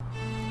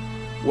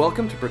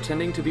Welcome to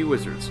Pretending to be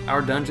Wizards, our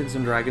Dungeons &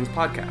 Dragons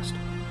podcast.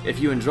 If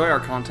you enjoy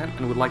our content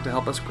and would like to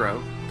help us grow,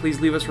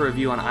 please leave us a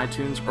review on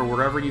iTunes or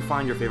wherever you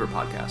find your favorite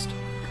podcast.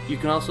 You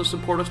can also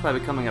support us by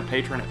becoming a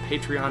patron at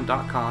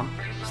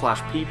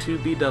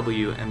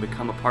patreon.com/p2bw and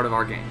become a part of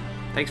our game.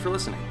 Thanks for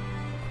listening.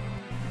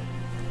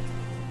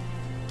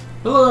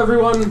 Hello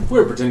everyone,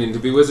 we're Pretending to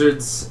be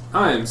Wizards.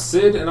 I am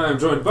Sid, and I am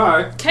joined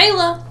by...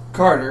 Kayla!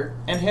 Carter,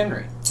 and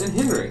Henry. And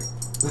Henry.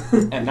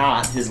 And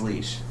not his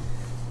leash.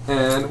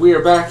 And we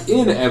are back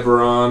in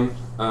Eberron,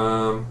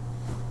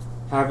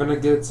 having a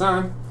good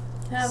time.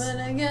 Having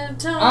a good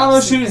time.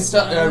 Oh, shooting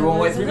stuff. Everyone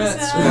wait 3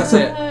 minutes. That's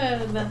it.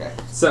 Okay.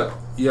 So,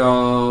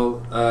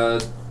 y'all,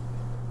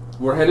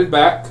 we're headed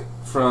back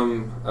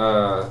from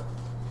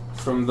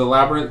the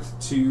labyrinth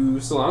to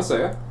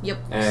Solana. Yep.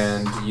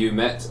 And you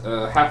met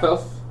a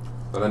half-elf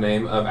by the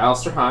name of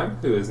Alistair Heim,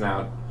 who is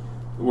now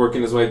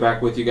working his way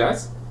back with you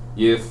guys.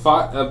 You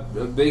fought a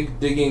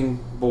big digging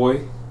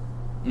boy.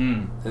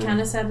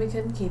 Kind of sad we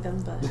couldn't keep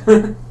him, but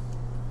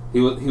he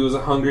was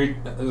a hungry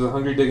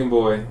digging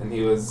boy, and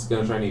he was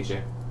gonna try and eat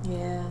you.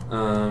 yeah.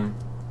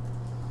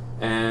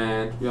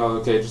 And y'all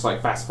okay? Just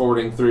like fast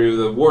forwarding through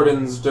the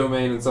warden's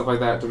domain and stuff like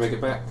that to make it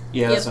back.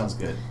 Yeah, Yep. that sounds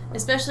good.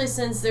 Especially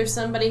since there's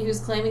somebody who's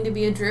claiming to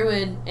be a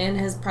druid and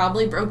has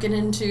probably broken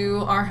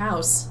into our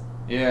house.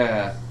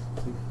 Yeah.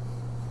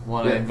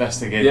 Want to Yeah.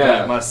 investigate Yeah.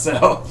 that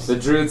myself. The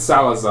druid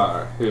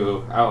Salazar,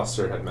 who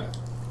Alistair had met.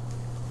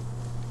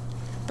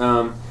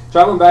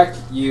 Traveling back,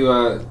 you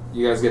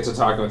guys get to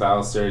talking with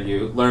Alistair.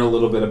 You learn a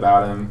little bit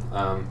about him.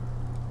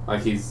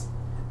 Like he's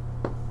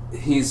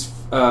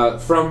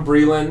from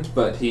Breland,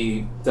 but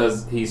he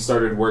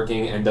started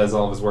working and does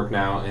all of his work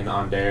now in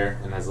Aundair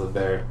and has lived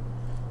there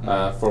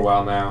for a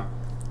while now.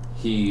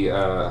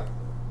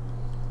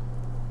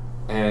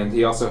 And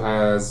he also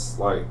has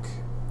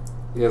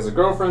he has a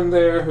girlfriend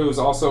there who's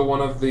also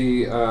one of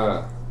the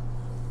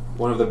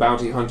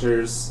bounty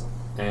hunters,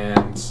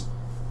 and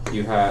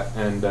he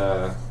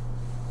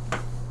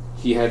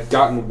had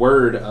gotten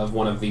word of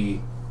one of the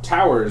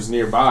towers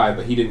nearby,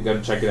 but he didn't go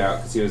to check it out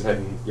because he was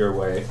heading your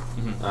way.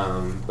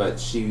 Mm-hmm. But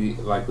she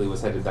likely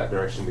was headed that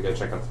direction to go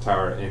check out the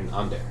tower in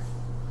Aundair.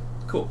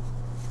 Cool.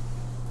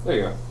 There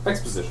you go.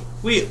 Exposition.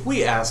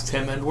 We asked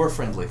him, and we're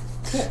friendly.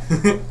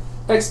 Yeah.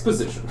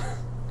 Exposition.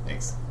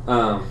 Thanks.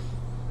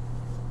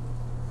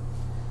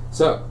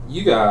 So,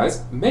 you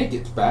guys make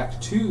it back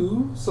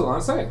to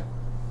Solana.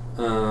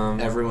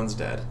 Everyone's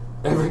dead.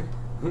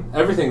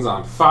 Everything's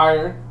on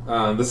fire.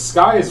 The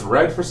sky is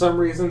red for some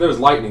reason. There's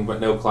lightning, but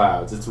no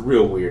clouds. It's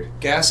real weird.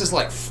 Gas is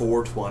like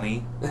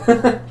 420.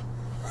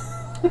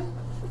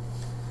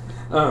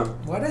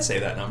 Why did I say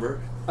that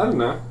number? I don't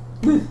know.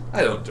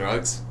 I don't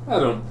drugs. I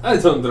don't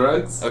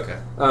drugs. Okay.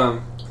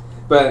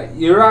 But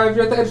you arrive,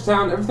 you're at the edge of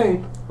town,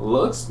 everything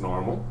looks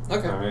normal.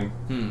 Okay. I mean,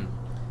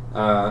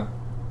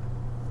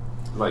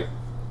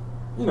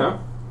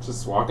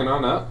 just walking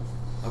on up.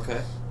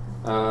 Okay.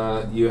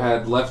 You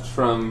had left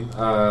from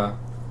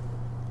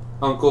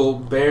Uncle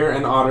Bear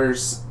and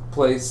Otter's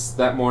place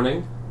that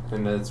morning,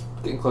 and it's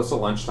getting close to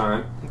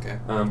lunchtime. Okay.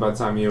 By the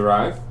time you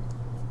arrive.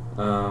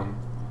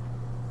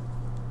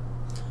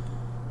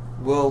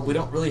 Well, we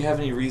don't really have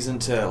any reason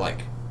to,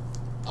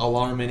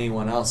 alarm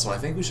anyone else, so I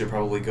think we should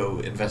probably go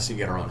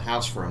investigate our own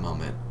house for a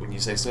moment. Wouldn't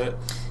you say so?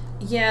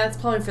 Yeah, it's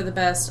probably for the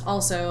best.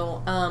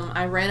 Also,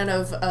 I ran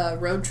out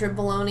of road trip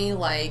bologna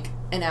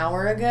an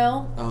hour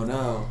ago, Oh,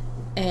 no.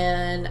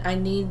 and I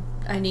need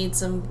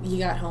some you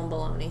got home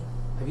bologna.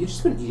 Have you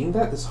just been eating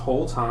that this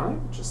whole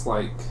time? Just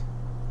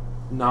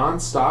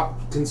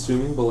non-stop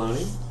consuming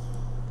bologna?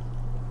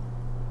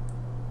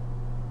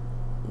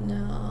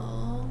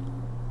 No.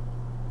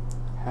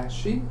 Has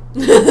she?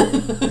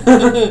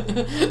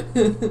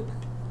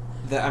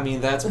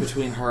 That's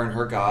between her and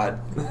her god.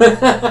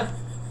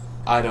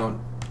 I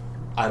don't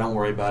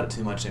worry about it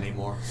too much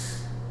anymore.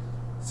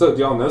 So,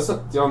 do y'all know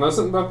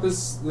something about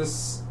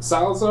this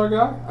Salazar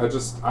guy?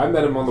 I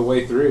met him on the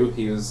way through.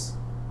 He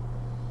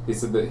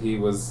said that he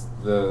was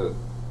the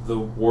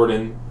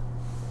warden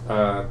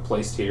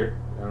placed here.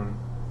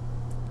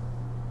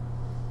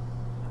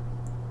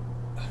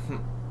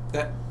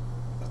 That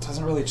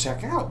doesn't really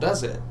check out,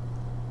 does it?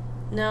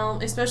 No,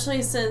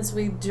 especially since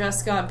we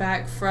just got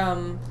back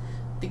from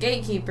the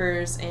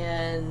gatekeepers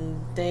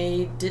and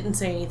they didn't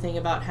say anything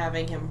about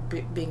having him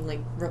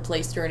being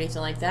replaced or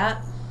anything like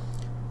that.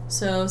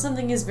 So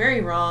something is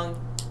very wrong,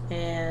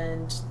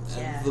 and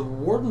yeah. The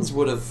wardens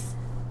would have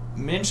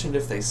mentioned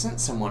if they sent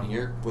someone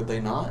here, would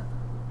they not?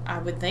 I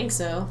would think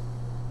so.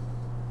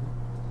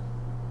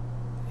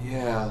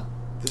 Yeah,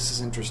 this is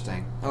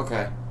interesting.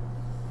 Okay.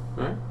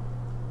 Alright.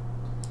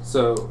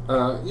 So,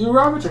 you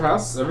arrive at your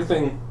house.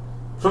 Everything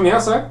from the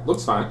outside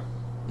looks fine.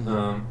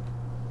 Mm-hmm.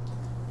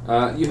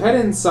 You head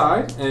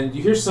inside, and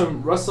you hear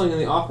some rustling in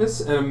the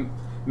office, and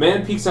a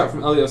man peeks out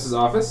from Elios's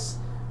office.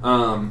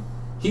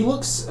 He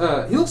looks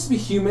to be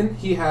human.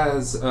 He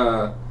has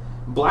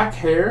black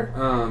hair,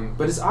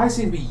 but his eyes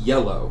seem to be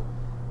yellow.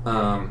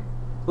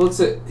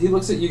 He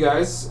looks at you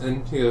guys,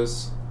 and he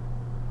goes,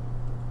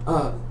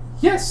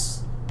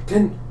 "Yes,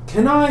 can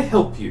I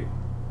help you?"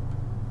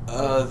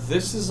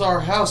 This is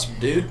our house,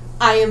 dude.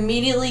 I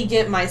immediately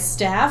get my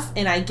staff,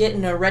 and I get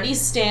in a ready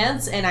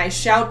stance, and I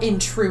shout,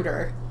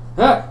 intruder.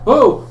 Ah!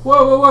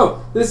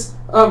 Whoa! This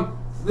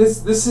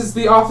is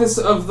the office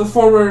of the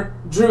former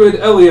druid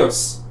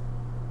Elios.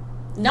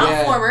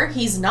 Not former,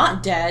 he's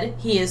not dead.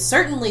 He is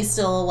certainly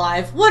still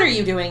alive. What are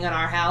you doing in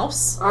our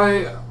house?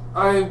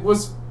 I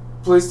was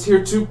placed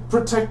here to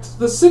protect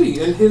the city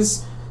in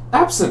his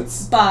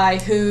absence. By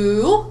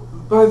who?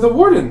 By the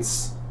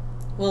wardens.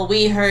 Well,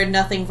 we heard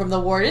nothing from the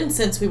warden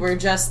since we were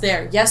just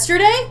there.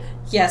 Yesterday?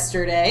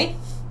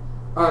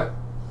 I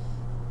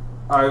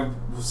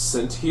was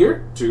sent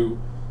here to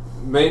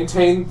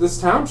maintain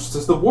this town, just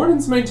as the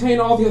wardens maintain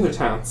all the other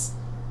towns.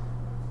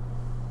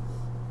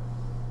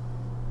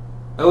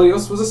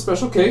 Elios was a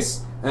special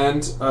case,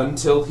 and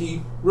until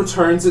he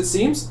returns, it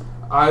seems,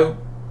 I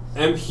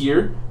am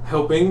here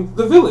helping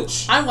the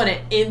village. I want to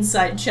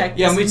inside check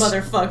this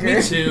motherfucker.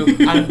 Me too.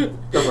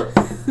 Go for it.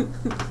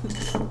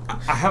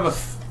 I have a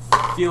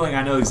feeling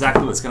I know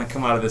exactly what's going to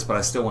come out of this, but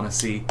I still want to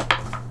see.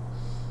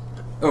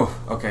 Oh,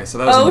 okay, so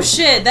that was... Oh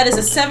shit, that is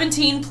a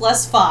 17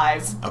 plus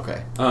 5.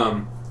 Okay.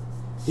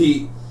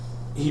 He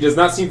does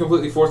not seem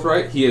completely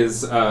forthright. He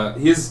is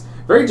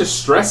very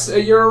distressed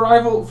at your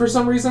arrival for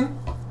some reason.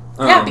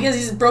 Yeah, because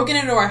he's broken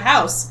into our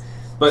house.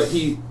 But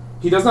he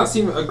does not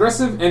seem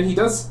aggressive, and he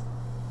does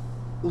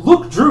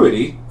look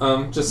druidy,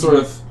 just sort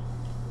of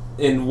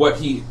in what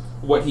he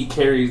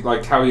carries,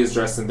 like how he is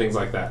dressed and things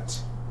like that.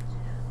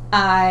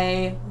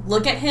 I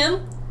look at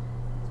him,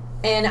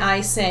 and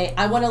I say,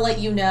 I want to let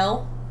you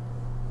know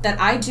that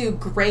I do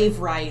grave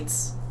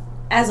rites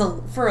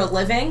for a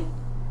living,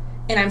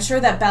 and I'm sure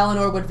that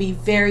Balinor would be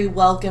very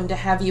welcome to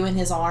have you in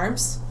his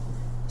arms.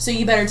 So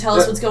you better tell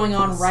us what's going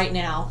on right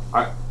now.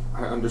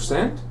 I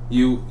understand.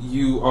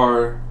 You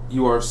are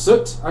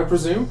Soot, I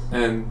presume,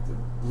 and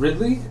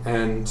Ridley,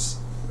 and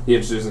he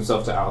introduced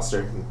himself to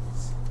Alistair.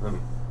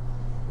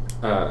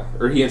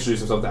 Or he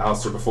introduced himself to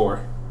Alistair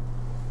before.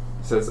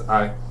 He says,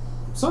 I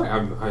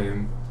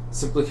am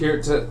simply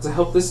here to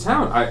help this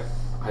town. I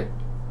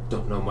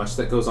don't know much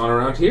that goes on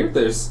around here.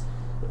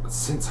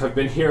 Since I've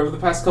been here over the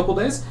past couple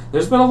days,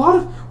 there's been a lot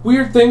of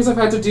weird things I've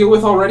had to deal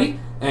with already,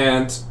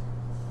 and,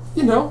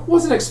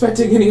 wasn't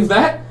expecting any of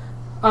that.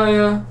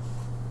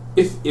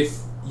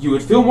 If you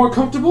would feel more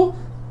comfortable,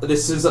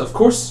 this is, of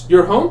course,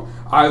 your home.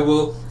 I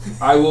will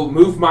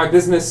move my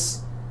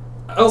business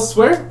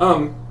elsewhere.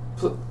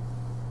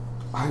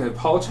 I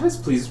apologize.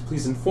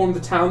 Please inform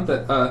the town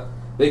that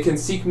they can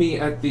seek me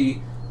at the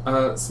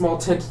small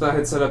tent that I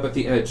had set up at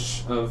the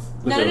edge of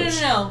the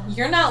village. No.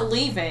 You're not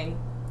leaving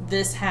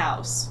this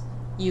house.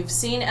 You've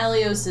seen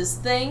Elios's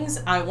things.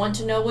 I want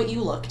to know what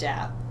you looked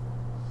at.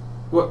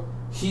 Well,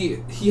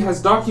 he has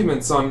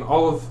documents on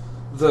all of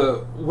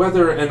the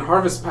weather and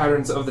harvest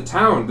patterns of the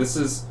town. This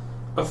is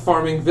a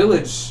farming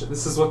village.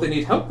 This is what they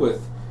need help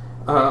with.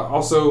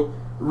 Also,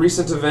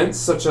 recent events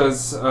such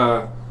as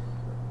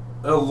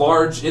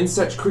large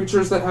insect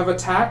creatures that have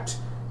attacked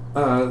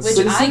which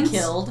citizens, I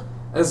killed.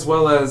 as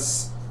well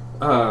as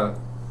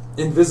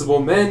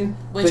invisible men,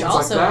 Which things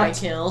also like that. I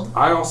killed.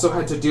 I also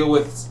had to deal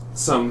with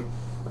some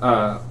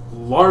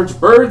large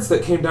birds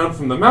that came down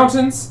from the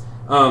mountains.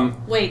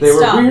 Wait, they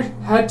stop. were weird,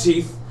 had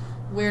teeth.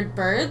 Weird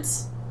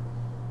birds?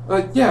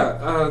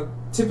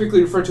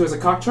 Typically referred to as a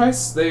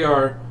cockatrice. They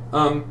are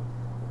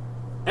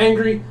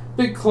angry,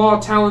 big claw,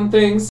 talon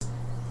things.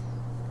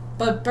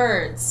 But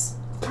birds.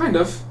 Kind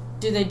of.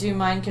 Do they do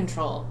mind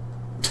control?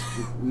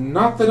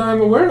 Not that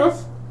I'm aware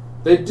of.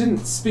 They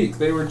didn't speak.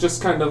 They were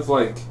just kind of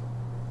like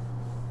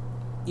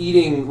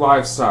eating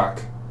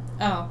livestock.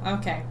 Oh,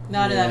 okay.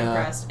 Not that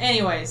impressed.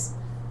 Anyways.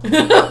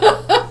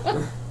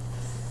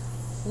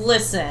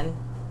 Listen.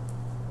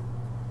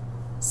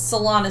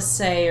 Solana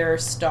Sayer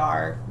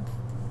Star.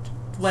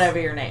 Whatever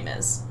your name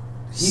is.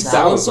 He's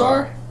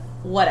Salazar?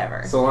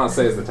 Whatever. Solana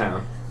Say is the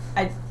town.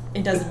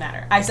 It doesn't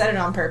matter. I said it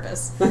on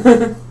purpose.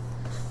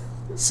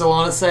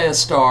 Solana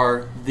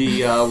Star,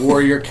 the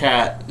warrior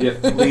cat,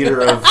 Yep.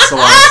 leader of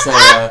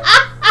Solana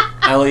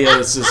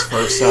Elios'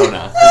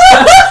 persona.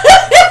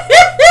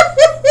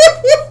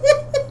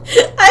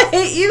 I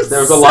hate you so much.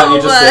 There was a lot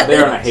you just said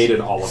there, and I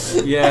hated all of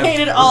it. Yeah. I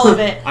hated all of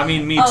it. I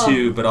mean, me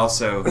too, but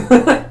also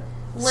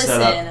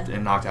set up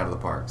and knocked out of the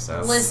park,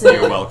 so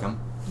you're welcome.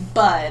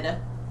 Bud.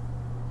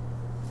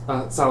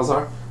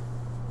 Salazar.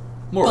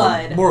 More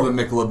Bud. of a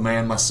Michelob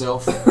man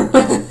myself.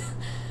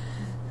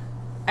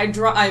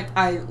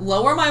 I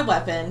lower my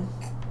weapon,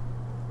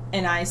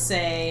 and I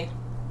say,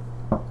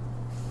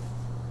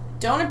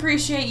 don't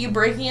appreciate you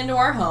breaking into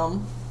our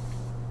home.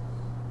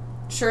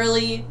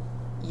 Surely,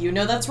 you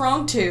know that's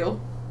wrong too.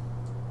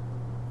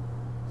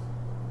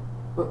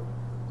 But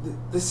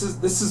this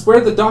is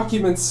where the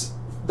documents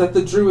that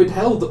the druid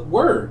held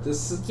were.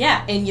 This is.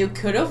 Yeah, and you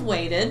could have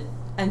waited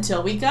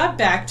until we got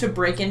back to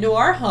break into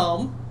our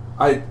home.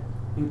 I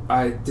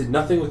did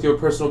nothing with your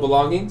personal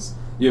belongings.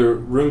 Your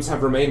rooms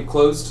have remained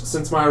closed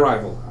since my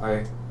arrival.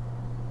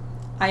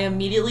 I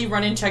immediately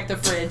run and check the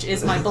fridge.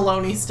 Is my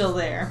bologna still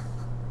there?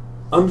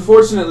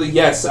 Unfortunately,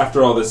 yes,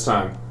 after all this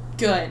time.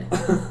 Good.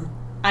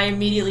 I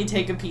immediately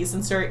take a piece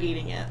and start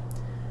eating it.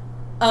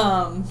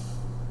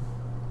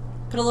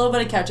 Put a little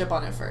bit of ketchup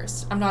on it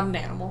first. I'm not an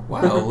animal.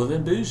 Wow,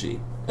 living bougie.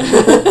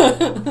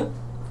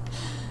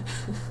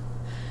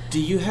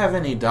 Do you have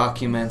any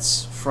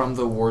documents from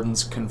the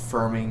wardens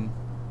confirming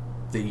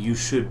that you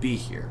should be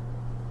here?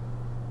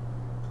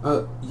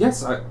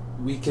 Yes,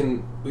 we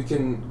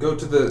can go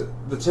to the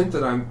tent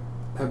that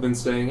have been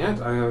staying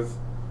at. I have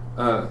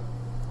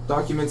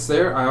documents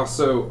there. I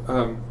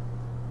also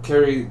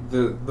carry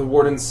the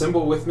warden's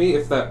symbol with me,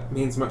 if that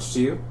means much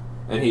to you.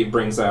 And he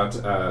brings out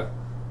a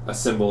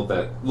symbol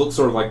that looks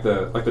sort of like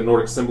the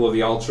Nordic symbol of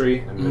the All Tree,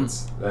 and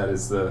that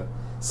is the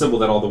symbol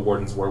that all the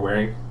wardens were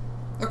wearing.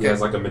 Okay. He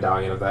has like a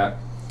medallion of that.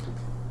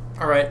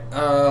 All right.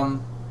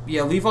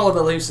 Yeah, leave all of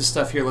Elias'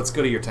 stuff here. Let's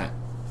go to your tent.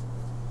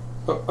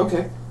 Oh,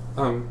 okay.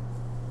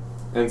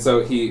 And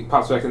so he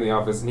pops back in the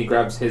office and he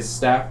grabs his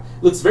staff.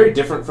 It looks very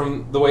different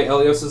from the way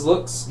Elios's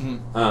looks.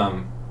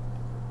 Mm-hmm.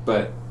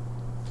 But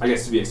I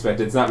guess to be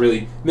expected. It's not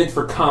really meant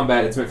for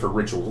combat. It's meant for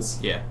rituals.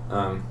 Yeah.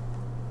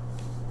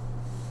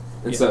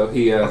 So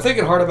he. I'm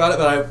thinking hard about it,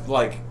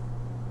 but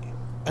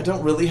I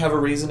don't really have a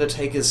reason to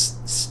take his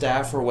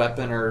staff or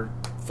weapon or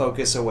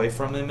focus away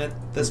from him at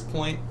this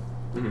point.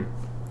 Mm-hmm.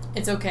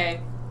 It's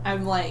okay.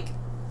 I'm like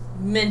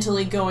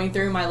mentally going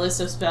through my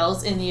list of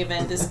spells in the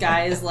event this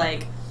guy is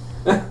like.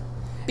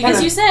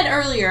 Because you said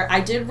earlier, I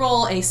did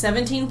roll a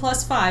 17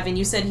 plus 5, and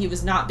you said he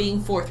was not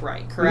being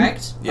forthright,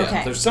 correct? Mm-hmm. Yeah,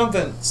 okay. There's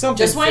something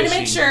Just wanted to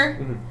make fishy. sure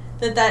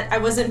Mm-hmm. that I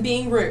wasn't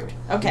being rude.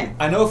 Okay.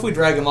 I know if we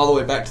drag him all the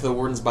way back to the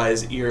warden's by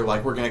his ear,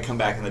 like, we're going to come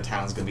back and the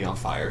town's going to be on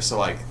fire. So,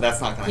 like, that's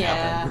not going to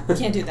happen. Yeah,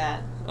 can't do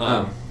that.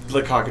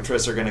 The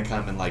cockatrice are going to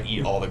come and, like,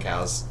 eat all the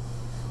cows.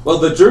 Well,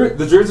 the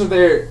druids are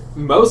there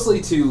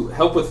mostly to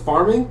help with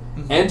farming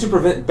and to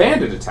prevent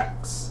bandit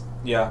attacks.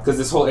 Yeah. Because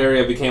this whole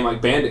area became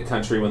like bandit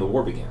country when the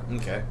war began.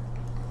 Okay.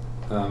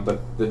 But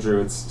the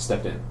druids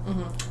stepped in.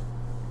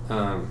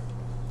 Mm-hmm.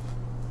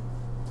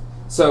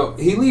 So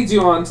he leads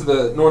you on to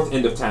the north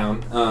end of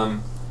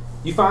town.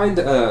 You find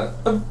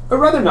a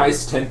rather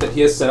nice tent that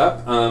he has set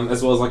up,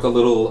 as well as like a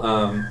little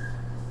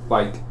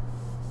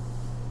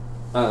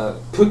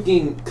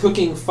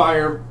cooking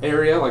fire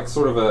area, like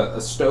sort of a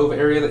stove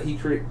area that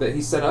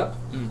he set up.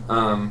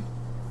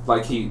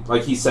 Like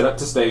he set up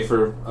to stay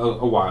for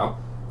a while.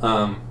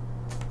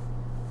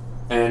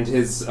 And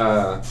his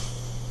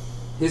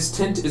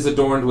tent is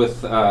adorned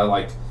with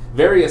like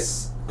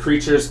various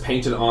creatures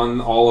painted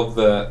on all of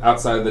the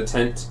outside of the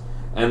tent,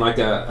 and like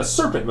a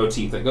serpent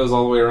motif that goes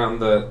all the way around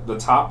the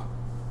top.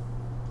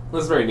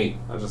 That's very neat.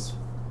 I just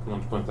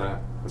wanted to point that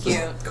out.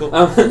 Cute. Cool.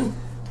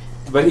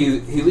 But he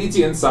leads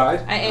you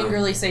inside. I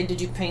angrily say, did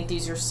you paint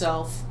these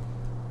yourself?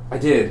 I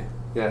did.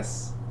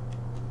 Yes.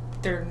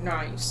 They're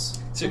nice.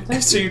 So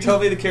you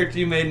told me the character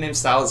you made named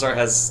Salazar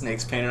has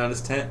snakes painted on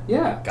his tent?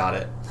 Yeah. Got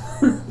it.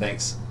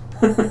 Thanks.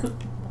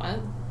 What?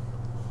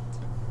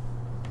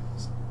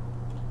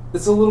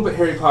 It's a little bit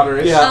Harry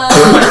Potter-ish. Yeah.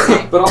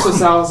 Okay. But also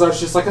Salazar's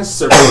just like a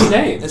serpent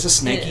name. It's a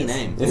snaky It is.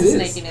 name. It It's is.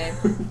 a snaky name.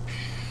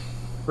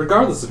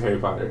 Regardless of Harry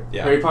Potter.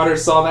 Yeah. Harry Potter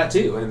saw that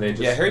too, and they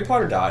just... Yeah, Harry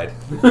Potter died.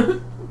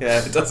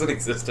 Yeah, it doesn't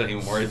exist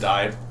anymore. It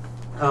died.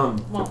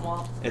 Womp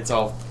womp. It's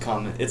all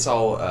common. It's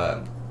all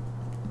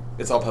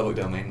public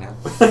domain now.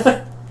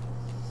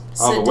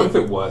 But what if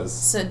it was?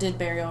 So did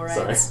burial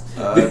rites.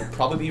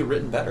 Probably be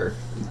written better.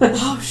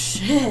 Oh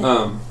shit.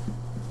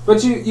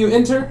 But you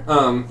enter,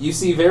 you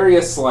see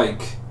various,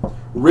 like,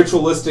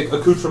 ritualistic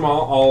accoutrements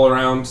all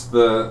around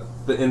the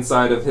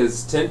inside of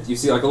his tent. You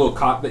see, like, a little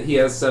cot that he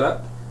has set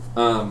up.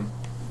 I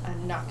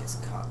knock his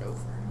cot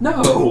over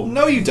No!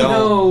 No, you don't.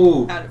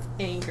 No! out of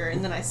anger,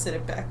 and then I sit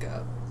it back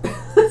up.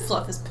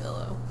 Fluff his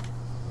pillow.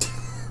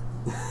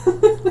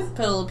 Put a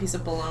little piece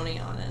of bologna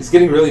on it. He's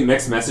getting really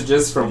mixed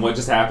messages from what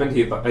just happened.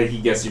 He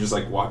guessed you just,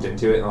 like, walked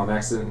into it on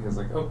accident. He was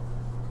like, oh,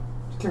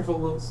 be careful,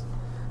 Lils.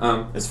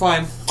 It's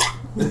fine.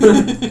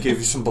 Give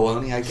you some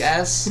bologna, I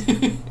guess.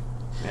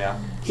 Yeah.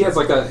 He has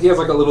like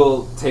a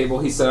little table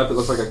he set up. It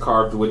looks like a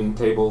carved wooden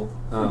table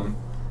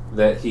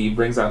that he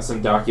brings out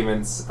some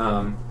documents,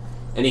 and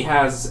he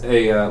has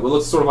what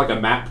looks sort of like a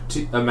map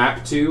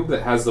tube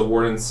that has the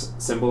warden's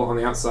symbol on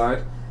the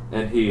outside,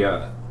 and he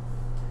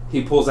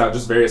pulls out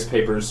just various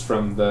papers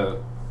from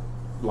the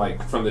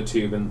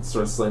tube and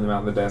starts laying them out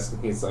on the desk,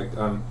 and he's like,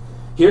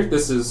 here,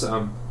 this is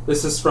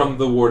from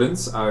the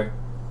wardens. I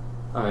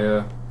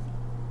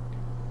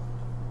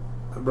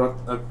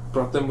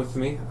brought them with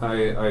me.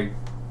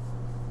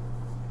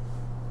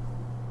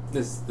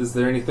 Is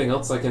there anything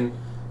else I can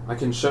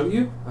show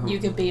you? You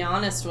could be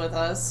honest with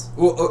us.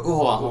 Well,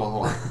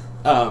 hold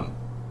on.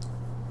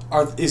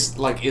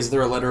 Is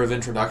there a letter of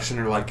introduction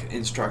or like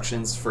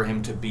instructions for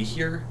him to be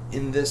here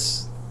in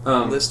this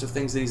list of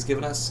things that he's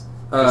given us?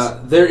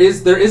 There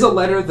is a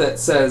letter that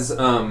says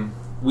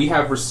we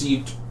have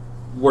received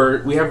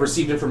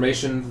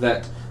information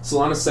that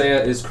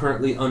Solanacea is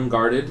currently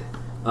unguarded.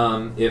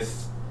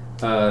 If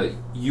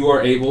you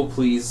are able,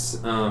 please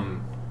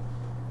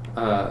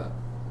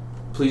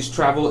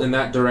travel in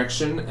that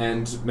direction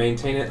and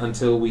maintain it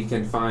until we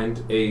can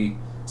find a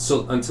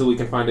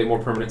more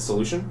permanent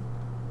solution.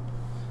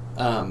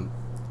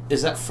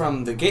 Is that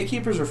from the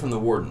gatekeepers or from the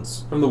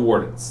wardens? From the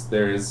wardens.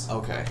 There is...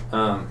 Okay.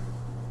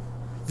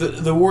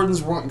 The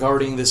wardens weren't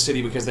guarding this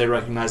city because they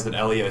recognized that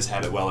Elios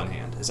had it well in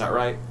hand. Is that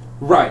right?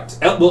 Right.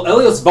 Well,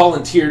 Elios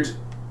volunteered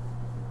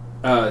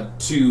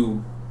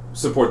to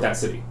support that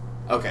city.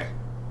 Okay.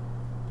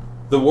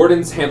 The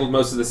wardens handled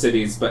most of the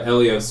cities, but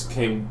Elios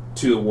came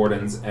to the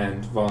wardens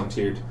and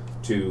volunteered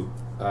to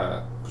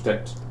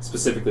protect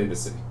specifically the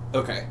city.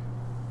 Okay.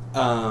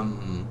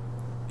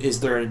 Is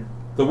there...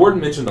 The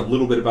warden mentioned a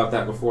little bit about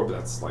that before,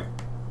 but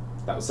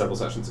that was several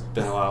sessions ago.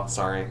 Been a while,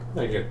 sorry.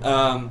 Very good.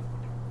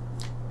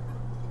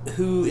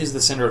 Who is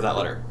the sender of that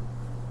letter?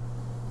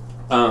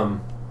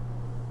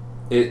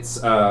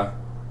 It's the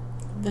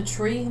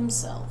tree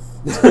himself.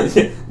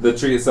 the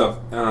tree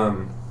itself.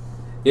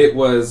 It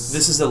was...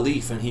 This is a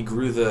leaf, and he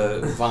grew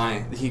the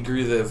vine. He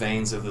grew the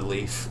veins of the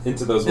leaf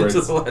into those words.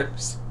 Into the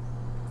letters.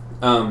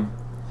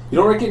 You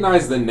don't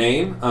recognize the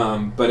name,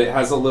 but it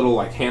has a little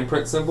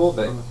handprint symbol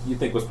that you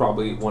think was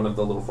probably one of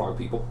the little frog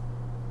people.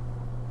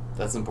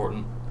 That's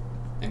important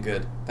and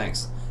good.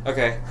 Thanks.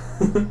 Okay.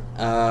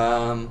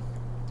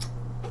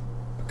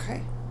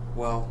 Okay.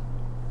 Well.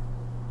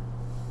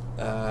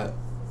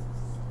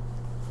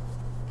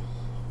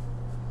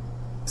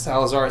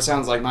 Salazar, it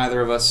sounds like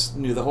neither of us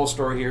knew the whole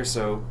story here,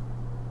 so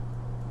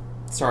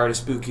sorry to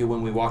spook you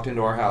when we walked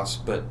into our house,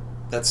 but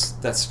that's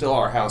still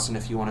our house, and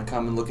if you want to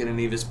come and look at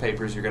any of his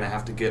papers, you're going to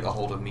have to get a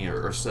hold of me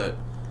or Soot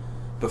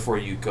before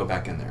you go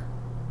back in there.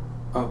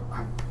 Oh,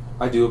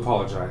 I do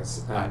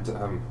apologize,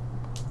 and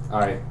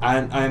I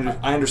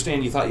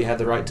understand you thought you had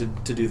the right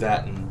to do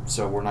that, and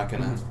so we're not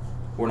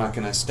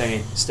gonna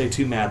stay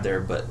too mad there,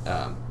 but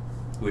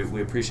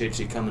we appreciate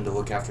you coming to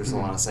look after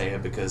Solana Saya,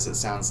 because it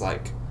sounds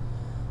like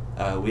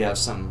we have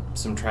some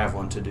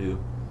traveling to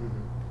do.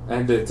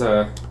 And it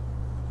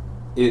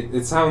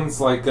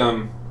sounds like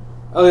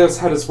Elios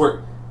had his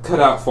work cut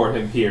out for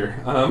him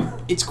here.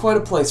 It's quite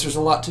a place. There's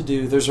a lot to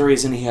do. There's a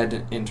reason he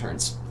had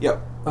interns.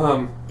 Yep.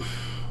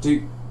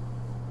 Do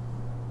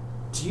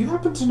you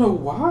happen to know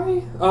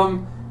why?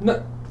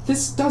 No,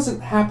 this doesn't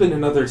happen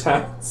in other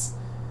towns.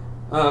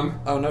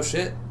 Oh, no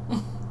shit?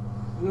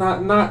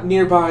 Not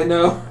nearby,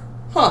 no.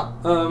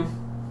 Huh.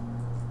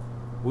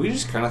 We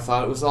just kind of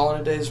thought it was all in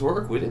a day's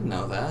work. We didn't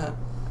know that.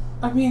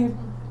 I mean,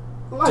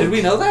 Did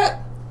we know that?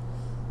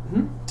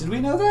 Hmm? Did we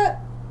know that?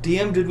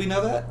 DM, did we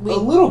know that? A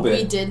little bit.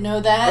 We did know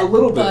that. A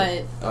little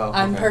bit. But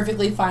I'm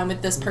perfectly fine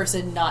with this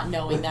person not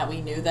knowing that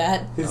we knew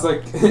that. He's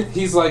like,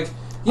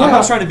 yeah. I'm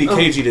not trying to be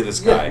cagey to this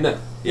guy.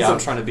 Yeah, I'm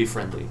trying to be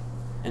friendly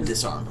and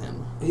disarm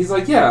him. He's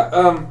like,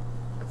 yeah,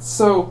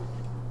 so,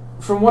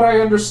 from what I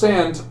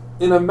understand,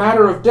 in a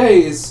matter of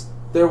days,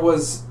 there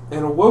was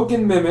an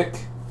awoken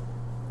mimic,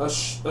 a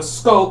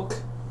skulk,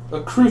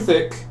 a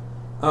Kruthic.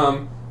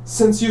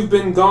 Since you've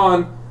been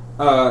gone,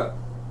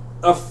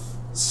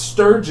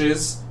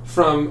 Sturges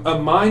from a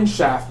mine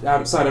shaft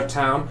outside of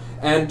town,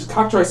 and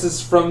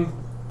cockatrices from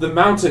the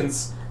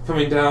mountains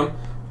coming down.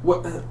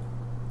 What?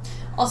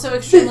 Also,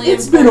 extremely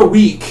It's been a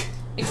week.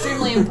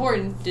 Extremely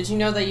important. Did you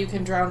know that you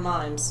can drown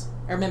mimes?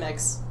 Or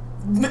mimics?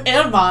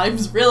 And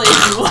mimes, really,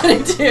 if you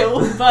wanted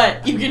to.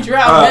 But you can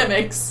drown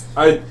mimics.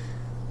 I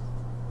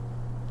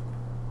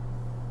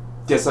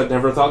guess I'd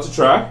never thought to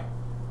try.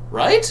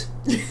 Right?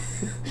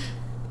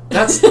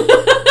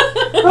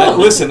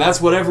 Listen,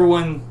 that's what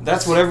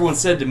everyone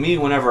said to me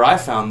whenever I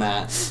found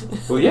that.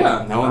 Well,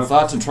 yeah. No one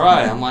thought to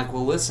try. I'm like,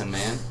 well, listen,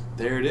 man.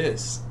 There it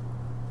is.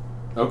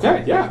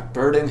 Okay, yeah.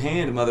 Bird in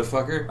hand,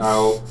 motherfucker.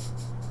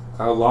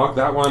 I'll log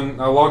that one.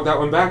 I'll log that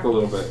one back a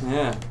little bit.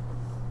 Yeah.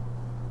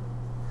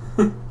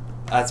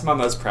 That's my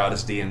most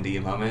proudest D&D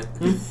moment.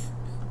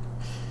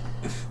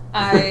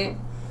 I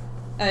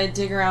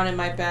dig around in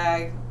my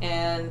bag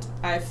and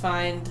I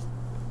find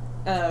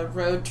a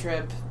road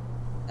trip.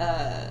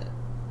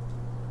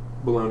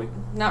 Baloney.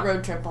 Not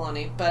road trip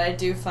bologna, but I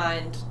do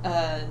find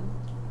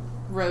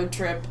road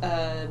trip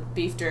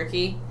beef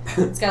jerky.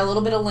 It's got a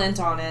little bit of lint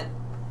on it.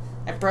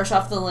 I brush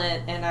off the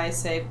lint and I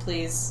say,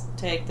 please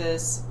take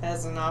this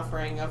as an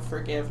offering of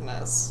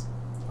forgiveness.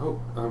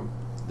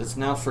 It's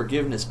now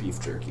forgiveness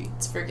beef jerky.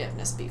 It's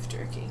forgiveness beef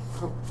jerky.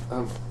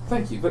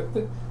 Thank you, but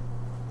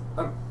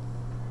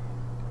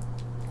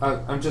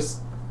I'm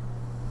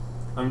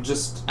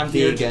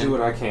here to do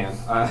what I can.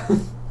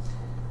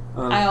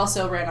 I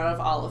also ran out of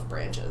olive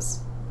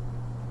branches.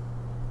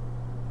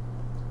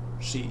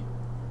 She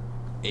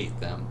ate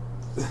them.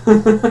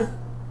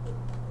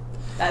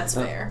 That's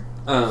fair.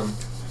 All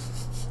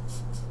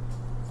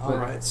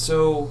right.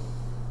 So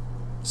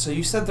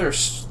you said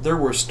there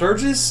were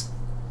Sturges?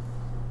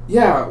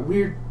 Yeah,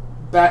 weird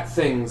bat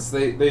things.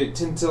 They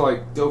tend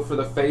to go for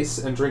the face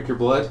and drink your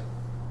blood.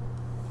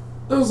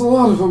 There was a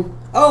lot of them.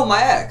 Oh,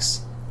 my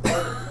ex.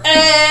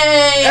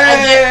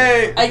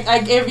 Hey!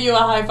 I gave you a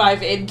high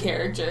five in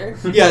character.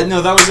 Yeah,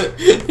 no, that was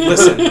it.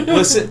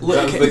 Listen.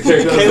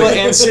 Kayla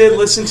and Sid,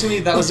 listen to me.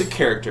 That was a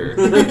character.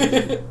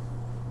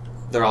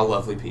 They're all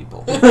lovely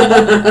people.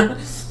 But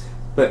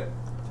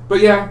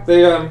yeah,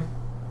 they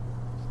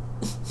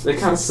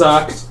kind of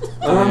sucked.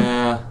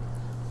 Yeah.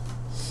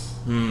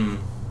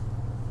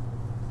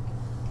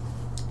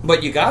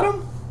 But you got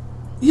him?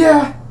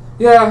 Yeah.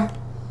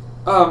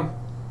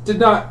 Did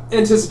not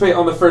anticipate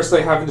on the first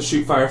day having to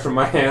shoot fire from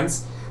my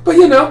hands. But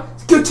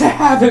it's good to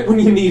have it when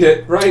you need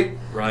it, right?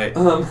 Right.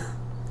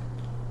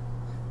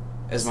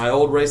 As my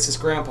old racist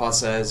grandpa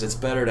says, it's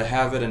better to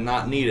have it and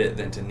not need it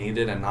than to need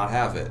it and not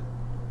have it.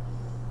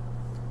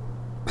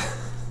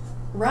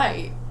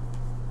 Right.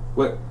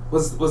 What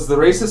was the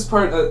racist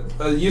part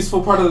a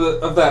useful part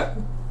of that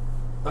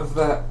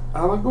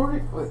allegory?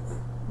 What?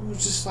 It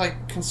was just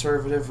like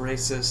conservative,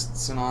 racist,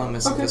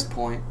 synonymous at Okay. this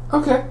point.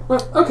 Okay.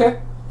 Well, okay.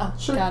 Oh,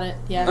 Sure. got it.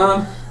 Yeah.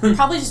 Um,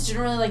 Probably just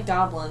didn't really like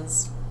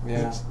goblins.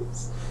 Yeah.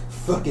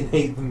 fucking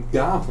hate them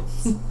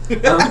goblins.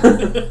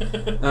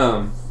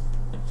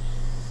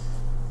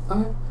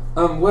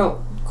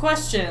 Well,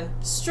 Question,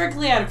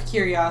 strictly out of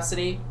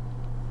curiosity,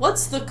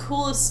 what's the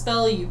coolest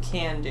spell you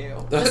can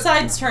do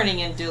besides turning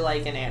into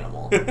like an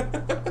animal?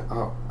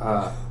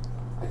 I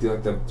do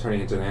like the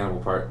turning into an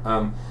animal part.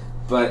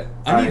 But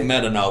I need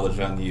meta knowledge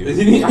on you.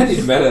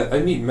 I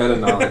need meta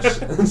knowledge.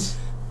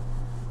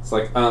 It's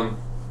like,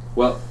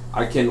 well,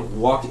 I can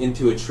walk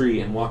into a tree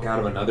and walk out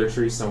of another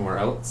tree somewhere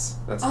else.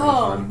 That's kind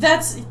of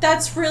fun.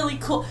 That's really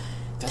cool.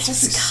 That's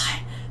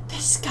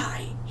This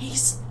guy,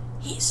 he's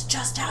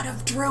just out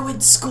of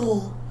druid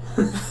school.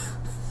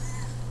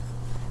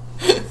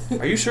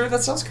 Are you sure?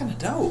 That sounds kind of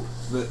dope.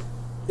 But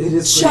it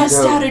is pretty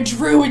Just dope. out of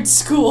druid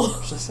school.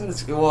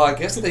 Well, I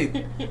guess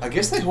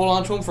they hold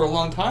on to him for a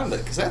long time.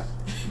 Because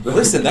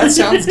listen, that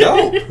sounds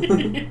dope.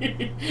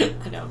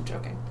 I know, I'm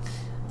joking.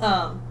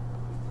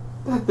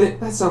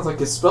 That sounds like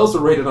his spells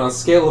were rated on a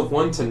scale of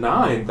 1 to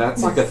 9.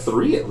 That's like a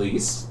 3 at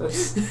least.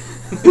 That's...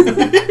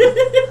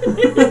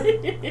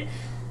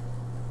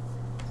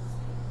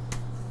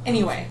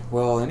 Anyway.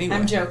 Well, anyway.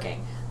 I'm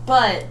joking.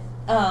 But,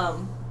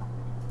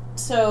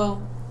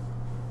 so,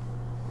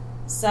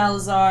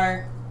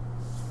 Salazar,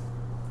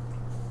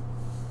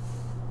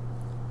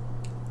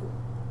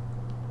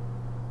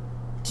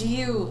 do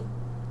you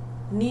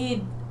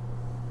need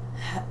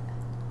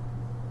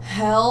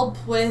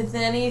help with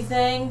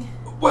anything?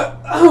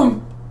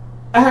 Well,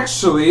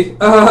 actually,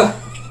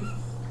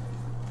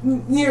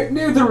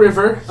 near the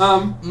river,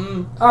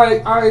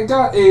 I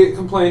got a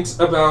complaint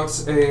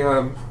about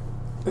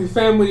a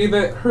family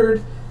that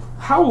heard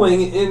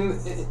howling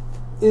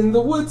in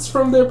the woods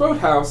from their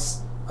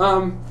boathouse,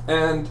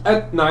 and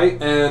at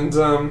night, and,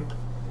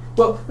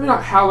 well, they're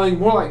not howling,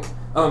 more like,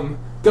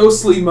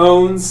 ghostly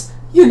moans,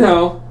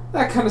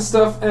 that kind of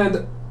stuff,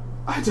 and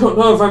I don't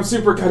know if I'm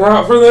super cut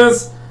out for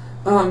this.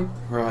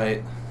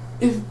 Right.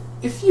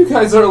 If you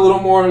guys are a little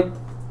more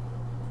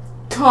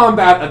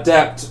combat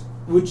adept,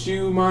 would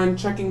you mind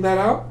checking that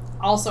out?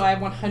 Also, I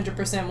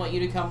 100% want you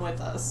to come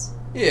with us.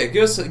 Yeah,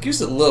 give us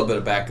a little bit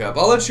of backup.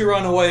 I'll let you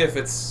run away if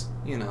it's,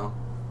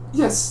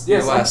 Yes,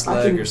 your last I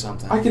leg can, or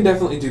something. I can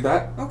definitely do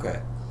that.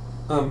 Okay.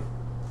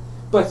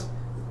 But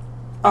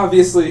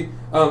obviously,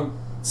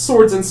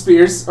 swords and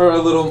spears are a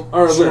little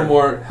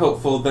more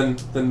helpful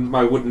than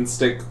my wooden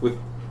stick with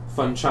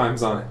fun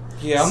chimes on it.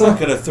 Yeah, I'm not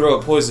gonna throw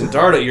a poison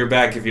dart at your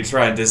back if you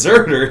try and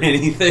desert or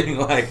anything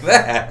like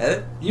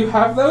that. You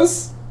have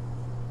those?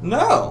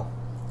 No.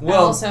 I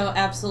Well, also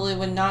absolutely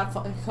would not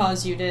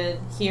cause you to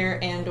hear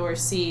and or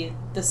see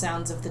the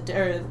sounds of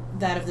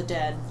that of the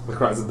dead. The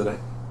cries of the dead.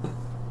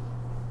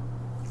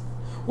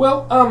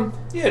 Well,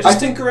 yeah, just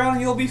think around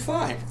and you'll be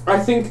fine. I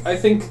think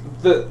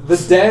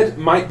the dead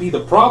might be the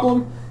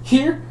problem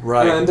here.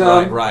 Right,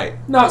 and, right.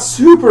 Not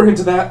super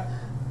into that.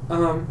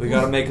 We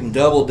gotta make them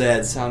double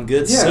dead. Sound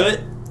good, Yeah. Soot?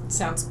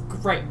 Sounds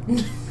great.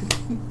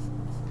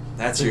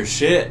 That's your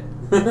shit.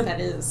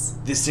 That is.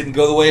 This didn't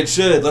go the way it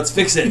should. Let's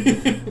fix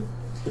it.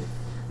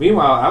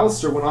 Meanwhile,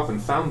 Alistair went off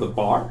and found the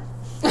bar.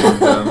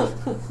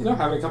 And,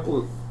 having a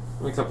couple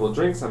of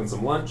drinks, having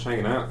some lunch,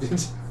 hanging out.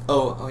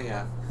 Oh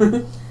yeah.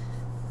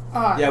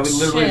 Oh, Yeah, we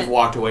literally shit.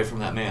 walked away from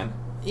that man.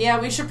 Yeah,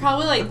 we should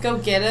probably go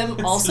get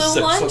him. Also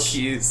So lunch.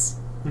 cute.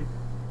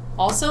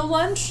 Also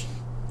lunch.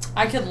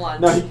 I could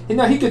lunch.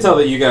 No, he could tell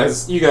that you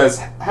guys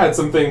had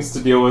some things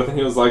to deal with, and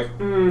he was like,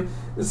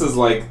 this is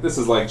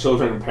like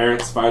children and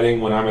parents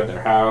fighting when I'm at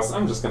their house.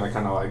 I'm just gonna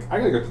kind of like, I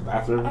gotta go to the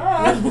bathroom.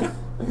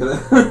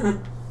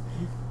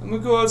 I'm gonna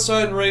go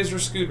outside and raise her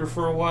scooter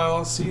for a while.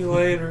 I'll see you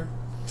later.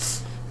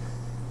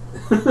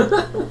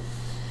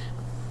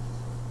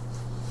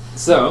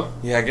 So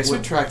Yeah, I guess we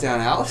track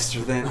down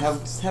Alistair then.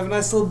 Have a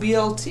nice little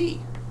BLT.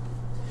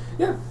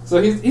 yeah,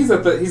 so he's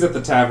at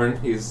the tavern.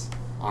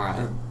 All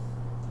right.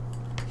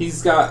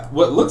 He's got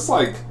what looks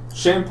like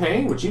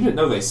champagne, which you didn't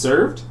know they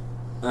served.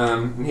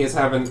 And he has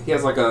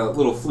like a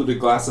little fluted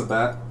glass of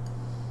that.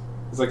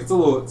 It's like it's a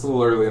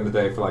little early in the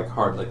day for like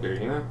hard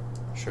liquor,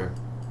 Sure.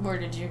 Where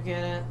did you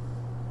get it?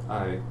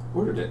 I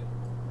ordered it.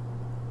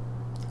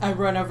 I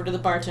run over to the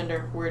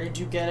bartender. Where did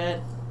you get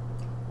it?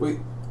 We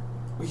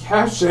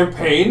have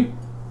champagne.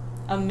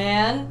 A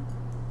man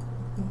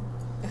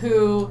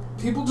who...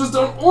 People just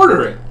don't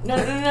order it. No.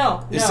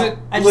 Is no. it-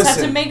 I just have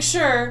to listen. make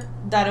sure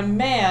that a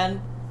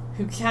man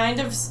who kind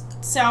of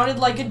sounded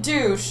like a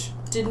douche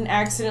didn't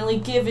accidentally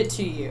give it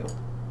to you.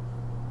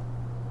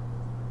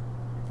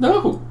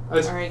 No,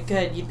 Alright,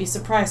 good. You'd be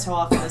surprised how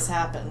often this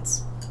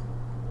happens.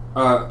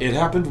 It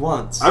happened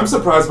once. I'm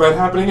surprised by it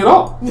happening at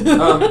all.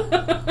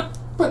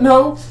 But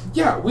no,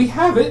 yeah, we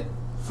have it.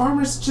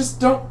 Farmers just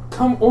don't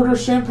come order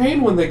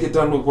champagne when they get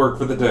done with work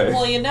for the day.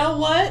 Well, you know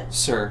what?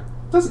 Sir.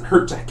 Doesn't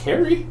hurt to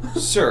carry.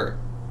 Sir.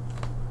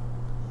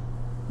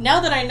 Now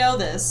that I know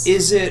this...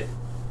 Is it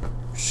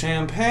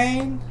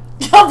champagne?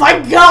 Oh my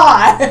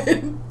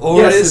god! Or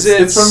yes, is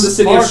it it's from the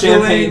city of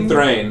Champagne, sparkling-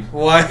 Thrain.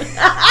 What?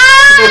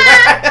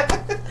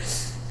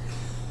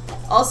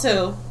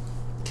 Also,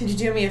 could you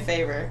do me a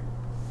favor?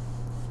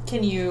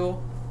 Can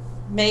you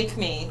make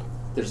me...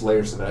 There's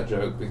layers to that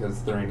joke because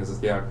Thrain is a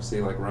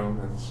theocracy like Rome,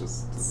 and it's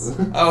just...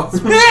 Oh.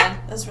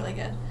 That's really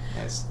good.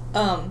 Nice.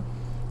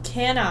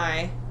 Can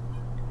I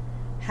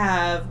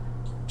have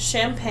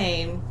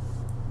champagne,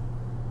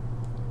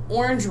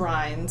 orange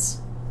rinds,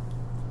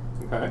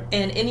 Okay.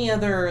 and any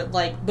other,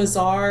 like,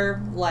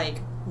 bizarre, like,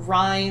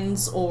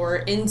 rinds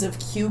or ends of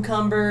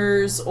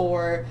cucumbers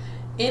or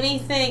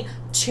anything,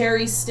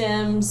 cherry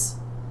stems,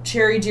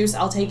 cherry juice,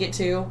 I'll take it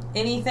too.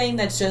 Anything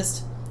that's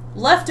just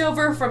left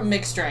over from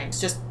mixed drinks,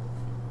 just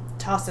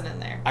toss it in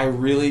there. I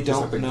really Just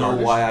don't like the know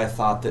garnish. why I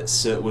thought that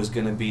Soot was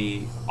going to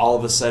be all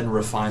of a sudden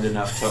refined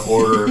enough to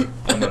order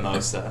a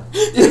mimosa.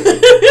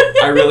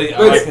 I really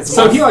But like it's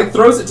so my- he like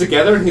throws it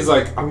together and he's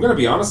like, I'm gonna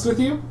be honest with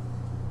you.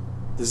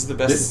 This is the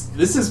best.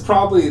 This is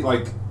probably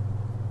like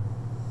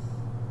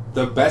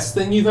the best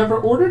thing you've ever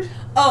ordered.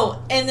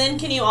 Oh, and then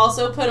can you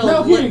also put a...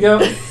 No, here you go.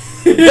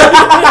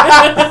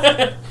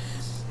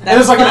 And That's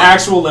there's like an fine.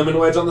 actual lemon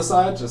wedge on the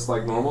side, just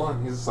like normal.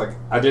 And he's just like,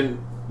 I didn't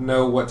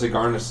know what to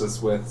garnish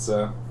this with,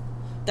 so.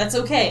 That's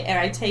okay. And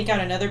I take out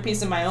another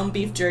piece of my own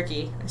beef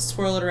jerky. I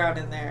swirl it around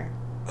in there.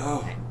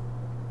 Oh,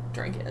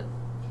 Drink it.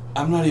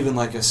 I'm not even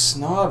like a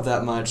snob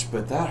that much,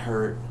 but that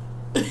hurt.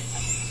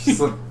 Just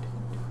like,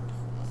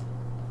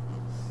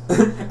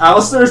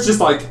 Alistair's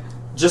just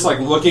like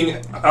looking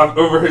up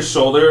over his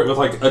shoulder with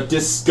like a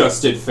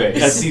disgusted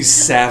face. As these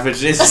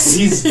savages.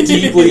 He's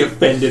deeply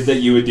offended that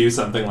you would do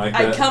something like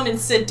I that. come and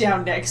sit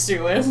down next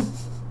to him.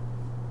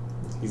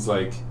 He's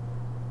like,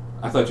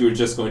 I thought you were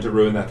just going to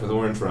ruin that with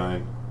orange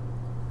rind.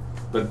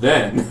 But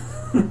then,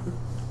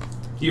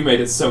 you made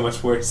it so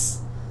much worse.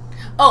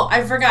 Oh,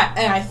 I forgot.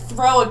 And I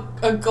throw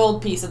a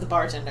gold piece at the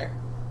bartender.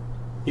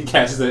 He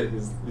catches it,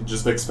 he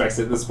just expects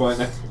it at this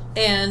point.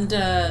 And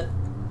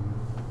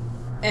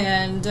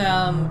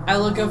I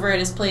look over at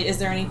his plate. Is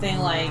there anything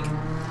like,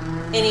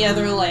 any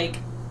other like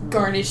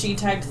garnishy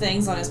type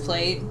things on his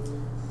plate?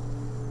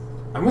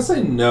 I'm gonna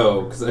say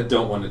no, because I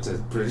don't want it to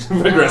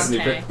progress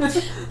Okay. any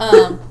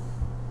further.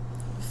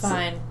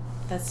 Fine.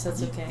 That's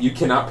okay. You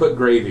cannot put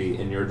gravy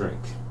in your drink.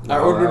 I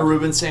ordered a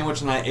Reuben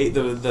sandwich and I ate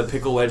the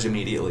pickle wedge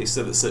immediately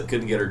so that Soot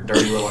couldn't get her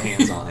dirty little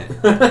hands on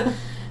it.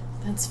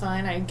 That's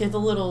fine. I get the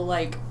little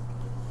like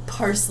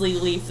parsley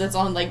leaf that's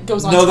on like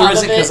goes on No, top there of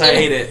isn't it. because I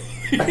ate it.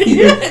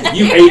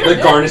 you ate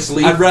the garnished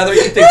leaf. I'd rather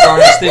eat the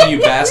garnish than you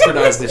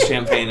bastardize the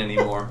champagne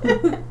anymore.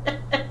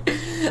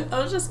 I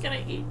was just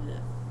gonna eat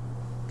it.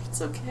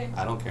 It's okay.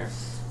 I don't care.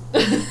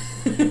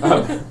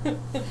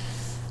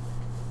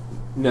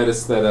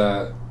 Notice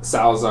that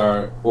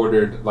Salazar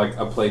ordered like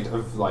a plate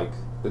of like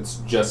that's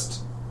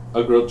just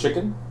a grilled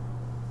chicken,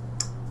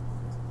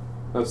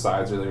 no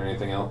sides really or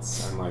anything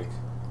else, and like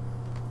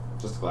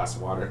just a glass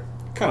of water.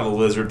 Kind of a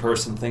lizard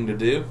person thing to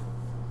do.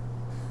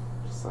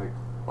 Just like,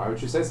 why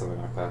would you say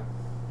something like that?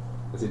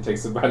 As he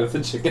takes a bite of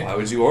the chicken. Why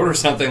would you order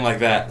something like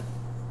that?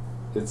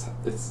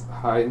 It's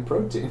high in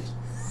protein.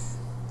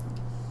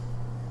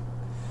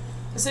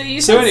 So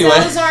you So said anyway,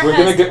 Salazar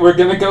We're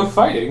gonna go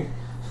fighting.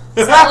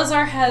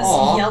 Salazar has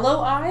Aw. yellow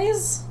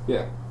eyes?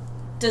 Yeah,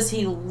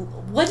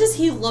 What does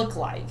he look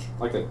like?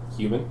 like a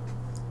human.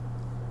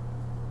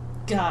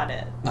 Got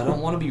it. I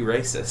don't want to be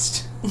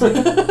racist,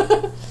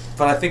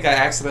 but I think I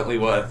accidentally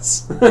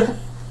was.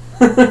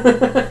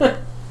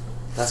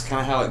 That's kind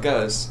of how it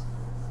goes.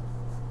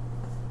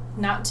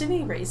 Not to be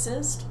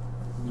racist,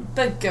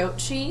 but goat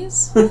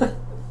cheese?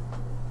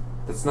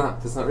 That's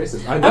not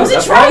racist. I know. I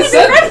wasn't That's why I trying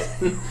said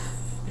to be it.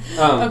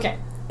 Okay.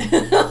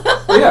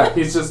 But yeah,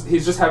 he's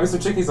just having some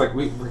chicken. He's like,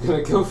 we're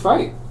gonna go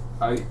fight.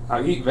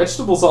 I eat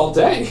vegetables all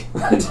day.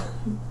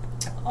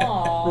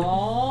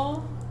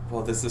 Aww.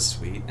 Well, this is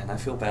sweet, and I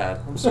feel bad.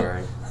 I'm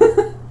sorry.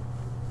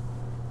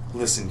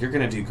 Listen, you're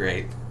gonna do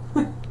great.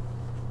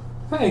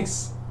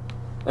 Thanks.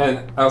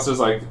 And Alistair's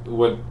like,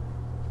 what?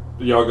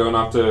 Y'all going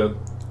off to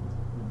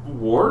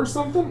war or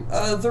something?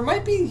 There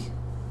might be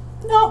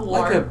Not war.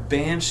 like a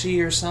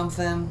banshee or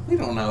something. We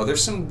don't know.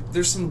 There's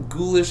some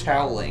ghoulish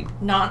howling.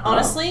 Not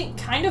honestly,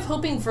 kind of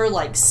hoping for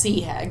like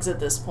sea hags at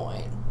this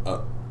point.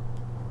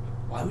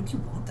 Why would you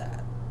want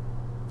that?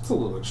 It's a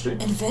little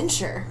extreme.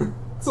 Adventure.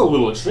 It's a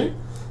little extreme.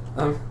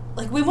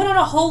 Like we went on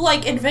a whole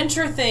like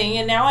adventure thing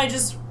and now I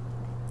just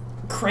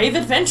crave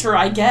adventure,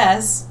 I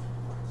guess.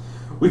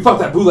 We fought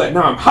that boulette.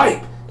 Now I'm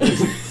hype.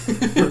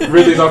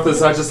 Ridley's off to the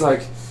side, just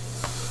like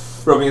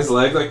rubbing his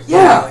leg, like,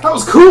 yeah, that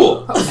was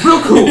cool. That was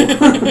real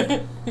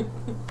cool.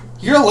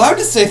 You're allowed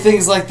to say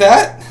things like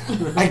that,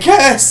 I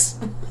guess.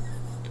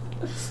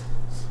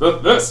 The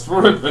best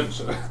for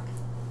adventure.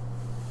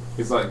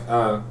 He's like,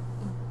 I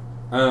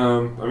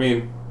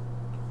mean,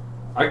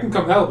 I can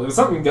come help. If it's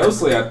something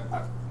ghostly,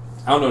 I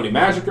don't know any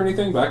magic or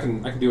anything, but I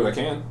can do what I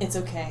can. It's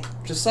okay.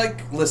 Just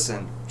like,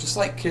 listen, just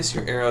like kiss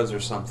your arrows or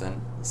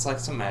something. It's like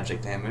some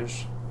magic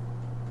damage.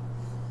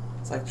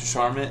 It's like to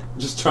charm it.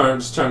 Just charm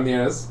the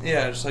arrows.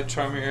 Yeah, just like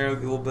charm your arrow,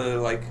 get a little bit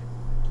of like.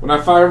 When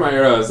I fire my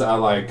arrows, I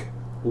like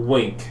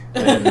wink.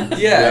 And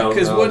Yeah,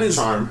 because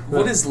charm.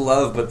 what is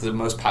love but the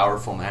most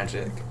powerful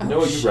magic?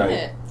 No, shit. you're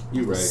right.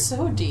 You're right.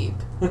 So deep.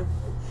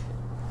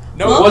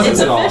 No, Well, it wasn't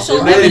it's at all. official. It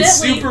really- It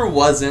Evidently- super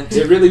wasn't.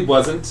 It really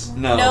wasn't.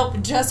 No.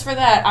 Nope. Just for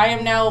that, I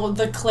am now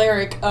the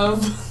cleric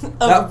of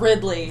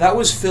Ridley. That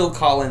was Phil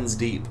Collins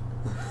deep.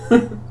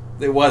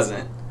 It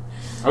wasn't.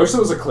 I wish there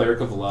was a cleric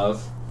of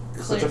love.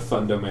 It's such a Cleric.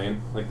 fun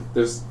domain. Like,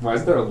 why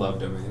isn't there a love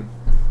domain?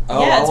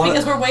 Yeah, it's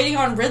because we're waiting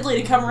on Ridley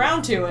to come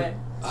around to it.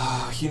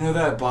 You know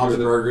that Bob You're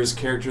the- Burger's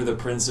character, the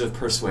Prince of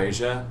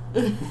Persuasia?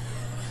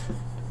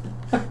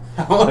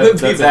 I want to be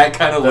That's that it.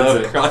 kind of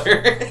That's love it.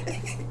 cleric.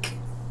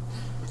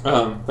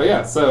 But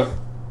yeah, so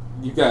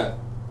you got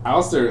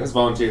Alistair has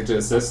volunteered to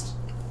assist.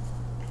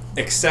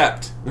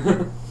 Except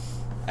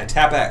I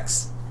tap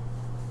X.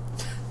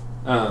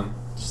 um,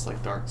 Just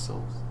like Dark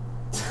Souls.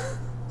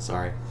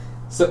 Sorry.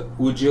 so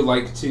would you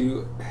like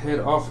to head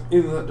off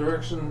in that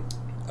direction?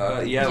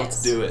 Yeah, Yes.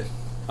 let's do it.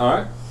 All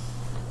right.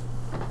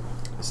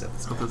 Set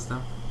this Put this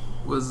down.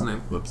 What's his name?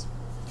 Whoops.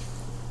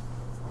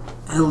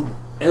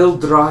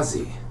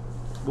 Eldrazi.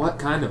 What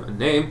kind of a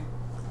name?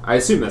 I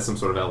assume that's some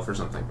sort of elf or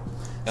something.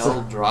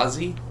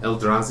 Eldrazi?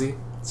 Eldrazi.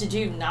 Did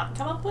you not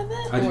come up with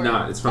it? I did or-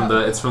 not. It's from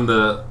Oh.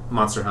 the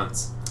Monster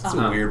Hunts. That's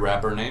Uh-huh. a weird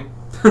rapper name.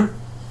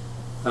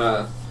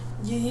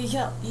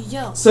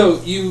 Yeah.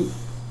 So you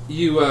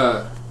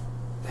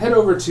head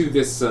over to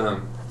this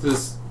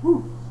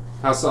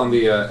house on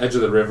the edge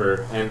of the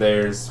river, and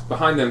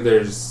behind them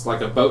there's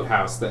like a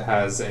boathouse that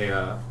has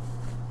a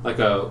like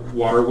a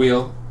water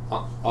wheel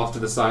off to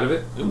the side of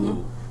it.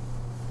 Ooh.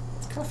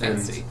 It's kind of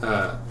fancy.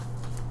 And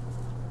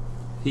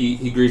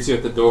he greets you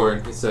at the door,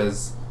 and he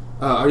says,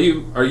 "Are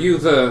you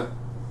the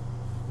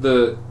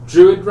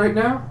druid right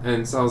now?"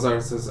 And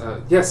Salazar says,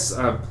 "Yes.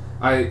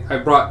 I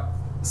brought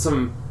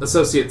some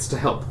associates to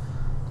help."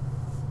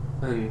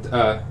 And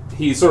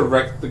he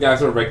the guy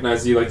sort of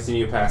recognizes you, like seeing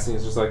you passing.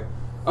 He's just like,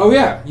 "Oh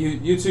yeah,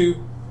 you two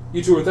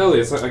with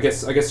Elias. I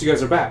guess you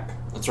guys are back."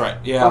 That's right.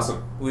 Yeah.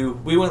 Awesome.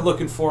 We went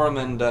looking for him,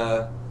 and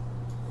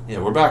yeah,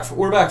 we're back.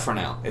 We're back for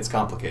now. It's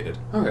complicated.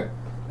 Okay.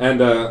 And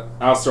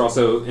Alistair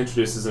also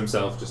introduces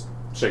himself, just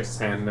shakes his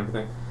hand and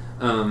everything.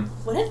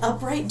 What an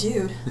upright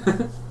dude.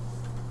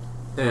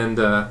 And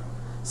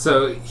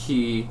so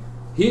he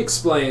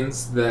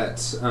explains that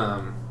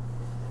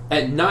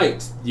at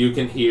night you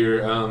can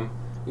hear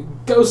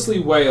ghostly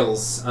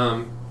wails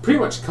pretty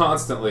much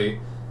constantly,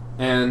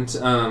 and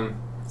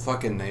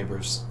Fucking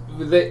neighbors.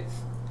 they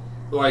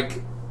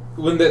like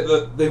when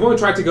they've only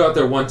tried to go out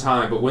there one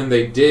time, but when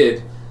they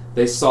did,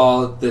 they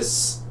saw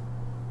this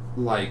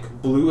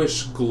like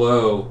bluish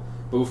glow.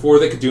 But before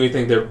they could do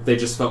anything, they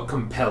just felt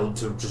compelled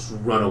to just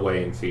run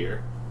away in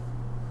fear.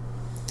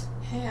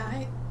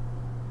 Hey,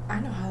 I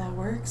know how that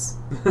works.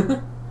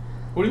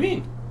 What do you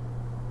mean?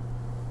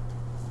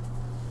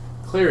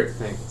 Cleric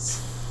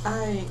things.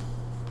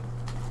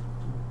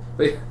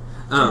 But,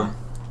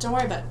 Don't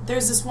worry about it.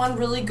 There's this one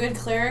really good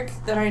cleric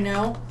that I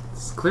know,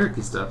 it's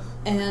cleric-y stuff.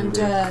 and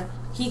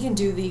he can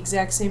do the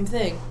exact same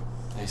thing.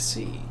 I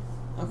see.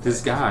 Okay.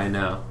 This guy,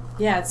 no.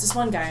 Yeah, it's this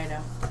one guy I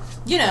know.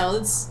 You know,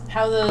 it's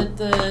how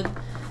the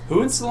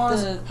Who in Salon?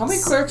 the- How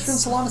many clerics are in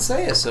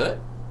Salonacea, sir?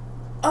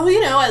 oh,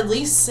 you know, at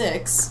least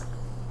 6.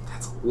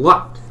 That's a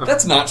lot.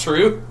 That's not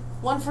true.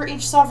 One for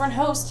each sovereign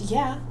host,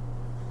 yeah.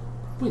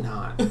 Probably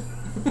not.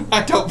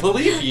 I don't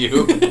believe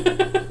you.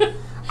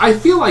 I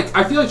feel like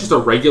just a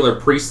regular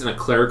priest and a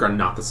cleric are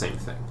not the same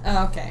thing.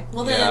 Oh, okay.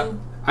 Well Yeah. then,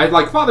 I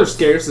like Father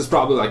Scarce is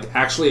probably like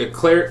actually a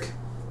cleric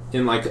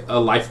in like a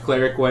life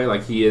cleric way.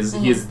 Like he is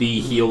the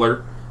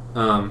healer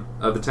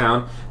of the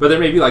town. But there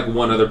may be like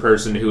one other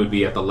person who would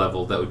be at the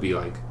level that would be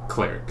like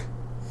cleric.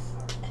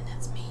 and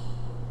that's me.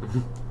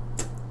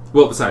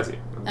 Well, besides you.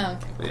 Oh,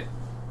 okay. Yeah.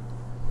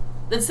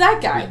 That's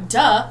that guy.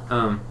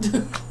 Duh.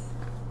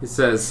 He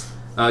says,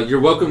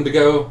 "You're welcome to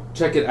go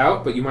check it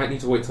out, but you might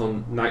need to wait till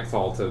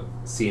nightfall to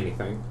see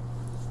anything."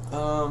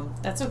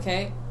 That's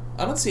okay.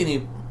 I don't see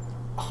any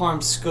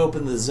harm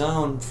scoping the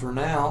zone for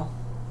now.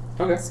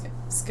 Okay.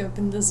 Scope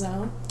in the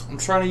zone. I'm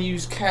trying to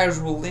use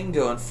casual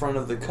lingo in front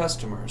of the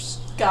customers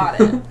Got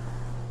it.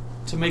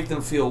 to make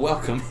them feel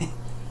welcoming.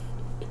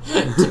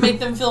 To make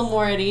them feel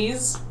more at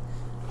ease.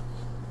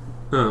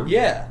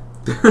 Yeah.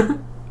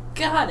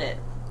 Got it.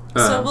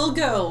 So we'll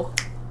go.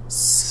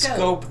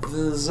 Scope. Scope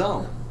the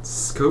zone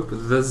Scope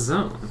the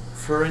zone.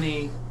 for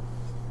any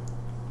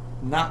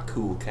not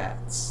cool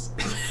cats.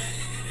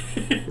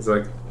 He's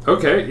like,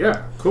 "Okay,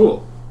 yeah,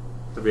 cool.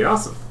 That'd be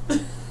awesome."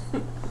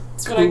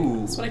 That's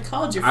what I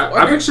called you for.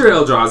 I picture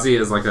Eldrazi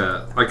as like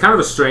kind of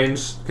a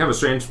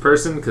strange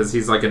person because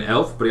he's like an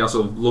elf, but he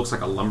also looks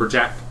like a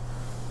lumberjack.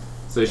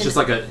 So he's just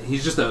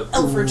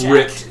Elferjack.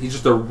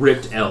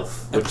 ripped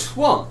elf. A Which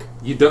twunk.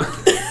 you don't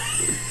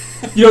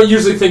You don't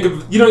usually think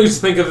of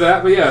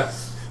that, but yeah,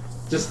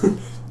 just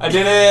I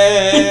did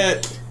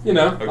it. you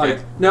know, Okay. like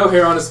no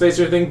hair on his face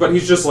or anything, but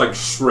he's just like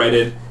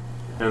shredded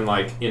and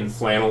like in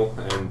flannel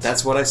and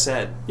That's what I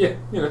said. yeah,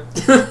 you know.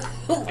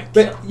 Oh my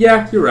But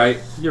yeah, you're right.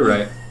 You're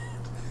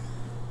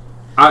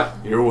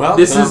welcome.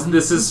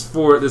 This is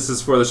for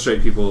the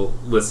straight people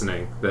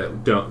listening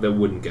that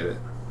wouldn't get it.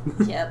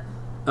 Yep.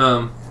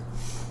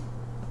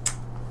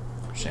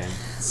 Shame.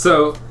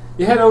 So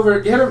you head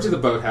over to the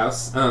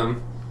boathouse.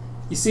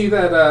 You see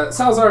that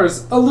Salazar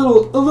is a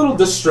little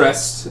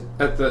distressed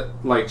at the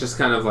just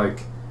kind of like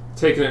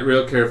taking it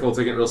real careful,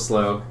 taking it real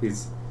slow.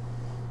 He's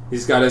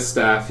got his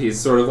staff. He's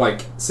sort of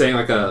like saying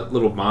like a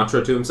little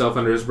mantra to himself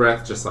under his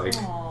breath, just like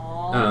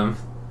Aww.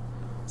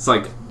 it's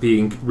like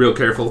being real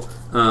careful.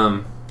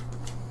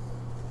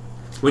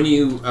 When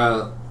you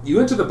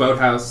enter the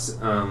boathouse,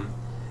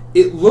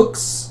 it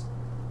looks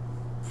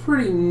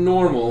pretty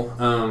normal.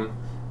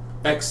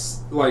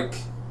 Like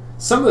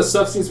some of the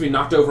stuff seems to be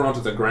knocked over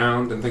onto the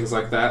ground and things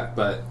like that,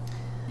 but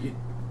you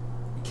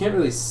can't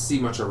really see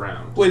much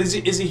around. Wait, is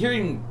he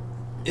hearing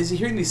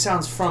these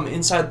sounds from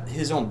inside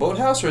his own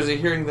boathouse, or is he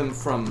hearing them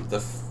from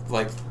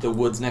the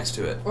woods next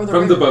to it? Or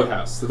From the river.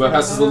 boathouse. The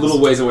boathouse is a little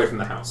ways away from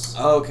the house.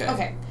 Oh, okay.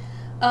 Okay.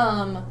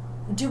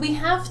 Do we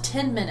have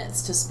 10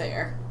 minutes to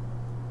spare?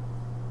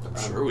 I'm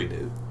sure we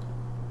do.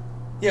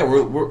 Yeah,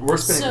 we're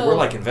spending. So- we're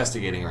like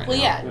investigating right Well,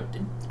 now.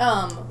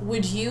 yeah.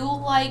 Would you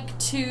like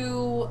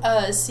to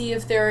see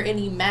if there are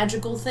any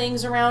magical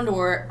things around,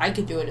 or I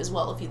could do it as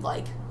well if you'd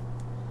like.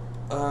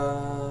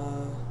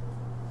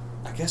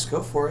 I guess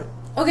go for it.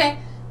 Okay.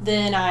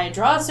 Then I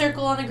draw a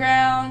circle on the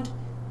ground,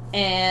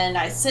 and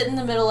I sit in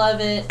the middle of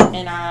it,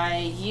 and I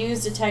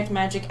use detect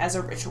magic as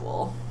a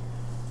ritual.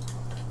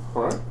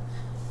 Alright.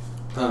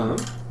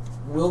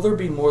 Will there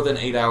be more than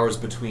 8 hours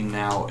between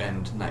now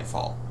and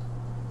nightfall?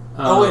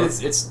 Oh wait,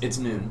 it's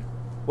noon.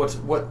 What's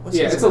Yeah,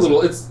 season it's a is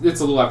little. it? It's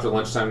a little after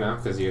lunchtime now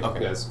because you Okay.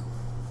 guys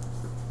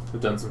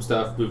have done some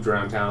stuff, moved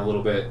around town a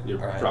little bit. You're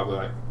All right. probably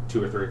like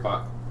 2 or 3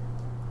 o'clock.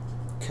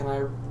 Can I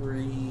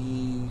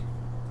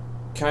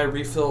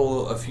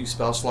refill a few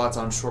spell slots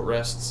on short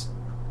rests?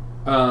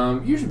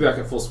 You should be back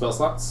at full spell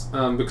slots.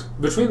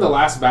 Between the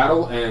last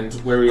battle and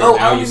where we are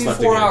now, I you need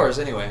slept 4 again. hours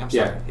anyway. I'm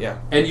sorry. Yeah. Yeah.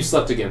 And you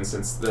slept again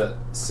since the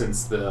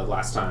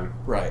last time.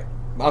 Right.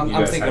 You I'm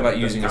guys thinking had about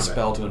been using a combat.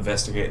 spell to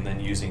investigate and then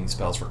using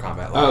spells for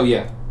combat. Oh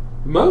yeah.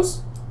 Do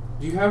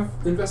you have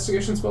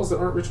investigation spells that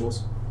aren't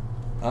rituals?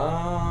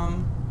 I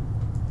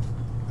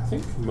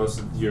think most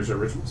of yours are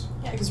rituals.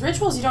 Yeah, because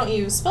rituals you don't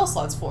use spell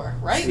slots for,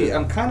 right? See,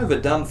 I'm kind of a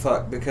dumb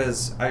fuck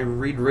because I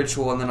read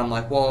ritual and then I'm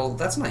like, well,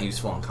 that's not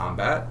useful in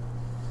combat.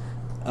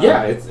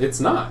 Yeah, it's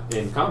not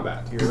in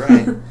combat. You're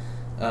right.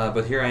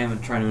 But here I am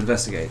trying to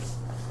investigate.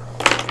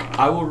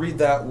 I will read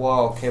that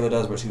while Kayla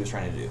does what she was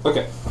trying to do.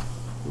 Okay.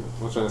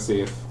 I'm trying to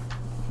see if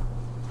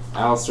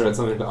Alistair had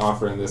something to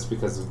offer in this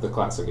because of the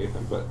class I gave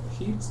him, but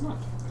he's not.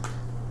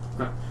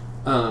 No.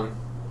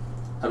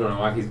 I don't know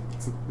why he's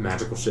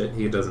magical shit.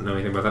 He doesn't know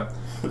anything about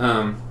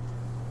that.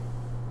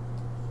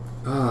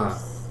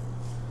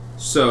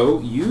 So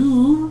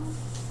you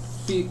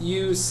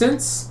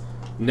sense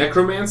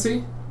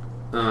necromancy,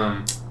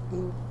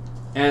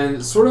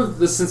 and sort of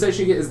the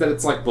sensation you get is that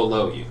it's like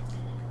below you.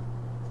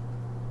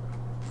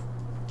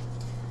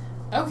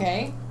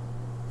 Okay.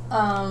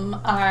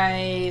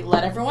 I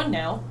let everyone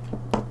know.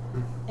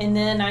 And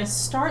then I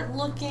start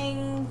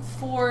looking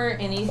for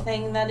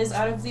anything that is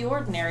out of the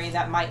ordinary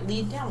that might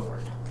lead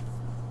downward.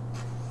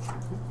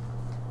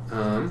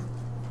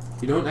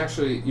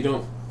 You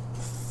don't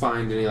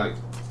find any like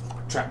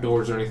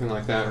trapdoors or anything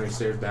like that, or any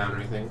stairs down or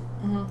anything.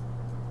 Mm-hmm.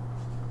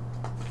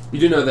 You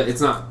do know that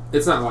it's not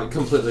like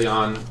completely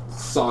on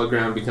solid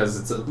ground because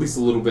it's at least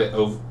a little bit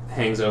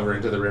hangs over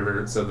into the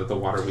river so that the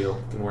water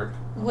wheel can work.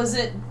 Was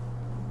it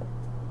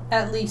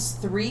at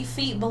least 3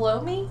 feet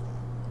below me?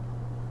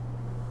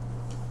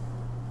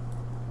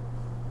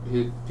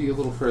 It'd be a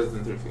little further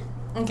than 3 feet.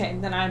 Okay,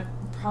 then I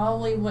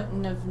probably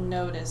wouldn't have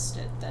noticed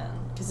it then.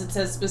 Because it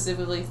says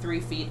specifically 3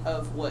 feet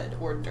of wood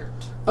or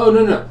dirt. Oh,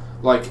 no.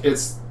 Like,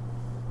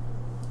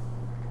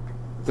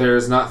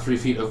 there's not 3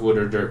 feet of wood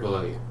or dirt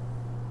below you.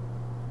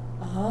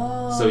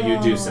 Oh. So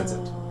you do sense it.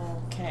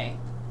 Okay.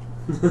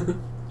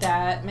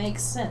 That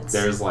makes sense.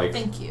 There's like...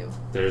 Thank you.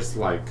 There's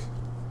like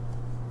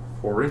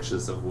 4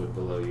 inches of wood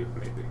below you,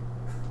 maybe.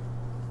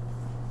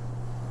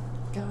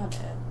 Got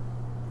it.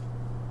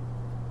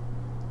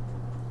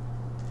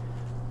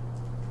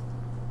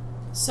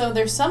 So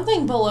there's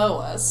something below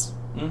us.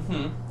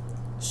 Mm-hmm.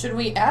 Should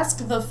we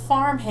ask the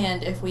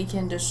farmhand if we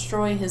can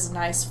destroy his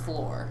nice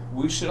floor?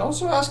 We should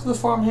also ask the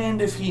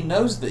farmhand if he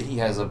knows that he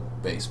has a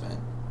basement.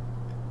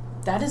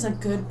 That is a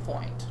good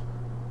point.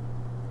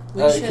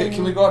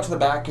 Can we go out to the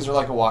back? Is there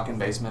like a walk-in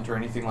basement or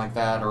anything like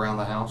that around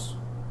the house?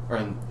 Or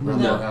around the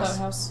No, boathouse?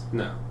 boathouse.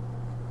 No.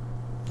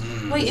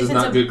 Wait, This if is it's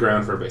not a good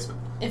ground for a basement.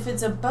 if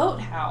it's a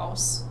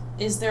boathouse,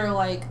 is there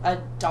like a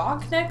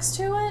dock next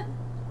to it?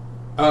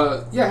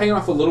 Yeah, hanging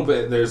off a little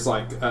bit, there's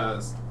like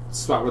a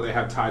spot where they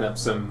have tied up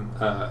some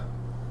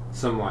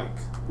like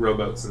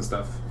rowboats and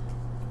stuff.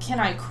 Can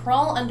I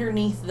crawl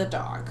underneath the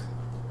dog?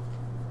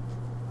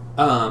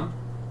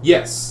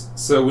 Yes.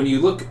 So when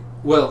you look,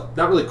 well,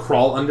 not really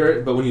crawl under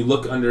it, but when you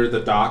look under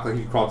the dock, like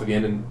you crawl to the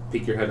end and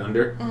peek your head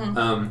under,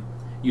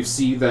 you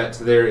see that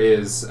there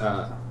is,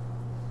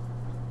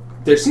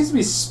 there seems to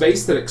be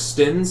space that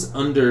extends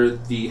under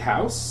the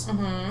house,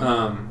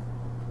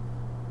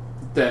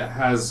 that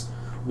has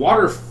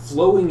water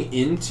flowing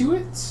into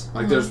it.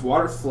 Like there's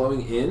water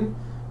flowing in,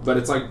 but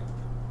it's like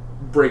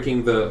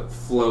breaking the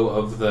flow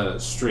of the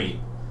stream.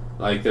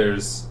 Like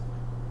there's,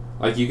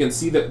 like you can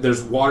see that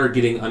there's water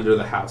getting under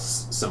the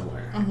house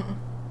somewhere.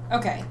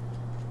 Okay.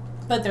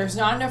 But there's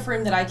not enough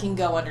room that I can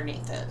go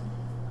underneath it.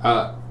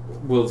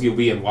 Well, you'll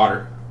be in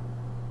water.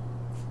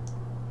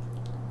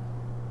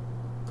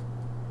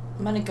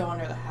 I'm gonna go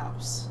under the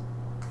house.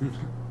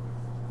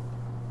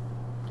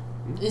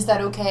 Is that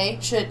okay?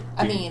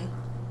 I mean...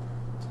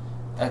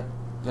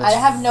 I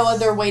have no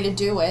other way to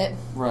do it.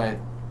 Right.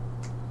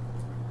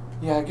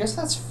 Yeah, I guess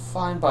that's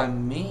fine by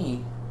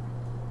me.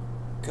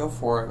 Go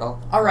for it.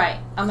 Alright,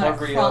 I'm gonna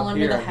cover you crawl up under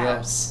here, the I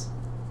house.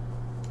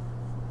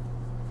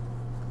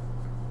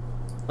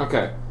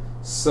 Okay,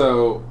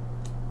 so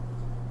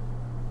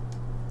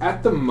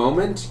at the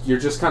moment you're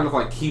just kind of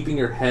like keeping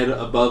your head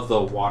above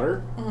the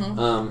water,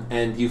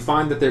 and you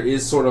find that there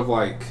is sort of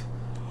like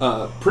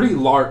a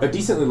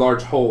decently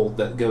large hole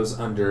that goes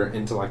under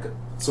into like a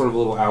sort of a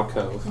little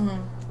alcove.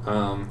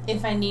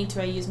 If I need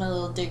to, I use my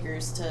little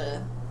diggers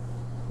to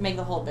make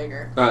the hole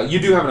bigger. You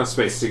do have enough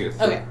space to get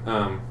through. Okay.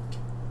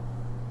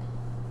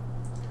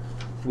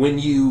 Do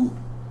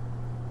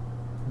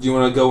you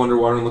want to go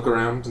underwater and look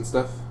around and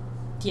stuff?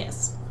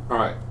 Yes.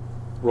 Alright.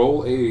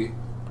 Roll a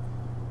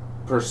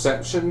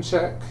perception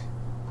check.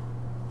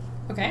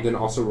 Okay. Then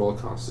also roll a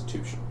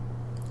constitution.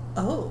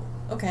 Oh,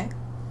 okay.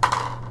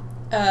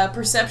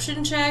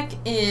 Perception check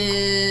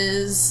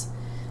is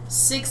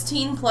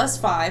 16 plus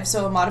 5,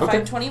 so a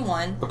modified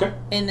 21. Okay.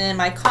 And then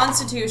my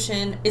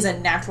constitution is a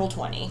natural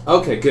 20.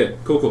 Okay, good.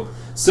 Cool.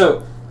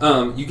 So,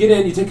 you get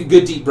in, you take a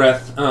good deep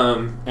breath,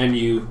 and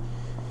you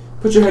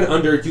put your head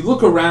under. You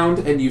look around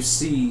and you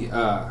see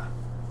a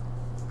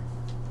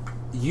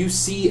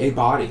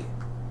body.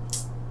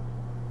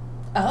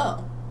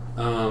 Oh.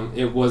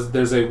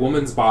 There's a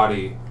woman's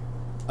body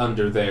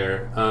under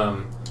there.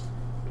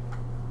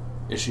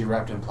 Is she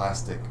wrapped in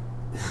plastic?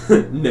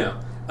 No.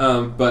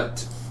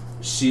 But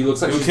she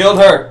looks like Who killed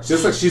her? She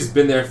looks like she's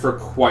been there for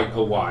quite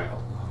a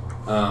while.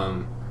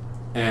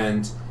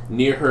 And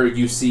near her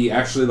you see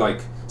actually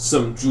like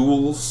some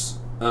jewels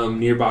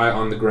nearby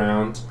on the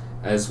ground,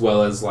 as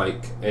well as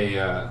like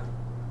a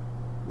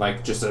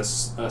just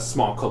a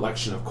small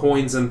collection of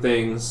coins and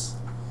things.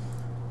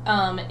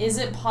 Is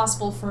it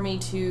possible for me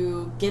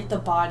to get the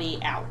body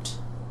out?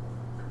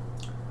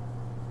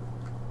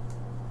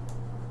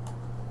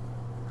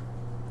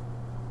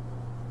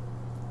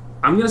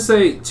 I'm going to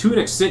say to an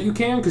extent you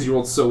can, because you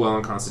rolled so well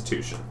on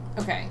Constitution.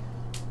 Okay.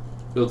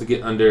 Be able to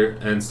get under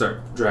and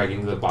start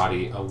dragging the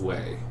body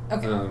away.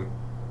 Okay.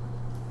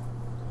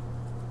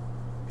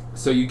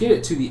 So you get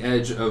it to the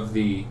edge of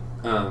the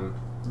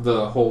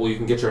hole. You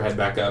can get your head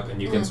back up,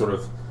 and you can sort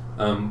of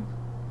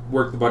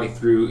work the body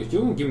through. If you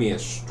want to give me a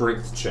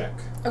strength check.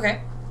 Okay.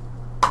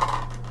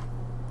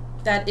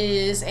 That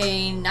is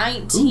a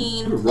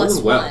 19 plus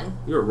 1.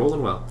 You're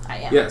rolling well. I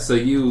am. Yeah, so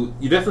you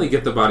definitely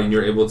get the body, and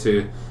you're able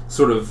to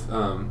sort of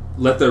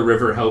let the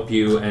river help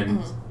you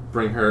and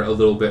bring her a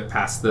little bit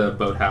past the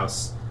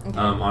boathouse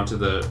onto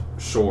the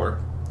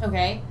shore.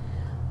 Okay.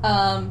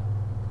 I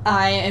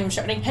am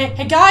shouting,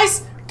 hey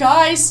guys,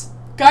 I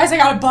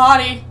got a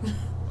body.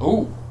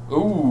 Ooh.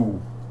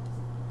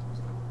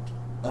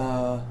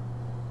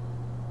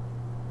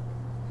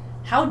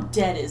 How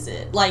dead is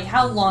it? Like,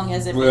 how long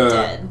has it been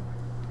dead?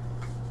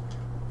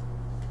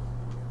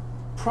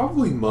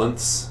 Probably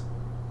months.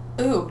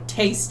 Ooh,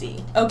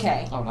 tasty.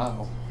 Okay. Oh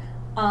no.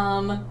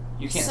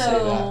 You can't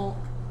say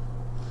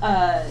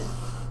that.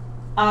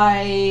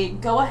 I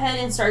go ahead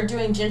and start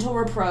doing Gentle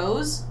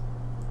Repose.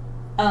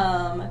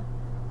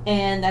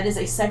 And that is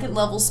a 2nd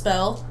level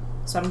spell.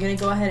 So I'm going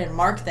to go ahead and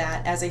mark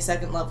that as a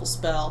 2nd level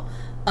spell.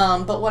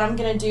 But what I'm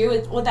going to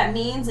do, what that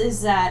means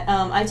is that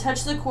I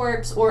touch the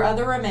corpse or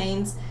other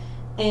remains,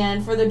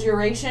 and for the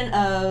duration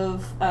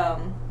of,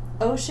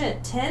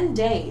 10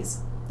 days.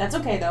 That's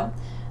okay, though.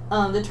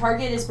 The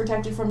target is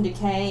protected from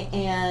decay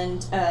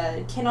and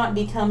cannot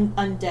become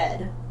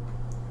undead.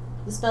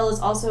 The spell is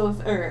also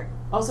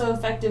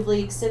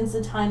effectively extends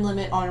the time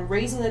limit on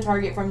raising the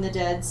target from the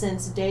dead,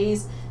 since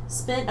days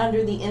spent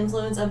under the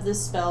influence of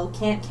this spell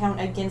can't count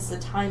against the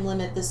time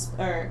limit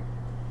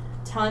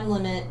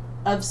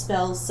of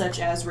spells such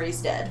as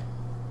Raise Dead.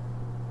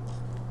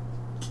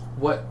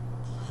 What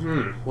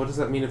does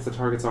that mean if the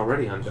target's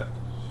already undead?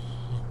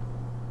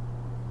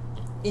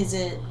 Is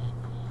it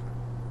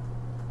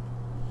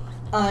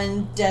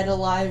undead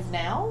alive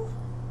now?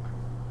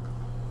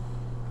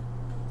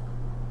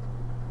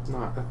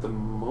 Not at the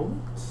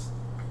moment.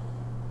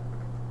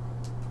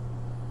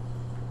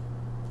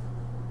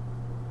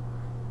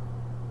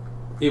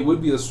 It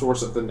would be the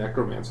source of the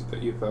necromancy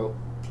that you felt.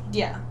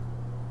 Yeah.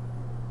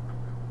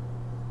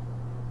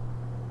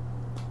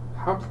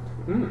 How?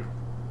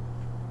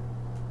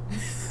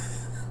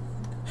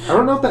 I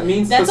don't know if that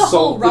means That's the a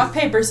soul. whole rock,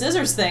 paper,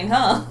 scissors thing,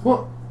 huh?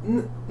 Well,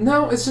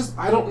 no, it's just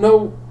I don't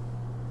know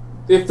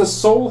if the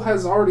soul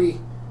has already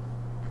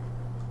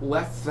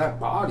left that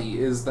body.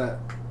 Does that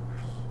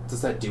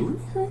do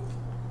anything?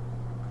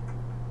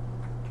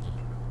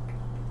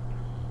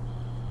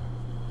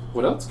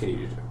 What else can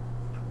you do?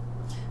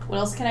 What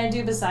else can I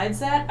do besides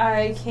that?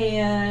 I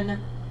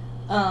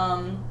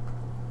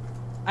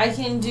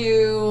can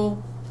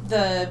do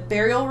the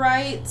burial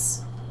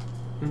rites.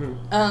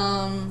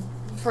 Mm-hmm.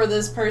 For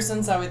this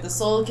person, so the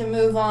soul can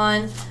move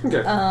on.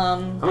 Okay.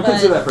 I'm gonna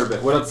consider that for a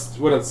bit. What else?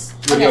 What do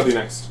y'all do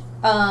next?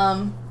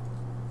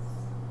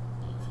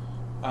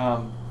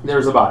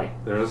 There's a body.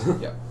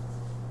 Yep.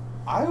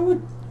 I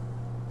would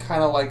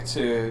kind of like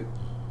to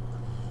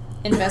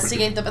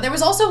investigate but there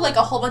was also like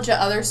a whole bunch of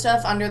other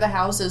stuff under the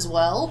house as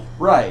well.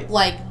 Right.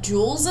 Like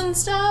jewels and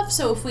stuff.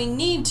 So if we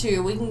need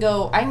to,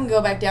 I can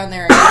go back down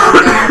there and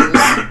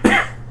get those.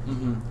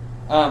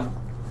 Mm-hmm.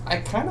 I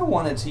kind of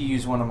wanted to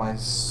use one of my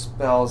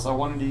spells. I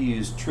wanted to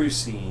use True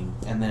Seeing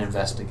and then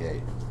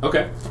Investigate.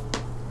 Okay.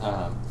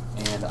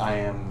 And I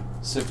am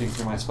sifting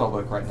through my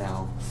spellbook right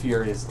now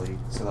furiously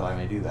so that I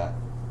may do that.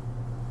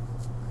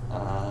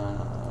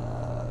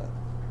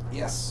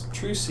 Yes,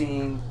 True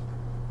Seeing.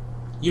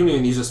 You don't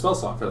even use a spell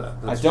slot for that.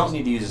 I don't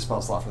need to use a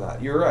spell slot for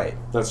that. You're right.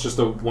 That's just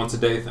a once a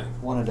day thing.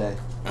 One a day.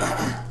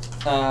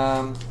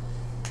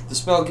 The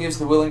spell gives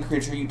the willing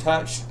creature you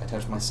touch, I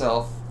touch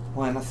myself,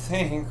 when I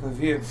think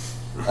of you,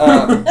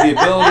 the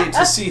ability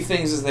to see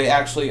things as they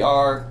actually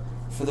are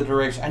for the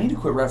duration. I need to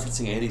quit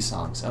referencing 80s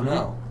songs. Oh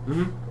no.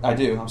 Mm-hmm. I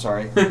do, I'm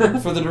sorry.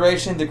 For the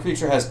duration, the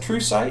creature has true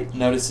sight,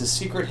 notices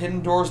secret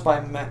doors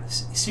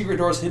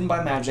hidden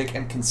by magic,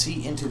 and can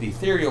see into the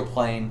ethereal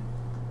plane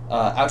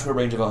out to a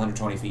range of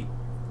 120 feet.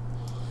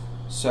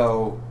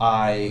 So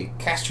I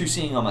cast True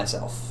Seeing on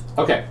myself.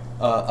 Okay.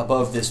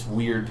 Above this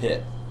weird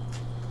pit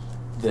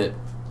that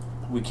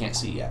we can't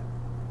see yet.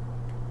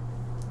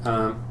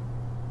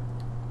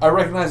 I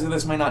recognize that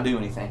this may not do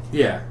anything.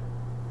 Yeah.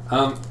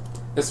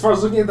 As far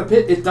as looking at the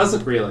pit, it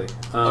doesn't really.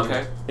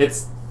 Okay.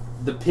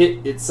 The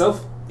pit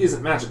itself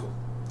isn't magical.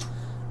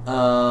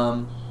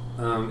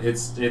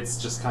 It's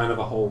just kind of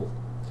a hole.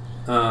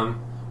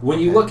 When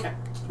you look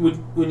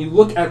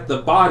at the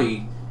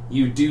body,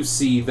 you do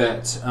see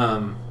that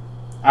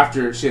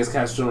after she has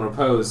cast General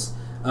Repose,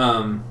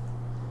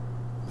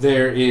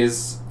 there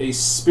is a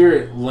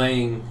spirit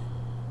laying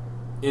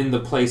in the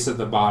place of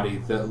the body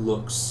that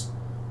looks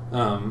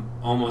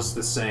almost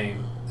the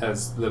same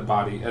as the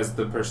body, as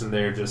the person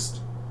there, just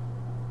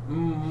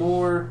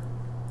more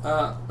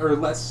or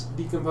less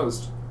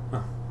decomposed.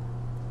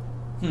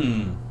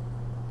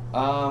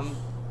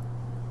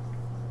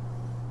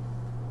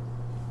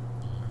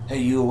 Hey,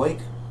 you awake?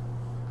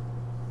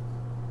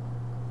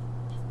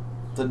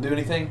 Doesn't do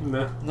anything?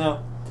 No.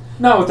 No.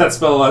 Not what that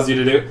spell allows you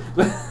to do.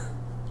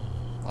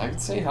 I can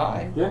say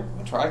hi. Yeah.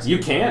 I'll try some. You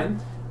can.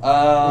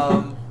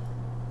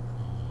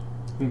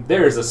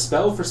 There is a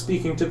spell for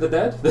speaking to the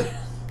dead.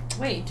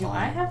 Wait, do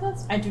I have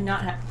that? I do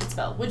not have that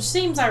spell, which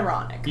seems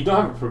ironic. You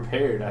don't have it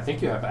prepared. I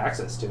think you have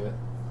access to it.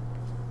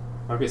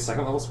 Might be a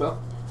second level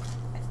spell.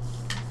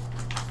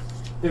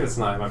 If it's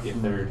not, it might be a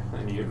third,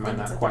 and you might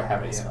not quite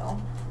have it yet. Spell.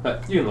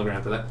 But you can look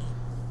around for that.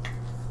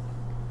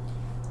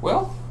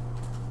 Well,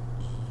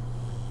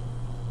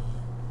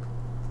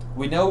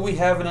 we know we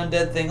have an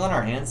undead thing on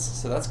our hands,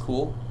 so that's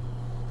cool.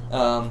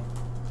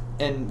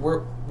 And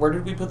where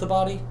did we put the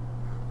body?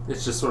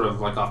 It's just sort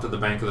of like off to the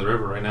bank of the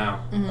river right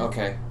now, Mm-hmm.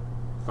 Okay.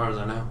 as far as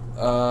I know.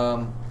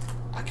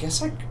 I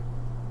guess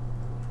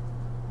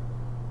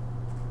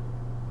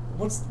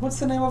what's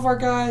the name of our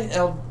guy?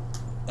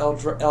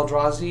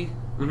 Eldrazi?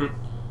 Mm-hmm.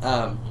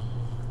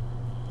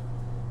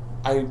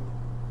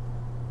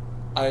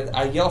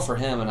 I yell for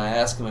him and I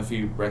ask him if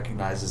he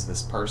recognizes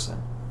this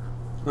person.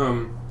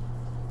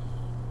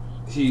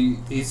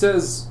 He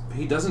says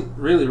he doesn't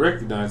really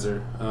recognize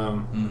her.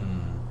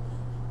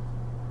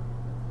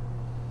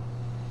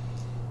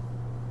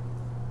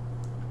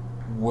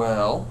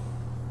 Well,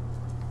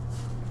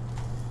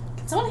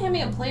 Can someone hand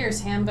me a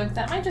player's handbook?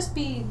 That might just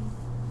be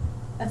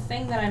a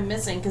thing that I'm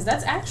missing, because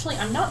that's actually,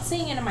 I'm not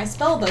seeing it in my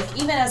spell book,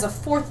 even as a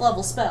 4th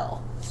level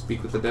spell.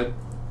 Speak with the dead.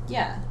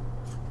 Yeah.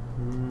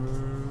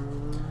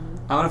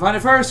 I'm gonna find it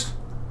first.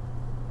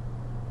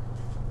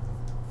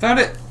 Found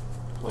it.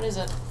 What is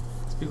it?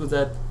 Speak with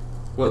that.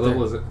 What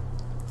level is it?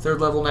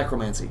 3rd level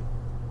necromancy.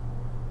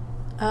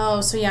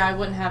 Oh, so yeah, I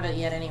wouldn't have it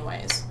yet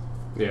anyways.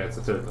 Yeah, it's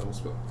a 3rd level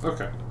spell.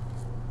 Okay.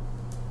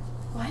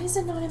 Why is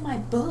it not in my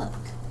book?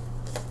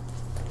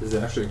 Is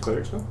it actually a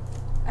cleric spell?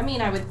 I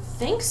mean, I would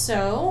think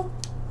so.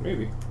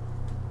 Maybe.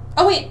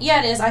 Oh wait,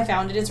 yeah it is. I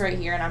found it. It's right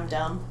here and I'm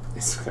dumb.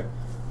 It's okay.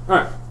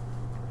 Alright.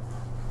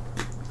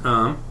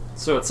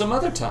 So at some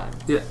other time.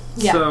 Yeah.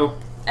 Yeah. So.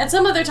 At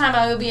some other time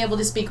I would be able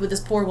to speak with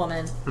this poor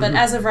woman, but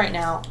as of right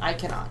now, I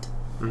cannot.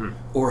 Mm-hmm.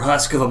 Or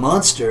husk of a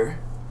monster.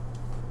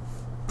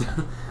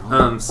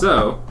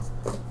 So.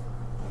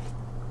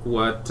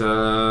 What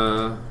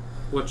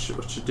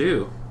you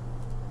do?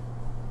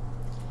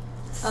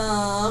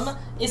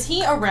 Is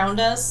he around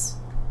us?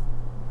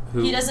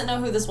 Who? He doesn't know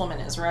who this woman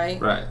is, right?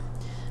 Right.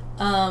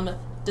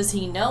 Does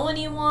he know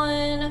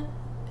anyone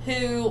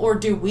who, or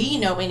do we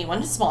know anyone,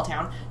 it's a small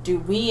town, do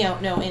we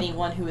know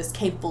anyone who is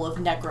capable of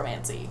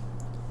necromancy?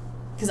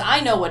 Because I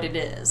know what it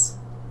is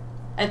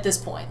at this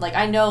point. Like,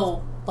 I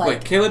know, like...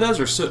 Wait, Kayla does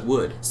or Soot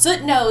would?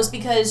 Soot knows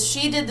because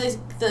she did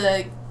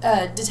the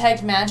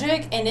detect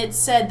magic, and it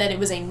said that it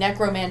was a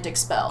necromantic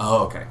spell.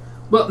 Oh, okay.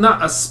 Well,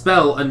 not a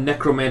spell, a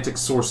necromantic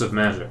source of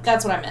magic,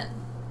 That's what I meant.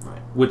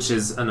 Right. which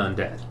is an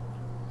undead.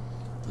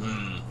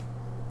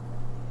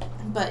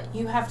 But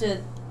you have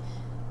to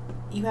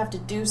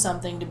do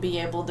something to be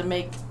able to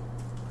make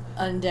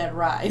undead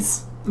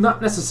rise.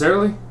 Not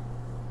necessarily.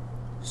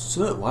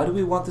 Soot, why do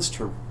we want this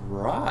to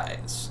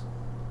rise?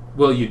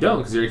 Well, you don't,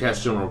 because you're a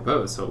cast general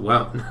repose, so it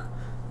won't.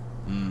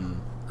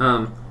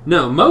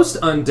 No, most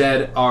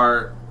undead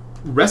are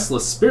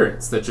restless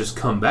spirits that just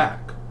come back.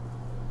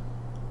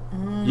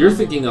 You're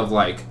thinking of,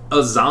 like,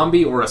 a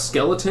zombie or a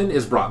skeleton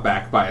is brought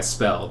back by a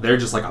spell. They're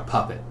just like a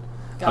puppet.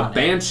 Got A it.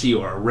 banshee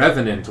or a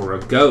revenant or a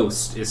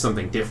ghost is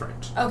something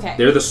different. Okay.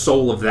 They're the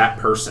soul of that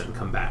person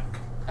come back.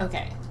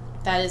 Okay.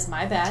 That is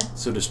my bad.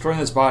 So destroying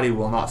this body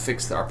will not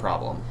fix our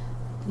problem.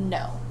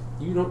 No.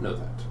 You don't know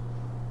that.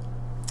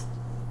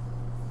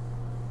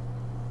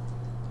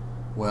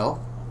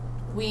 Well,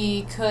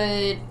 We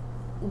could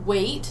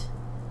wait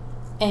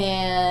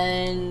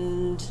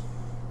and,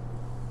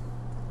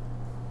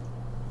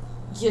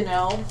 you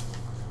know,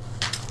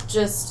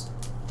 just...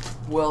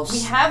 well,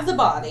 We have the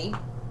body.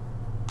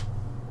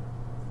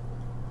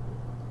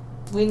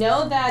 We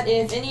know that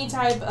if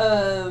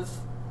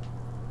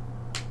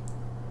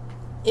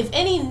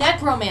any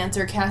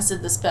necromancer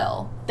casted the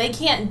spell, they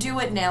can't do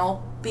it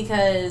now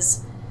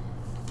because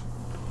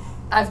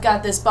I've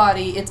got this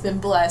body, it's been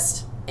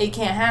blessed, it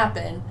can't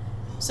happen.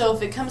 So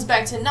if it comes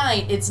back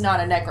tonight, it's not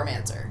a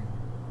necromancer.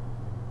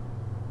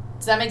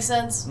 Does that make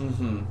sense?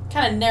 mm-hmm.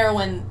 Kind of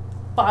narrowing,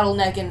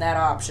 bottlenecking that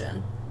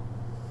option.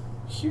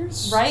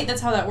 Here's... Right?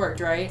 That's how that worked,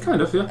 right?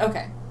 Kind of, yeah.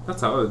 Okay.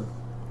 That's how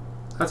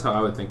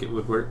I would think it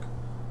would work.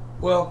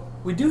 Well,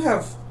 we do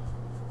have...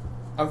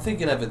 I'm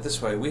thinking of it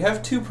this way. We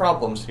have two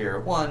problems here.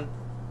 One,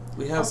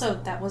 we have... Also,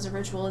 that was a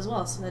ritual as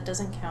well, so that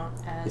doesn't count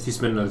If as... you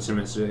spend another 10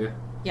 minutes to do it,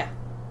 Yeah.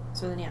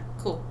 So then, yeah.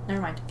 Cool.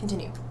 Never mind.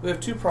 Continue. We have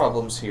two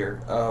problems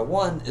here.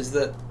 One is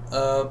that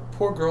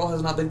poor girl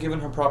has not been given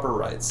her proper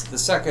rights. The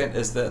second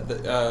is that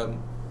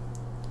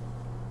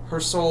her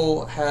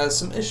soul has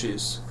some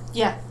issues.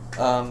 Yeah.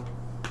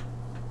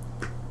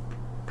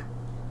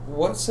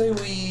 What say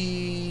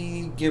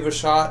we give a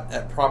shot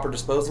at proper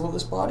disposal of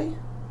this body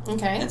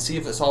Okay. and see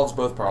if it solves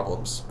both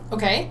problems?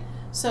 Okay.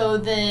 So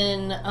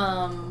then,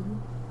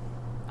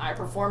 I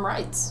perform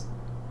rites.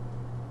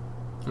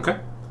 Okay.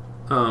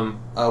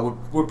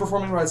 Would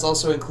performing rites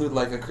also include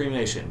like a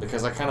cremation?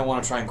 Because I kind of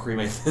want to try and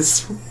cremate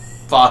this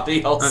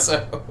body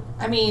also.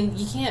 I mean,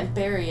 you can't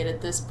bury it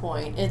at this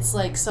point. It's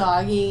like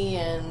soggy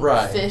and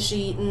Right. fish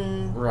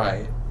eaten.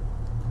 Right.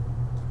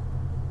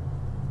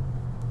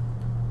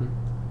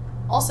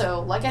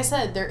 Also, like I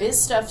said, there is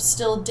stuff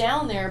still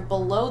down there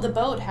below the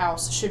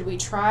boathouse. Should we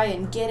try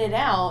and get it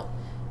out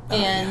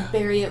and yeah.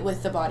 bury it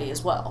with the body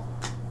as well?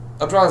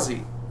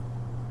 Eldrazi,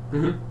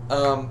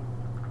 Mm-hmm.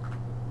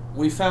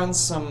 we found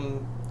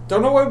some...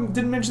 Don't know why I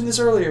didn't mention this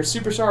earlier.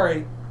 Super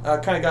sorry.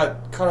 Kind of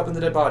got caught up in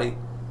the dead body.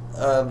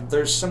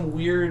 There's some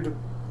weird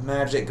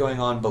magic going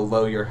on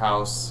below your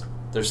house.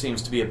 There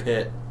seems to be a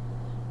pit.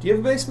 Do you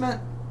have a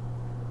basement?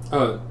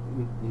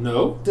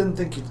 No. Didn't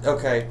think you...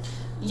 Okay.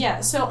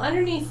 Yeah, so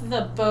underneath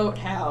the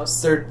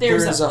boathouse, There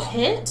there's is a a-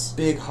 pit,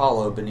 Big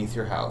hollow beneath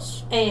your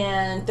house.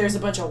 and there's a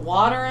bunch of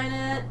water in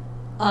it.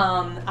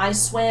 I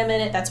swam in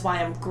it, that's why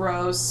I'm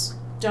gross.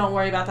 Don't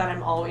worry about that,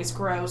 I'm always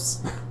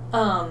gross.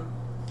 But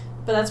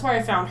that's where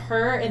I found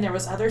her, and there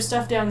was other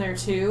stuff down there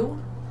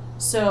too.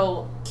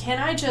 So, can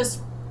I just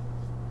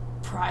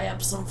pry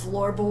up some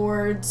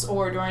floorboards,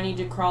 or do I need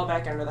to crawl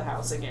back under the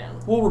house again?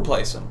 We'll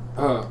replace them.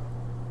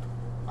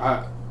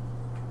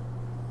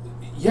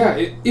 Yeah,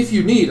 if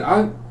you need,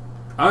 I'm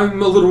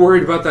a little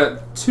worried about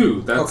that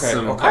too. That's Okay,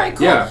 okay. Alright,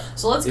 cool. Yeah.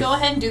 So let's go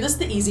ahead and do this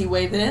the easy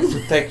way then.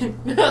 Thank you.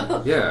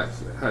 Yeah,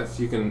 if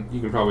you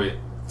can probably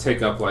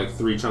take up like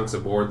 3 chunks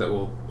of board that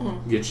will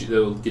get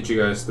you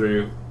guys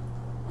through.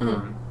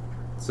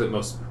 So that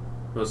most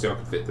of y'all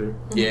can fit through.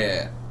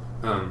 Yeah.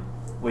 Um,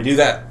 We do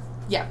that.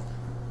 Yeah.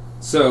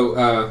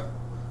 So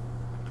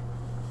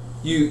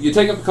you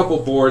take up a couple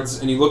boards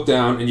and you look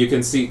down and you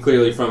can see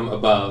clearly from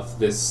above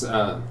this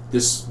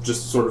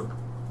just sort of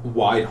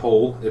wide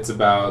hole. It's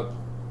about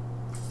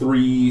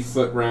 3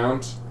 foot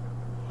round.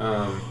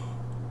 Well,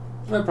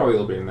 probably a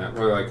little bit in that.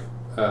 Probably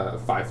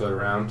like 5 foot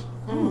around.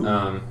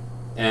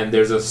 And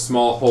there's a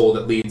small hole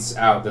that leads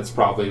out. That's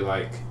probably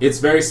like it's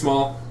very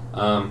small.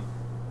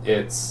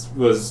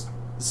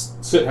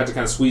 Soot had to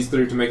kind of squeeze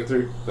through to make it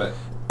through, but.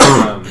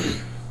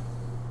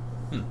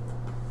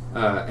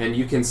 And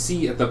you can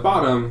see at the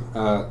bottom,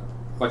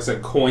 like I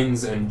said,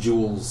 coins and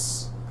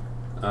jewels,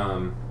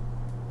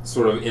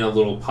 sort of in a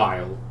little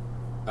pile.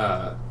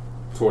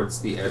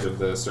 towards the edge of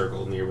the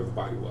circle near where the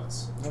body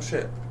was. Oh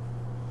shit.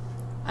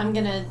 I'm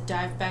gonna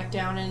dive back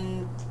down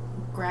and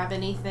grab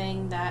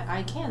anything that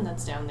I can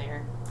that's down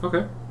there.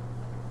 Okay.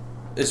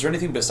 Is there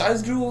anything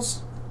besides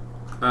jewels?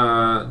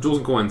 Jewels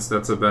and coins,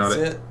 that's about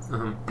That's it.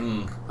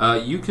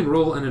 it? You can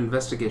roll an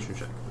investigation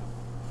check.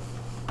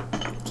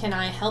 Can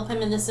I help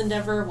him in this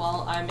endeavor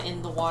while I'm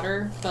in the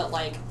water, but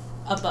like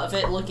above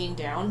it looking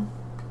down?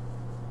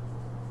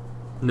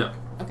 No.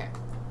 Okay.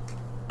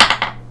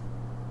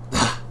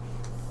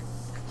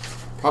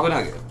 Probably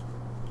not good.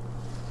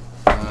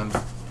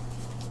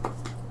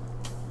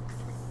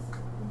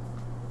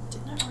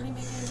 Didn't I already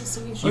make an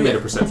investigation? You made a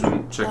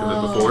perception check of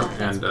it before,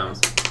 that's and what it was.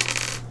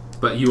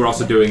 but you were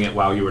also doing it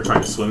while you were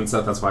trying to swim and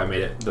stuff. That's why I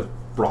made it the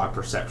broad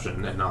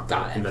perception and not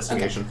Got the it.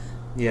 investigation.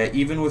 Yeah,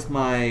 even with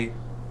my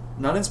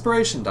not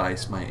inspiration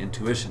dice, my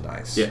intuition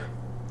dice. Yeah.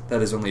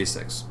 That is only a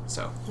 6.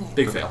 So Okay.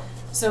 big fail.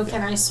 So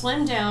can I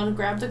swim down,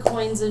 grab the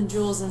coins and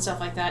jewels and stuff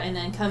like that, and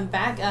then come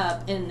back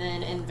up and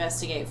then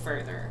investigate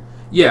further?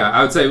 Yeah,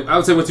 I would say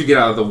once you get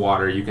out of the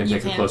water, you can You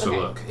take a can? closer Okay.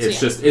 look.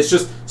 So It's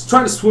just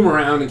trying to swim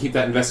around and keep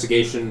that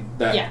investigation,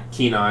 that Yeah.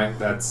 keen eye.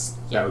 That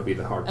would be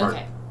the hard part.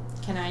 Okay.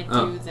 Can I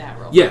do that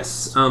roll?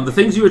 Yes. The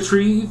things you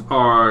retrieve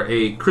are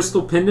a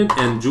crystal pendant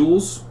and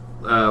jewels,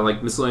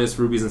 like miscellaneous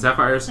rubies and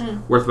sapphires,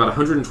 worth about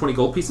 120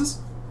 gold pieces,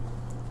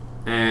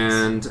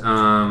 and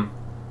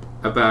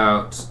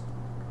about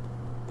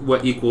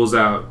what equals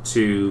out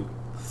to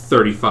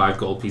 35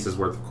 gold pieces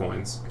worth of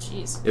coins.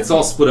 Jeez. It's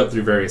all split up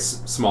through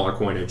various smaller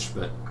coinage,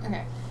 but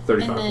Okay.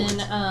 35 And coins.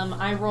 then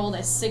I rolled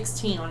a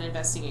 16 on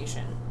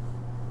investigation.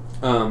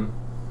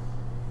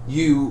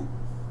 You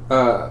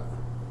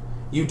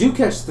do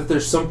catch that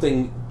there's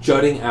something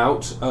jutting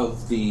out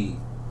of the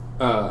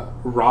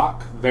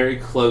rock very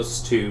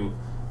close to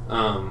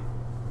the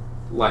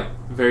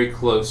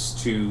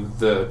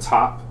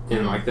top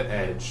and like the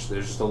edge.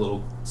 There's just a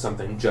little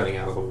something jutting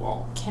out of the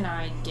wall. Can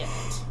I get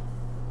it?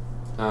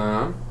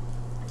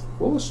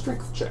 Roll a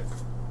strength check.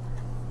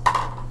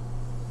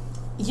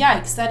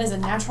 Yikes, that is a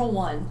natural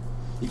 1.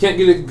 You can't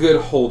get a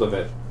good hold of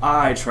it.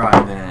 I try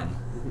then.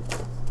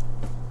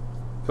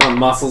 Come on,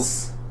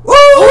 muscles.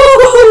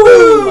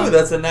 Woo!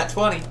 That's a nat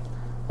 20.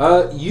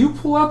 You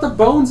pull out the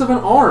bones of an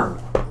arm.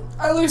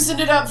 I loosened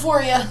it up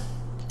for you.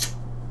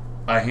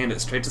 I hand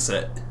it straight to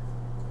Set.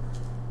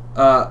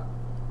 Can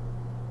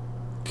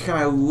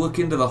I look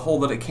into the hole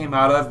that it came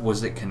out of?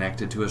 Was it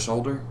connected to a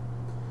shoulder?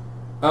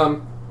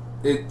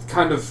 It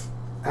kind of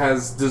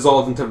has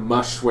dissolved into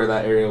mush where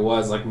that area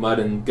was, like mud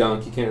and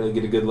gunk. You can't really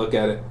get a good look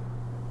at it.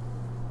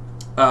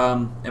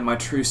 And my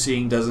true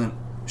seeing doesn't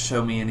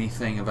show me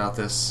anything about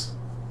this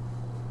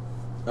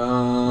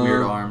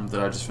weird arm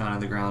that I just found in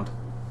the ground.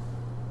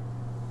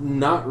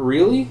 Not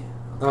really.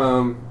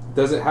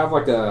 Does it have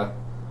like a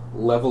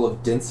level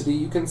of density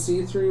you can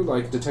see through,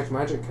 like Detect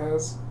Magic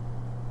has?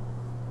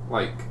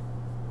 Like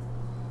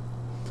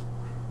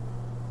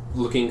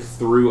looking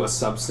through a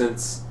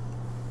substance?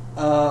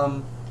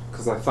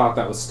 Because I thought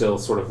that was still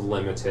sort of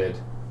limited.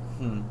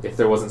 If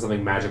there wasn't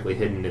something magically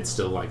hidden, it's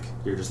still like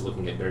you're just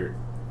looking at dirt.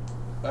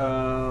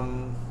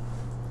 I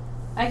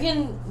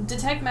can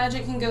detect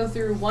magic can go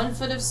through 1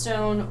 foot of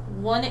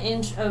stone, 1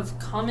 inch of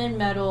common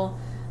metal,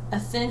 a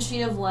thin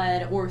sheet of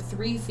lead, or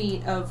 3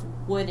 feet of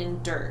wood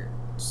and dirt.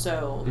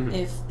 So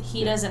if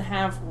he doesn't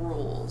have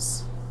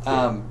rules.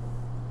 I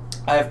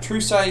have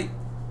true sight.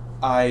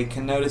 I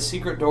can notice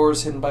secret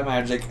doors hidden by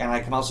magic, and I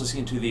can also see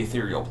into the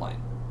ethereal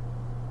plane.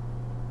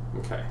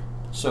 Okay.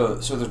 So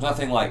there's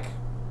nothing like.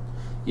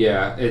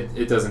 Yeah,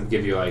 it doesn't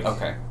give you like.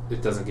 Okay.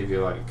 It doesn't give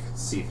you like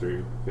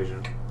see-through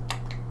vision.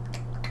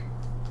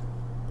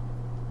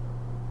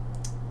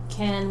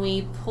 Can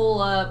we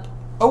pull up?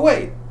 Oh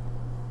wait,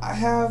 I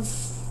have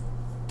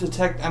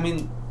detect. I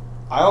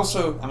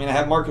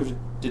have mark of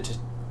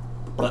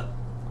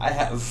I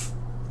have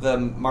the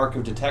mark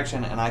of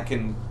detection, and I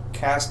can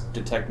cast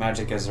detect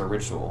magic as a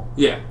ritual.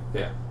 Yeah.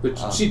 But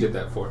she did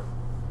that for it.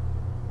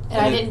 And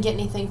I didn't get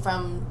anything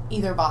from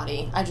either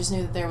body. I just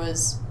knew that there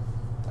was.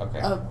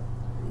 Okay.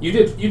 You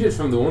did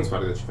from the woman's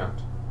body that you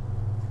found.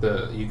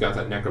 You got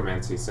that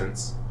necromancy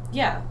sense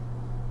Yeah.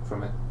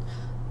 from it.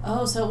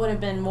 Oh, so it would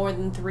have been more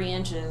than 3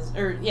 inches,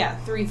 or yeah,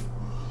 3.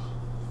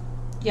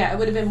 Yeah, it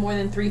would have been more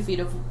than 3 feet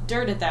of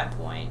dirt at that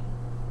point.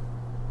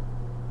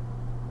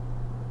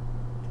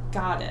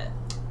 Got it.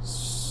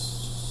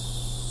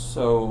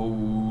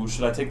 So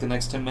should I take the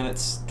next 10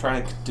 minutes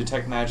trying to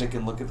detect magic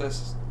and look at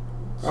this?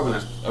 Probably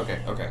not.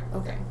 Okay. Okay.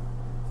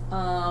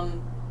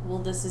 Well,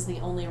 this is the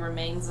only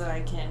remains that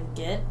I can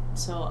get,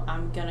 so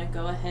I'm gonna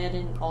go ahead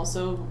and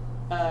also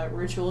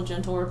ritual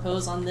gentle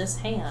repose on this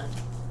hand.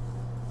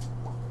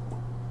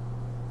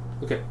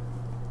 Okay.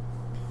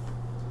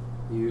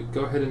 You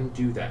go ahead and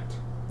do that.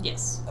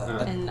 Yes.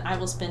 And I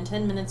will spend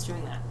 10 minutes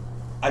doing that.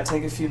 I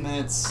take a few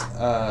minutes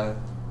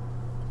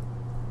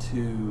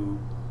to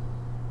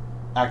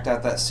act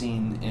out that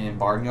scene in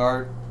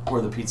Barnyard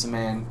where the pizza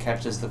man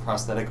catches the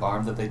prosthetic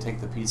arm that they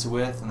take the pizza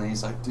with, and then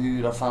he's like,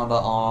 "Dude, I found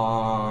an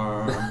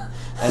arm,"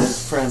 and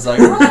his friend's like,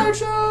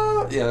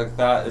 "Rachel!" Yeah, like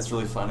that is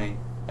really funny.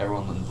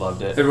 Everyone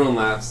loved it. Everyone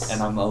laughs.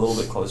 And I'm a little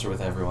bit closer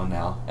with everyone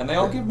now. And they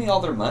all give me all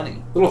their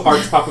money. Little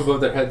hearts pop above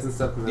their heads and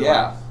stuff. And Yeah.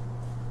 laugh.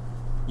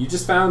 You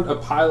just found a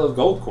pile of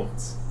gold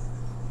coins.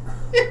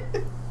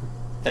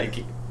 Thank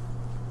you.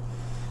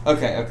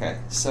 Okay.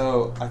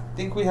 So I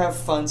think we have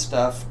fun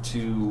stuff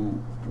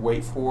to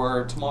wait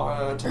for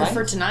tonight?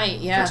 For tonight,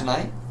 yeah. For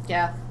tonight?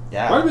 Yeah.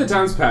 Yeah. Quite a bit of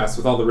time's passed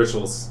with all the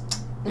rituals.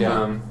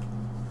 Yeah.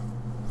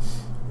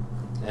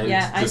 And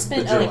Yeah, I just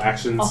spent the drill like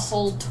actions. a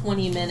whole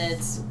 20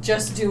 minutes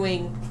just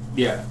doing...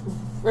 Yeah.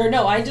 Or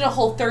no, I did a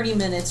whole 30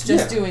 minutes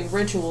just Yeah. doing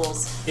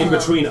rituals. In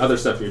between other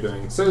stuff you're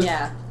doing. So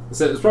Yeah.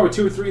 So it's probably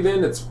 2 or 3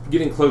 then. It's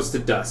getting close to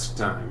dusk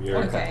time. You're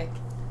Okay.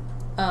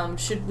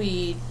 Should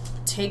we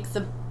take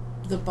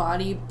the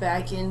body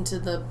back into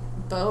the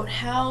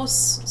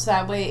boathouse? So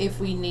that way, if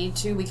we need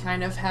to, we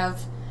kind of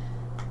have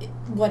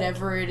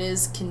whatever it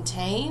is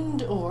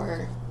contained,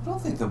 or... I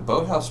don't think the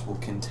boathouse will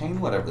contain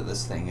whatever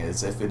this thing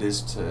is if it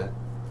is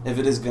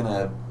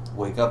gonna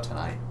wake up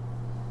tonight.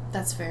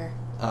 That's fair.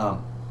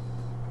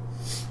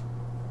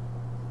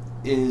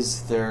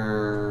 Is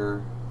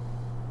there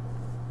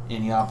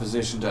any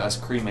opposition to us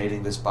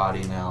cremating this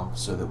body now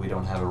so that we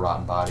don't have a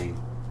rotten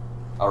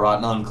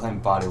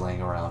unclaimed body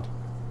laying around?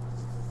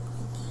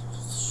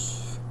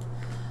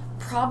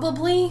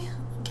 Probably.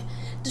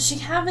 Does she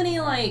have any,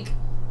 like,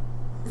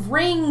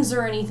 rings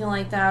or anything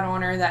like that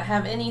on her that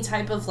have any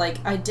type of,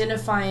 like,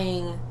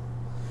 identifying,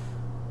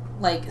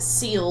 like,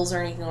 seals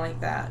or anything like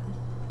that?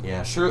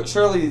 Yeah,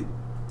 surely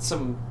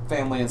some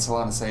family in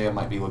Solanicea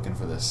might be looking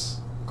for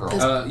this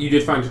girl. You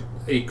did find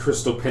a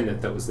crystal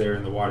pendant that was there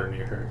in the water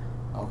near her.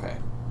 Okay.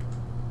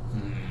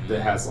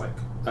 That has like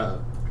a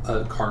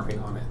carving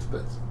on it,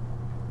 but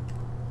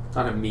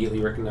not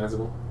immediately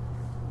recognizable.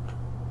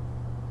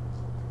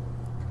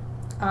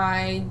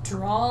 I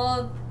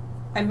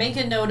make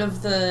a note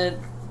of the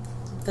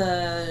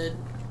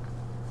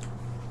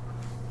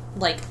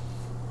like,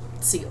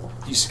 seal.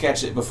 You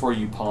sketch it before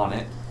you pawn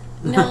it.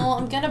 No,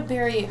 I'm gonna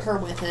bury her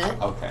with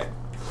it. Okay.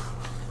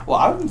 Well,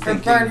 I'm Or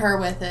thinking... burn her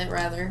with it,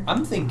 rather.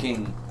 I'm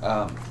thinking,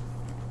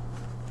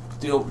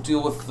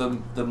 deal with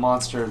the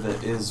monster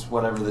that is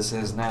whatever this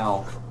is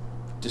now,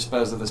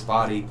 dispose of this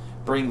body,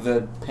 bring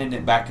the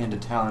pendant back into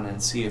town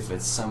and see if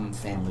it's some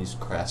family's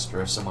crest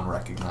or if someone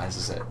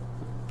recognizes it.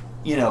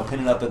 You know, pin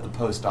it up at the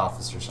post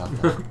office or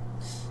something.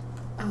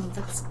 Oh,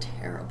 that's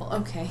terrible.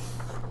 Okay.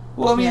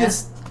 Well, I mean, Yeah.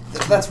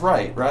 that's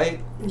right?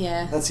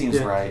 Yeah. That seems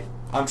Yeah. right.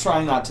 I'm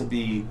trying not to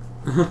be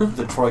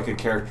the Troika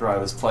character I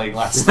was playing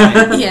last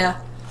night.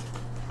 Yeah.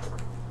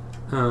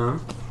 So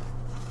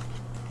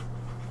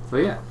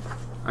yeah,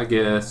 I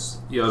guess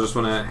y'all just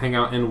want to hang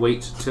out and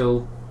wait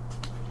till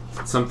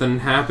something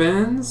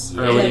happens.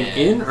 Are we Yeah.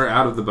 in or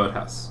out of the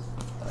boathouse?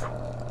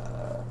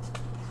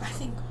 I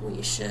think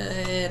we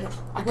should...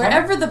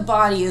 Wherever the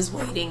body is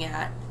waiting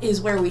at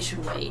is where we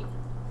should wait.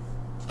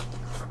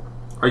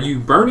 Are you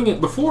burning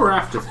it before or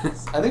after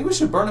this? I think we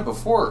should burn it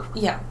before.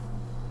 Yeah.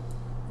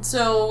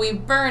 So we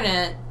burn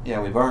it.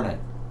 Yeah, we burn it.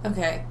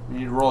 Okay. We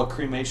need to roll a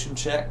cremation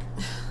check.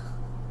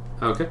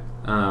 Okay.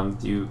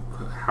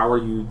 How are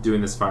you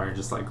doing this fire?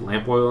 Just like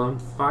lamp oil on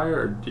fire,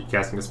 or are you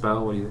casting a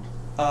spell? What do you think?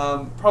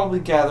 Probably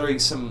gathering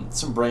some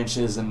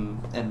branches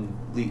and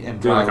Doing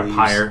dry like a leaves.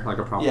 pyre, like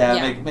a problem. Yeah,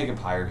 Yeah. make a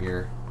pyre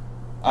here.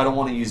 I don't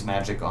want to use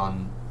magic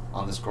on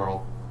this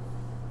girl.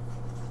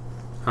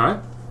 All right.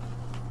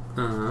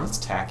 It's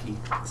tacky.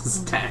 This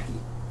is tacky.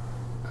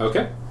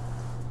 Okay.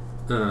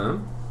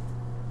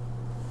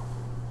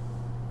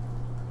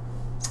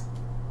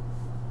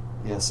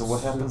 Yeah. So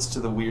what happens to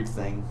the weird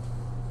thing?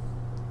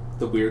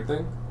 The weird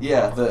thing.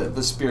 Yeah,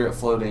 the spirit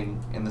floating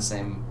in the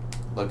same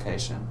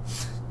location.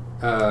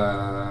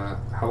 How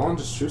long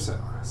does True Sight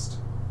last?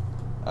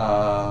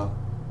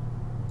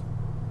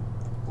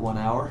 1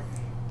 hour.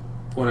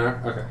 1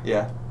 hour. Okay.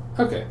 Yeah.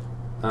 Okay.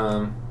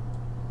 I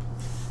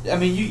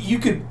mean, you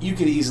could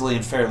easily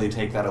and fairly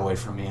take that away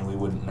from me, and we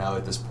wouldn't know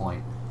at this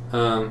point.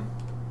 Yeah,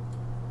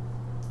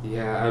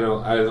 I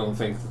don't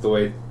think that the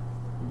way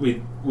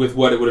with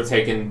what it would have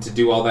taken to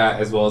do all that,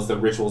 as well as the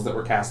rituals that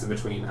were cast in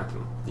between, I don't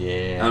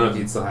know if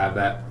you'd still have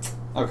that.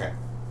 Okay.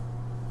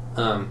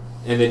 And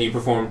then you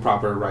perform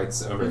proper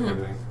rites over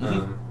everything.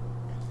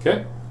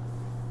 Okay.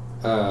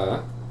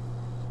 That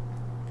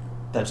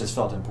just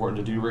felt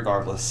important to do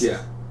regardless.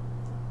 Yeah.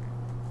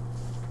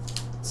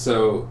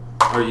 So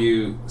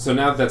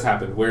now that that's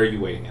happened, where are you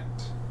waiting at?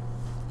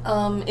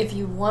 If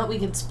you want, we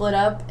could split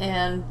up,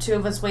 and 2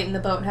 of us wait in the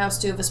boathouse,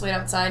 2 of us wait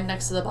outside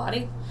next to the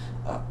body.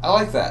 I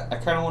like that. I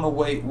kind of want to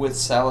wait with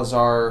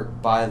Salazar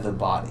by the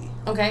body.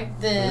 Okay,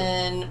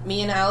 then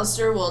me and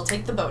Alistair will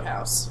take the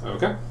boathouse.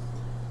 Okay.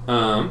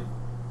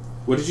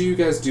 What did you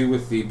guys do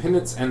with the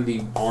pendants and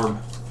the arm?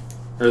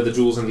 Or the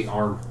jewels and the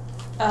arm?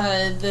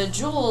 The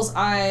jewels,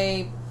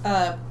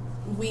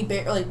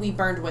 we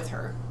burned with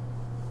her.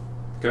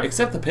 Okay.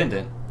 Except the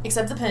pendant.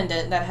 Except the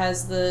pendant that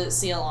has the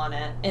seal on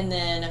it, and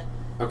then...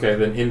 Okay,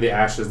 then in the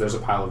ashes there's a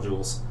pile of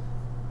jewels.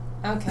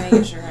 Okay,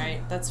 yes, you're right.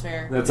 That's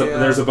fair.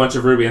 There's a bunch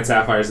of ruby and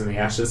sapphires in the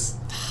ashes.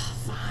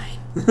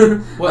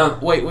 Fine. Well,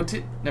 wait,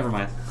 never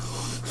mind.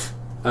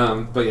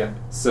 But yeah,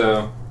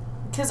 so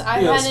Because I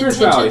Yeah, had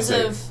spirituality intentions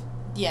sake.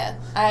 of... Yeah,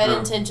 I had Oh.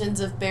 intentions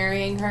of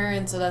burying her,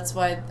 and so that's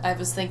why I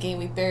was thinking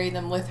we bury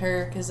them with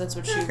her, because that's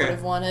what she Okay. would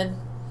have wanted.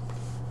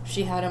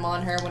 She had him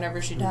on her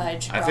whenever she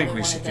died. She I probably think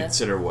we wanted should to...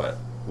 consider what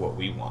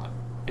we want,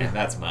 and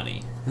that's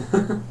money.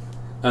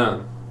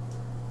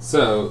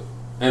 So,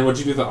 and what'd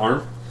you do with the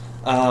arm?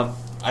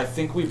 I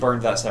think we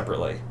burned that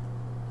separately.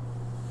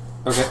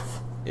 Okay.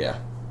 Yeah.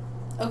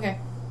 Okay.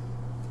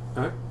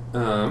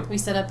 Alright. We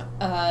set up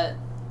a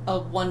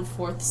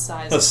 1/4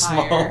 size A pyre.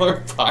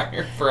 smaller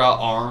fire for our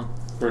arm.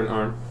 For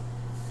an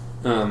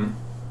arm.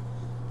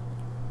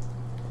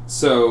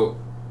 So,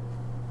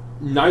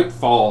 night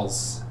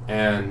falls,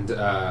 and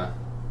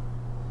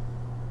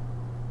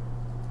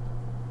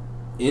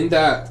in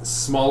that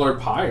smaller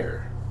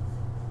pyre,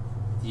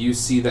 you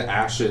see the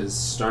ashes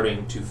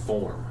starting to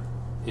form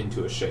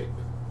into a shape.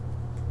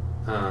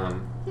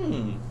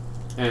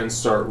 And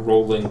start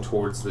rolling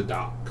towards the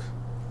dock.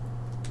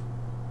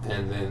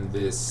 And then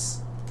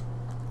this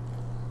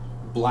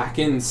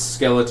blackened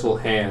skeletal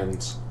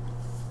hand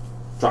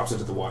drops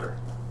into the water.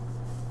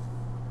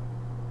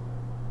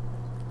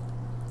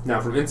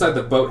 Now, from inside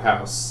the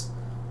boathouse,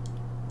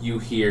 you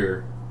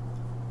hear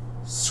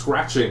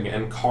scratching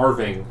and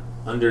carving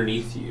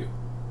underneath you.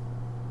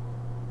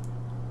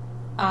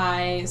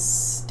 I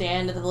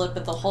stand at the lip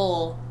of the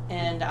hole,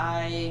 and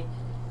I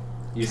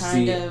You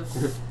kind see,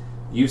 of...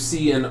 you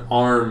see an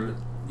arm.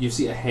 You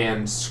see a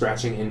hand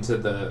scratching into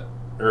the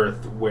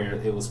earth where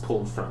it was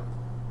pulled from.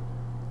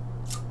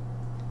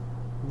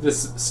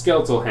 This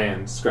skeletal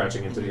hand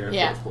scratching into the earth where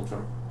Yeah. it was pulled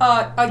from.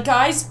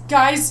 guys,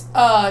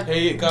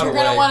 Hey, it got you're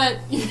away. gonna wanna,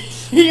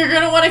 you're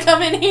gonna wanna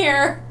come in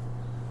here.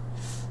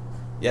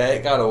 Yeah,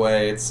 it got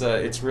away. It's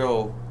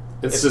real.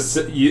 It's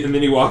just you, and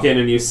then you walk in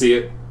and you see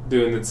it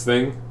doing its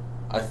thing.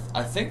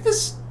 I think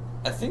this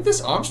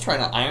arm's trying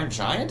to Iron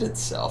Giant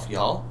itself,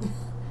 y'all.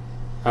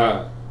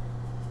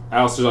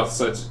 Alistair's off the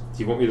side.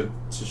 Do you want me to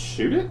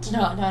shoot it?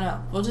 No.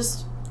 We'll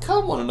just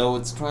Want to know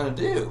what it's trying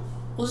to do.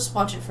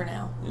 watch it for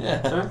now.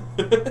 Yeah.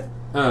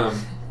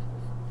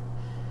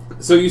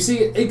 So you see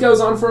it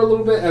goes on for a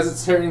little bit as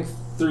it's tearing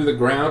through the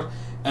ground,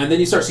 and then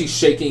you start to see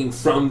shaking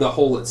from the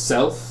hole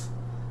itself,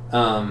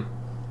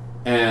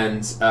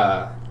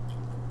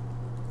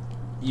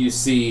 you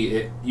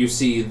see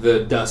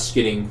the dust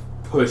getting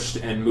pushed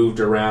and moved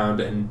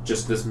around, and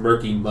just this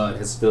murky mud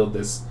has filled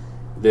this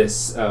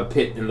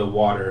pit in the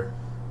water.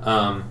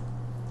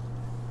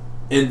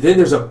 And then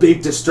there's a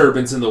big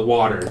disturbance in the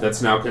water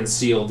that's now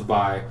concealed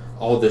by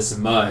all this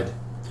mud.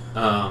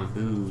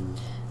 And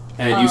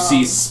you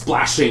see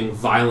splashing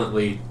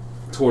violently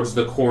towards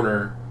the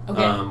corner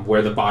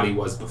where the body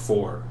was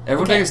before.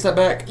 Everyone Okay. take a step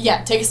back.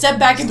 Yeah, take a step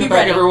back and Step be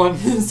back, ready. everyone.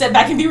 Step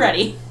back and be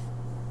ready.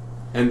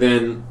 And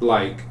then,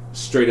 like,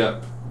 straight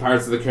up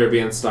Pirates of the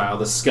Caribbean style,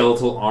 the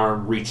skeletal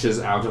arm reaches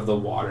out of the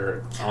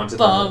water onto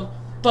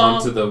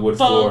the wood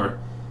floor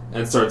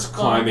and starts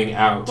climbing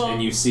out.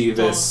 And you see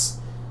this,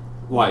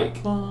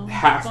 like,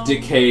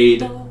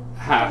 half-decayed,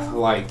 half,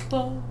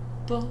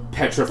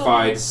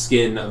 petrified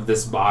skin of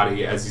this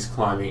body as he's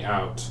climbing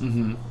out.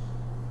 Mm-hmm.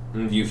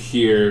 And you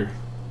hear,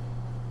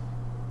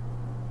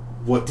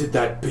 "What did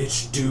that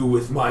bitch do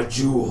with my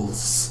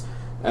jewels?"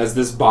 as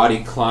this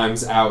body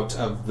climbs out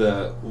of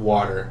the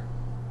water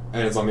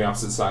and it's on the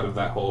opposite side of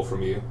that hole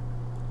from you.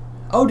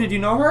 Oh, did you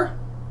know her?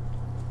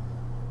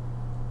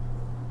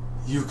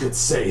 You could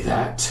say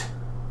that.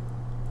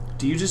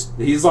 Do you just...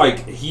 He is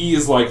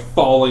like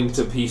falling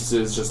to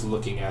pieces just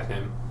looking at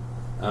him.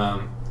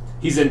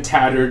 He's in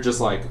tattered,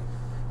 just like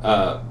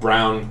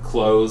brown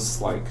clothes,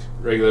 like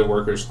regular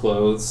workers'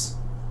 clothes.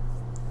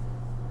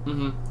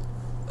 Mm-hmm.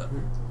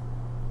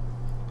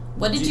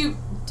 What did you...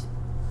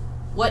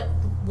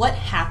 What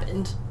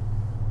happened?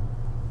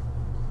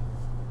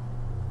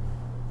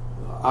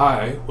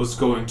 I was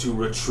going to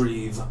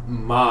retrieve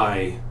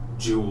my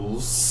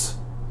jewels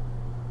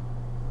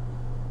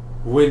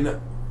when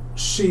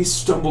she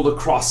stumbled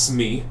across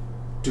me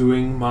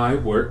doing my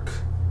work,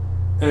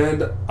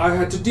 and I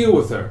had to deal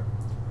with her.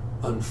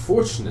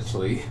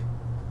 Unfortunately,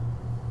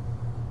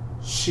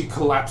 she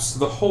collapsed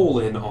the hole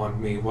in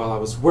on me while I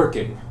was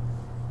working.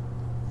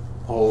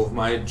 All of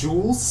my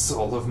jewels,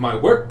 all of my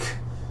work,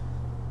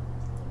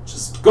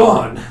 just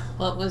gone.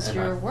 What was And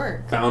your I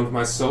work? Found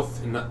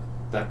myself in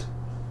that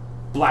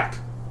black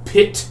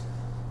pit,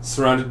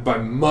 surrounded by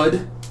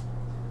mud,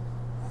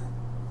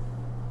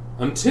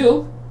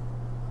 until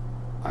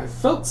I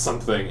felt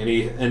something, and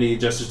he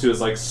gestures to his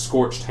like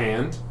scorched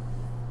hand.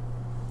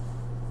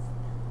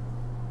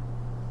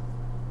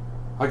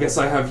 I guess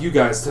I have you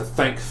guys to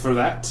thank for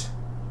that.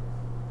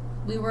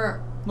 We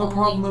were No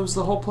problem, it was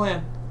the whole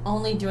plan.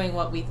 only doing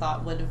what we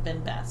thought would have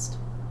been best.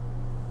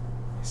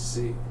 I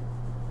see.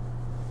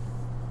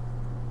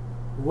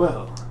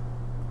 Well,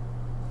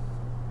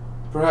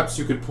 perhaps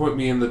you could point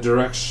me in the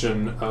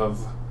direction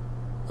of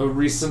a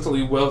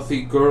recently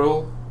wealthy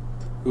girl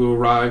who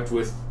arrived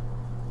with,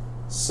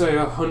 say,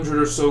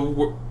 100 or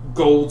so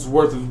gold's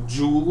worth of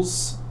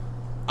jewels.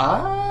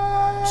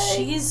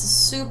 She's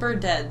super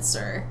dead,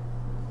 sir.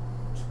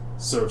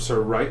 Serves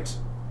her right.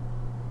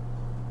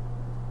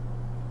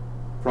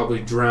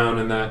 probably drown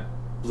in that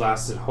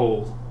blasted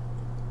hole.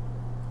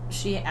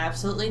 She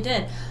absolutely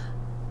did.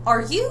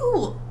 Are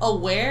you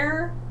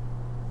aware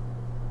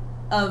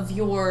of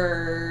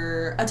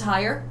your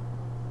attire?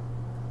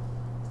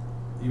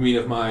 You mean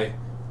of my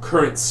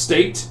current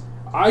state?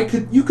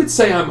 You could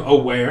say I'm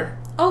aware.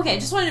 Okay,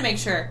 just wanted to make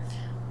sure.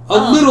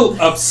 A little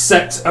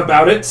upset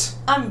about it.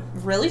 I'm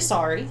really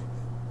sorry.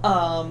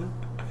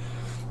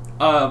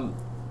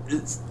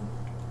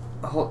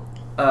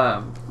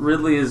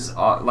 Ridley is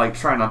like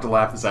trying not to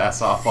laugh his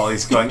ass off while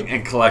he's going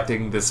and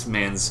collecting this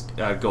man's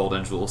gold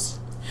and jewels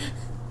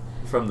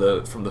from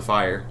the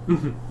fire.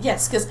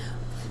 Yes, because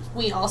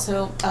we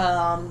also,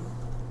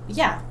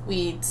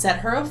 we set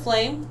her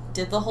aflame,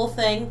 did the whole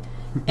thing,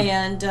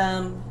 and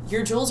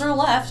your jewels are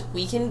left.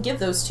 We can give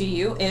those to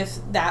you if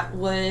that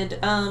would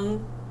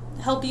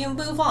help you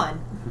move on.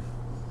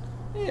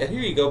 Yeah, here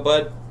you go,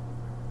 bud.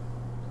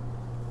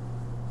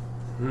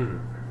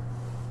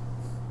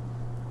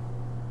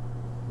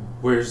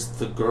 Where's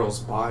the girl's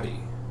body?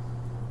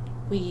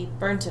 We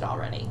burnt it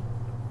already.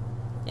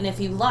 And if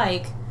you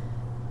like,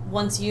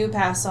 once you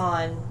pass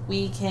on,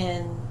 we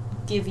can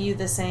give you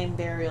the same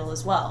burial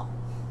as well.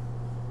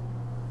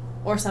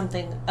 Or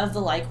something of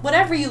the like.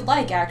 Whatever you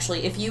like,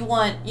 actually. If you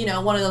want,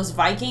 one of those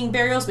Viking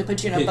burials, we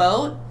put you in a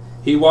boat.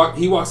 He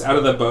walks out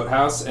of the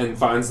boathouse and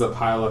finds the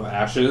pile of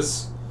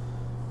ashes,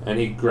 and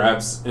he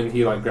grabs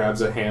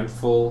a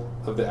handful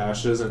of the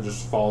ashes and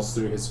just falls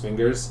through his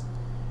fingers.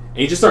 And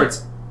he just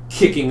starts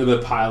kicking the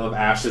pile of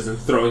ashes and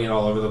throwing it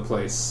all over the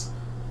place.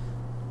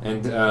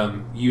 And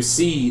you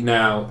see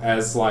now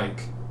as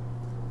like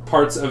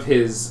parts of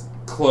his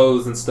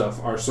clothes and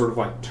stuff are sort of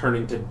like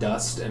turning to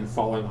dust and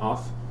falling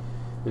off.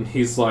 And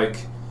he's like,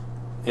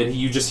 and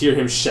you just hear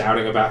him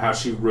shouting about how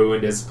she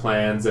ruined his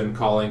plans and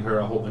calling her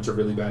a whole bunch of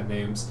really bad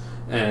names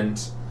and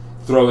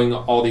throwing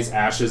all these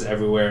ashes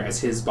everywhere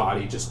as his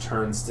body just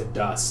turns to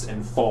dust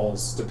and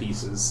falls to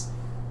pieces.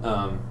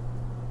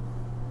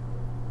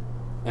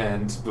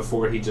 And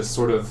before he just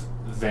sort of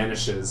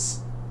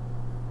vanishes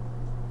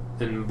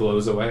and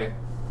blows away.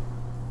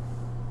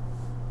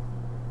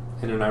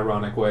 In an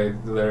ironic way,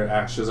 their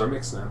ashes are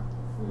mixed now.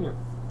 Yeah.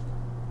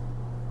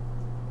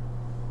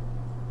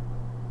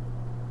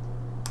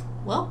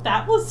 Well,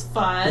 that was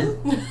fun.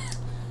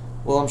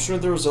 Well, I'm sure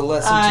there was a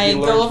lesson to I be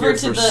learned go over here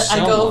to for the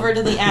someone. I go over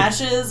to the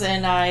ashes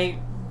and I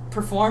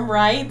perform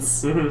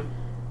rites. Mm-hmm.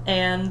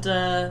 And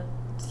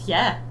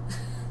yeah.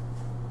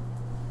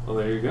 Well,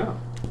 there you go.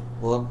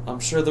 Well, I'm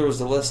sure there was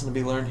a lesson to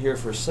be learned here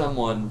for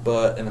someone,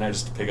 but... And then I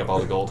just pick up all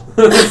the gold.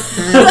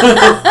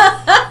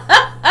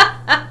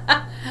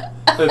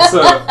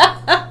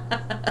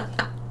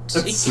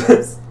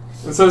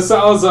 And so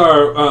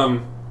Salazar,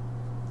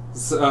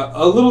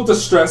 a little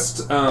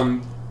distressed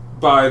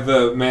by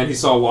the man he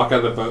saw walk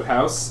out of the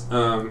boathouse,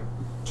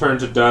 turned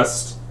to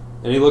dust,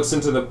 and he looks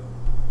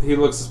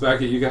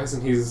back at you guys,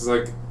 and he's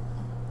like,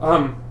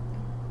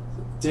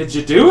 did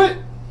you do it?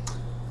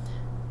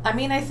 I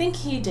mean, I think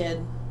he did,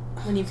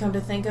 when you come to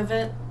think of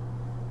it.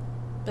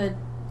 But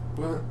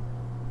What?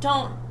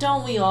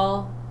 don't we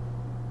all?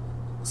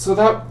 So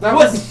that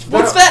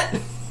What's that?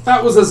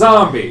 That was a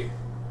zombie,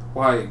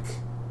 like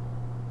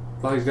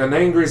an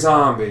angry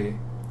zombie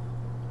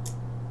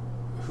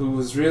who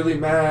was really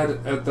mad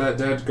at that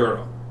dead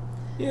girl.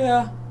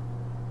 Yeah.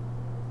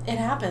 It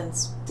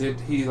happens.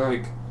 Did he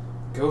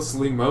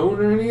ghostly moan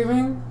or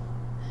anything?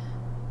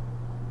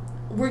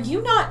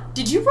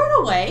 Did you run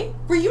away?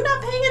 Were you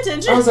not paying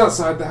attention? I was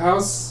outside the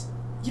house.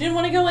 You didn't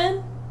want to go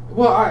in?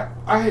 Well,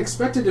 I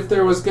expected if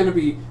there was going to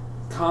be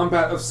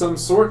combat of some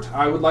sort,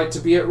 I would like to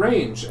be at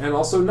range, and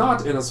also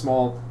not in a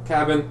small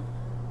cabin.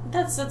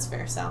 That's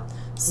fair, Sal.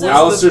 So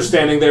Alistair's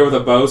standing there with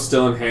a bow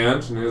still in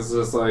hand, and he was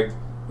just like,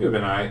 you've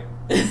been alright.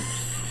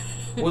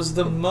 Was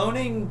the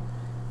moaning...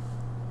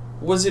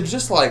 Was it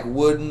just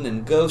wooden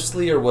and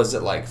ghostly, or was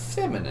it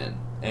feminine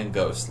and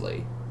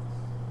ghostly?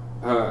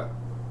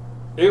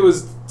 It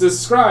was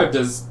described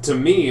to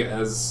me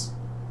as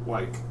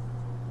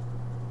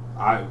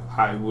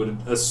I would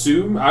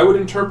assume, I would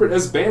interpret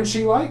as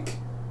banshee-like.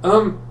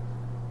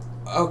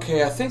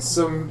 Okay, I think...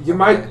 So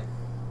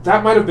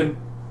that might have been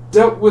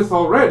dealt with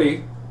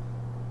already.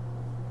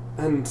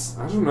 And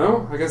I don't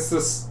know, I guess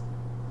this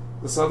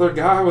other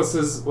guy was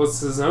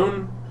his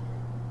own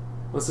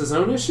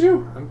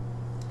issue?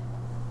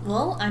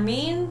 Well, I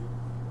mean,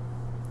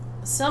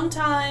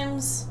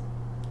 sometimes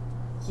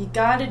you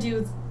gotta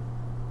do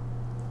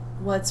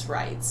what's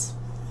right.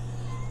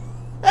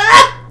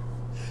 I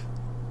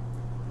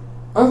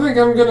think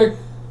I'm gonna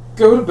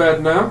go to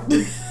bed now.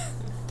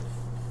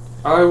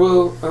 I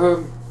will,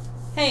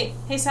 Hey,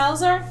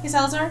 Salazar?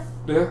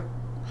 yeah.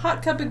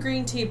 Hot cup of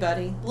green tea,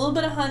 buddy. A little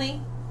bit of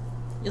honey.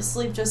 You'll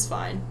sleep just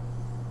fine.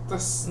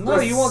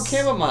 No, you want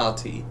chamomile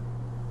tea.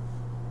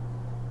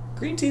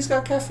 Green tea's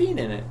got caffeine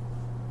in it.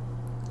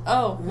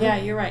 Oh, yeah,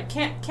 you're right.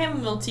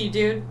 Chamomile tea,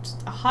 dude.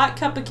 Just a hot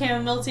cup of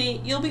chamomile tea.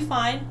 You'll be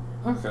fine.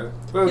 Okay.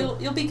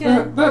 You'll be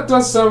good. That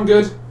does sound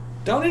good.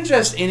 Don't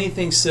ingest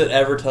anything Sid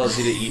ever tells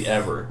you to eat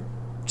ever.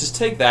 Just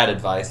take that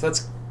advice.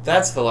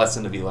 That's the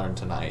lesson to be learned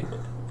tonight,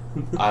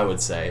 I would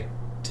say.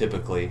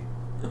 typically.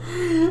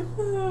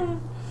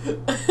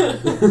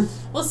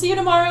 We'll see you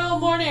tomorrow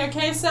morning,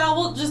 okay, Sal?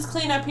 We'll just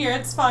clean up here.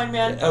 It's fine,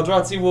 man.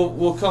 Eldrazi,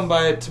 we'll come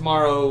by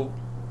tomorrow.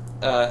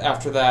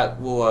 After that,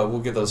 we'll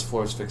get those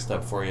floors fixed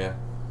up for you.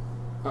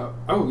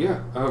 Oh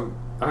yeah.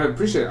 I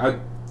appreciate it. I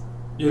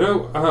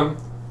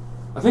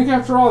think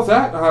after all of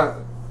that,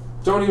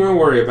 don't even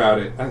worry about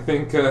it. I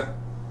think,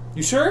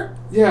 You sure?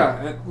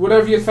 yeah,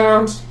 whatever you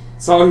found,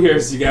 it's all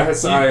yours, you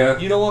guys.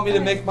 You don't want me to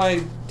make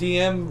my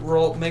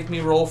DM make me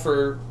roll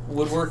for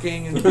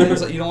woodworking and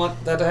things? You don't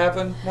want that to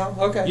happen? No?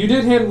 Okay. You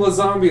did handle a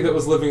zombie that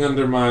was living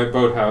under my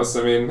boathouse.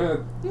 I mean,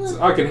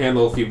 I can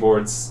handle a few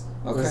boards.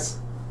 Okay.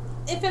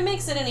 If it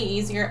makes it any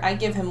easier, I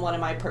give him one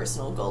of my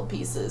personal gold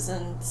pieces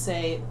and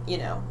say,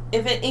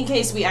 in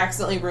case we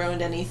accidentally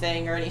ruined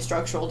anything or any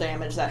structural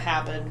damage that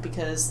happened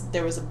because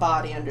there was a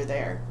body under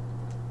there,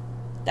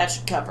 that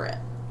should cover it.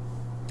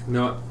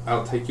 No,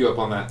 I'll take you up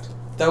on that.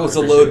 That was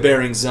I a appreciate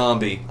load-bearing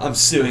zombie. I'm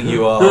suing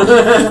you all.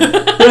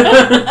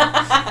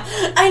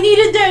 I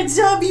needed that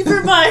zombie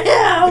for my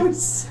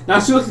house! Now,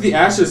 as you look at the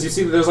ashes, you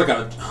see that there's like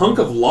a hunk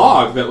of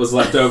log that was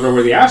left over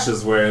where the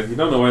ashes were. You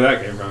don't know where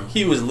that came from.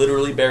 He was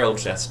literally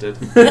barrel-chested.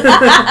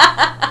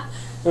 Well,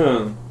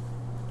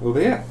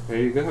 yeah, there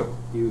you go.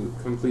 You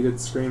completed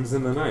Screams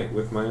in the Night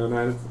with my own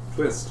added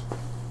twist.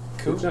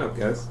 Cool. Good job,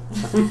 guys.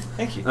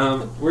 Thank you.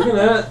 We're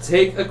gonna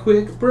take a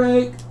quick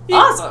break.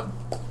 Awesome!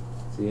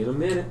 See you in a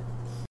minute.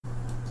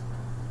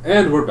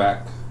 And we're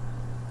back.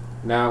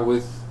 Now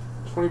with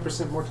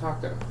 20% more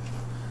taco.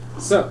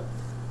 So,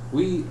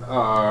 we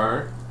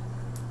are...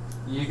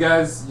 You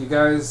guys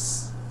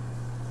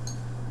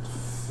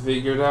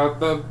figured out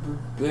the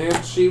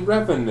Banshee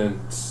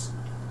Revenant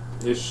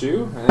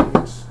issue,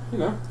 and,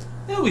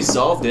 Yeah, we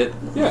solved it.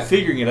 Yeah.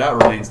 Figuring it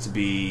out remains to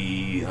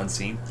be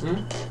unseen.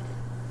 Mm-hmm.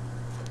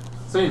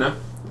 So,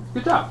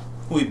 good job.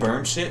 We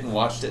burned shit and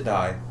watched it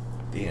die.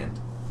 The end.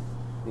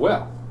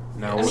 Well,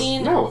 now I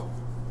mean- no.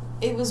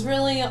 It was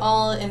really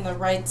all in the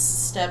right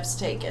steps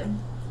taken.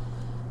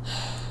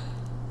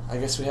 I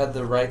guess we had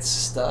the right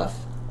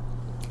stuff.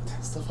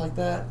 Stuff like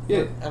that.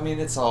 Yeah. I mean,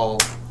 it's all...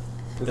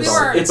 It's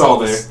all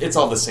there. It's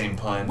all the same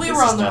pun. We This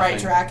were is on the right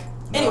nothing. track.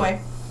 No.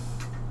 Anyway.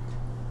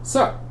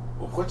 So,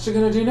 what you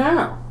gonna do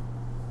now?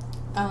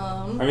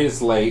 I mean,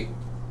 it's late.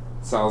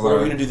 Sal's What are we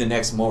already... going to do the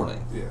next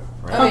morning? Yeah.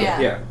 Right? Oh, Okay, yeah.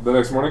 Yeah, the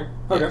next morning?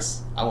 Okay.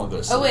 Yes. I want to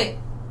go to sleep. Oh, wait.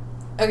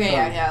 Okay,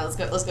 yeah, let's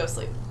go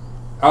sleep.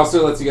 I'll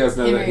still let you guys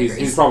know He that very he's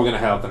agrees. probably going to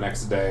head out the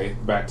next day,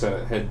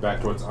 head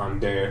back towards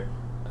Onder.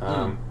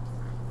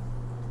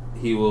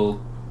 He will,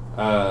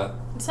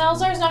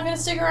 Salazar's not going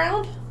to stick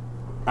around?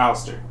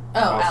 Alistair.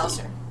 Oh,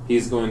 Alistair.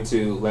 He's going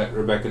to let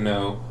Rebecca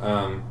know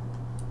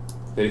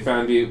that he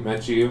found you,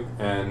 met you,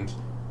 and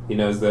he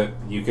knows that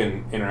you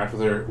can interact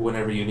with her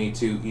whenever you need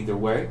to either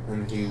way,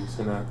 and he's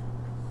going to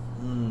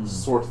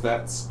sort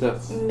that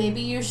stuff.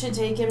 Maybe you should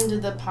take him to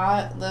the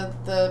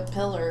the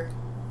pillar.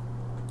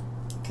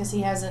 Because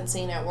he hasn't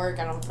seen it work,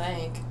 I don't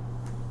think.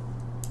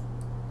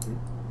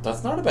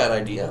 That's not a bad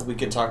idea. We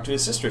could talk to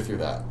his sister through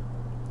that.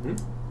 Hmm?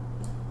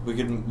 We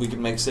could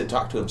make Sid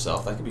talk to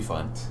himself. That could be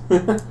fun.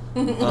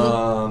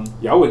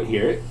 Y'all wouldn't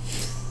hear it.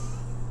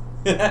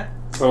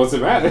 So what's the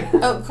matter?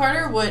 Oh,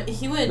 Carter would.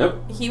 He would.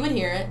 Nope. He would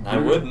hear it. I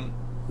wouldn't.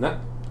 No.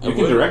 I You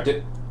can would. direct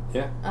it.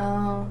 Yeah.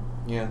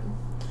 Yeah.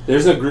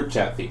 There's a group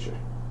chat feature.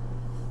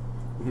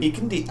 He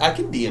can. I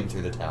can DM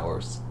through the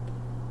towers.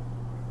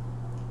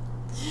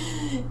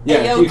 Yeah,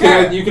 Hey, yo, you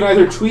Kurt. can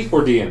either tweet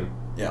or DM.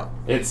 Yeah.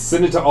 It's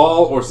send it to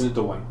all or send it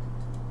to one.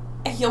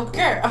 Hey, yo,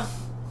 girl.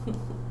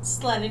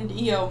 Slide into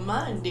your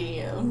mind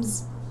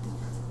DMs.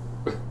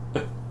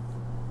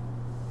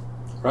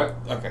 Right?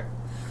 Okay.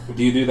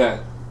 Do you do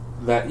that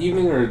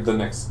evening or the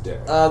next day?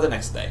 The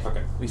next day.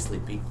 Okay. We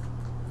sleepy.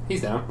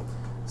 He's down.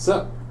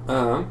 So,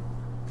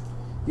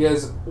 you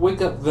guys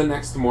wake up the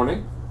next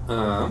morning.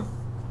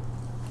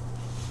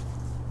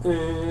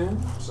 And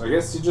so I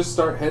guess you just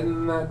start heading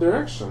in that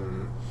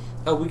direction.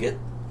 Oh, we have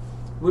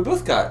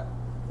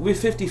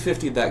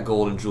 50-50 that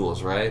gold and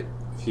jewels, right?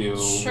 If you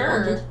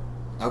Sure. want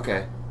to.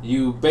 Okay.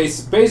 You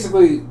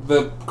basically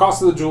the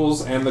cost of the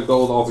jewels and the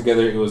gold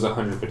altogether, it was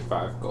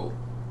 155 gold.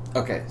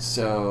 Okay,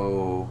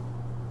 so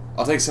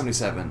I'll take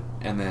 77,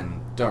 and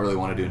then don't really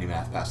want to do any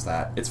math past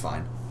that. It's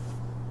fine.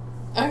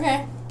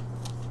 Okay.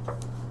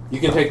 You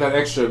can take that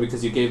extra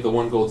because you gave the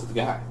 1 gold to the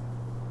guy.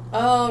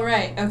 Oh,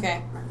 right.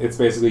 Okay. It's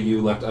basically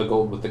you left a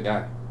gold with the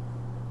guy.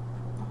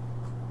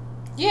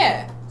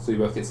 Yeah. So you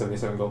both get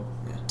 77 gold.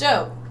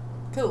 Dope.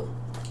 Cool.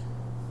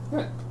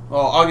 Good.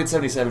 Well, I'll get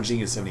 77, she can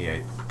get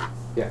 78.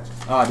 Yeah.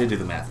 Oh, I did do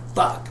the math.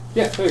 Fuck.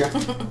 Yeah, there you go.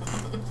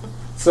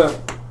 So,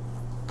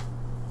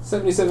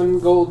 77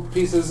 gold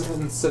pieces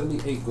and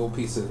 78 gold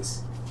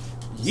pieces.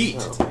 Yeet.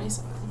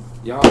 So,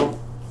 y'all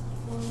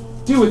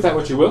do with that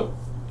what you will.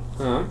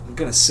 I'm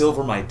gonna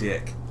silver my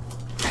dick.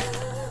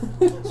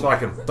 So I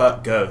can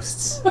fuck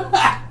ghosts.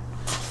 I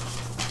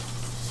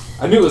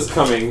knew it was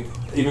coming,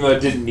 even though I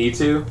didn't need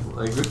to.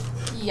 Like,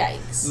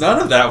 Yikes.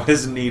 None of that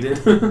was needed.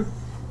 I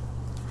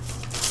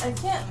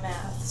can't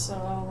math,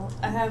 so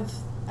I have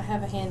a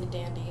handy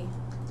dandy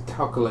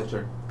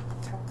calculator.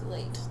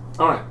 calculate.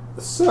 Alright,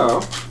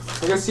 so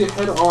I guess you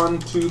head on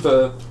to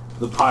the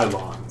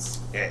pylons.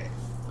 Yeah.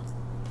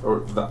 Or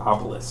the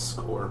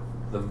obelisk, or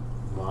the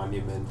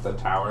monument, the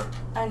tower.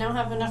 I now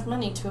have enough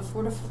money to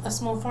afford a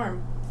small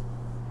farm.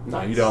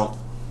 No, you don't.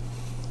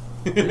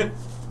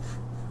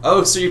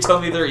 Oh, so you're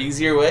telling me there are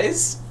easier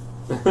ways?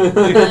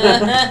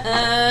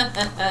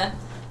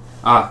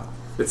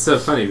 It's so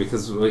funny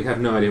because we have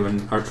no idea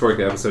when our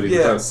Troika episode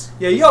even posts.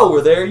 Yeah, y'all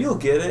were there. You'll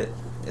get it.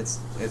 It's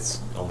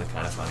only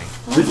kind of funny.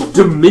 The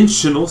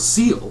dimensional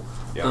seal.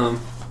 Yeah.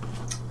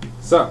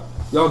 So,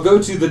 y'all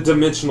go to the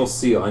dimensional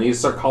seal. I need to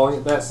start calling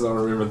it that so I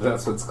don't remember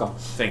that's what it's called.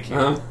 Thank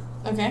you.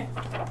 Okay.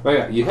 But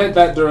yeah, you head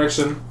that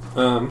direction.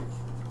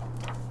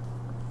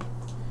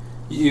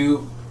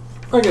 You,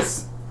 I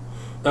guess,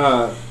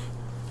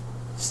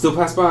 still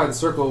pass by the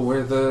circle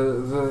where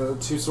the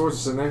two swords are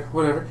sitting there,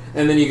 whatever.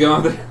 And then you go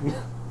on there.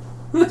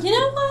 You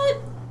know what?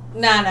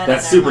 No.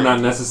 That's super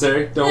not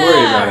necessary. Don't worry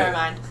about Never it.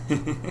 mind.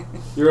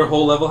 You're a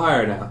whole level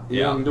higher now. You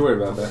Yeah. don't need to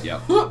worry about that.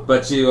 Yep.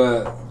 But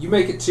you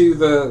make it to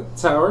the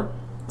tower.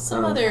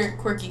 Some other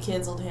quirky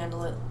kids will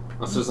handle it.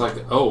 I was just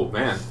like, oh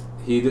man,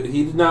 he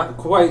did not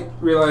quite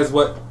realize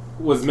what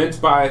was meant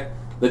by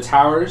the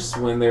towers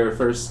when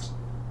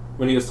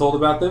he was told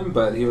about them.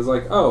 But he was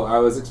like, oh, I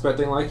was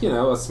expecting like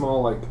a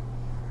small like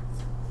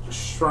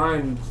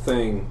shrine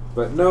thing,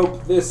 but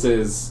nope, this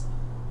is.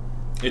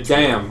 It's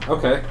Damn.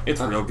 Okay. It's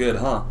real good,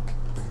 huh?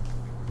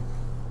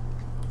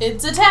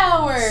 It's a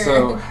tower!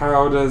 So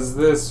how does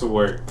this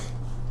work?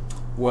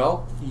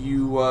 Well,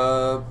 you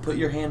put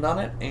your hand on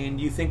it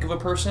and you think of a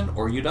person,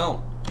 or you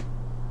don't.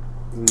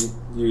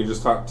 You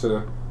just talk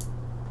to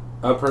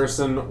a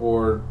person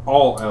or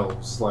all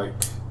elves, like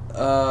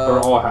or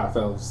all half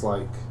elves,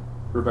 like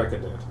Rebecca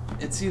did.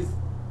 It's either.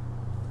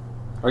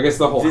 Or I guess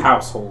the whole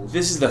household.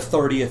 This is the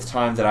 30th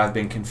time that I've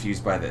been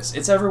confused by this.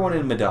 It's everyone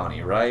in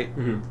Madani, right?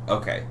 Mhm.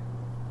 Okay.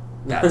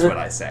 That's what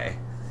I say.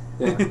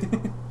 Yeah.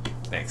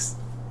 Thanks.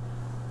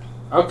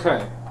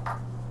 Okay.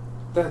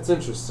 That's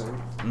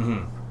interesting.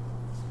 Mm-hmm.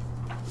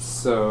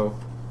 So,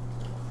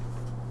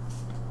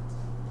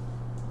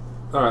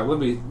 all right,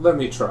 let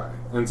me try.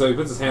 And so he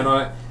puts his hand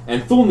on it,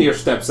 and Thulnir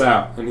steps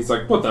out, and he's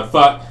like, "What the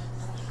fuck?"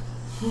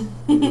 Hey,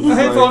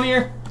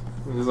 Thulnir.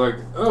 He's like,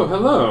 "Oh,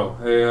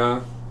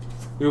 hello.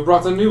 You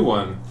brought a new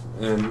one."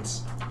 And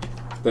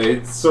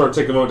they sort of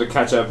take a moment to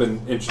catch up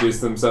and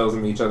introduce themselves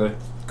and each other.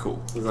 Cool.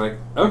 He's like,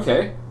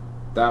 "Okay,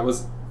 that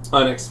was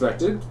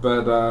unexpected,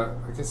 but I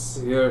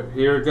guess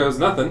here goes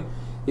nothing."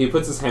 He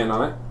puts his hand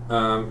on it.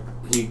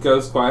 He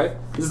goes quiet.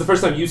 This is the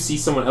first time you see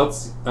someone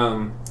else.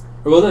 Well,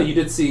 no, you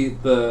did see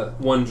the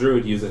one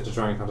druid use it to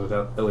try and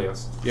contact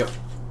Ilios. Yep.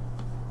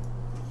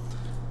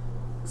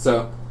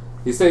 So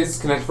he stays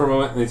connected for a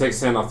moment, and he takes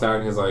his hand off the tower,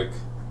 and he's like,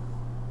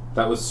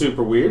 "That was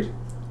super weird.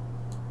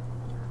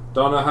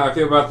 Don't know how I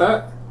feel about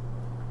that.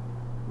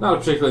 Not a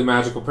particularly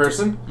magical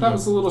person. That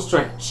was a little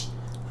strange."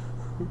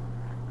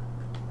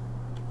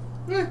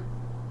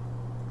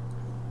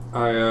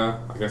 I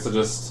guess I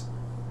just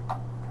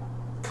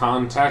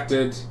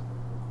contacted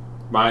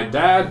my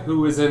dad,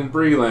 who is in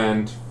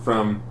Breeland,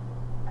 from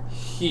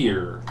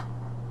here,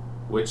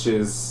 which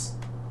is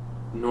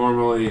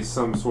normally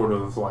some sort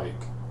of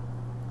like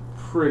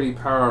pretty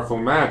powerful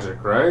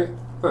magic, right?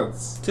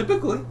 That's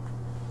Typically.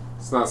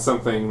 it's not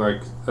something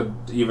like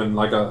even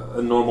like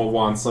a normal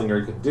wand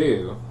slinger could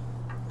do.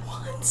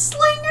 Wand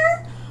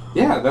slinger?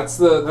 Yeah, that's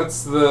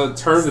the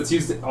term that's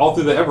used all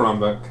through the Eberron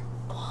book.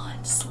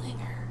 Wand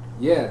slinger.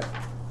 Yeah.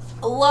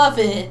 Love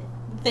it.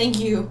 Thank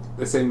you.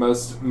 They say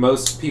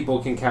most people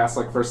can cast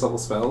like first level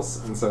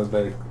spells, and so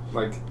they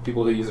like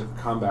people who use it for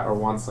combat are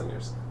wand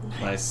slingers.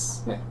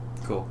 Nice. Yeah.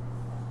 Cool.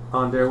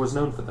 Ondare was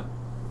known for them.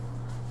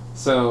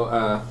 So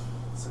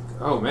it's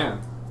like, oh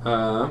man,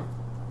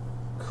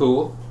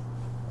 cool.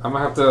 I'm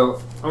gonna have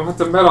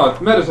to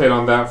meditate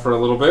on that for a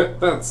little bit.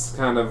 That's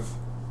kind of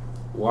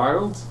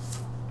wild.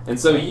 And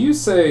so you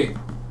say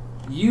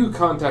you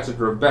contacted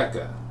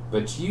Rebecca,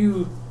 but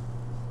you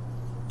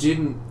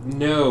didn't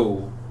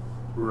know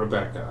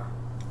Rebecca.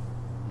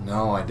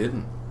 No, I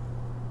didn't.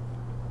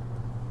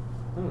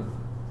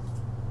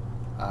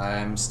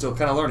 I'm still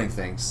kind of learning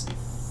things.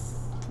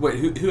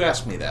 Wait, who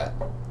asked me that?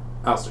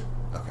 Alistair.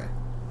 Okay.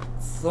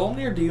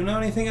 Thulnir, do you know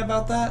anything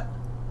about that?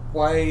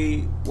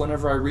 Why,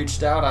 whenever I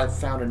reached out, I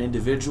found an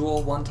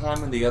individual one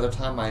time, and the other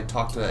time I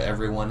talked to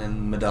everyone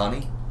in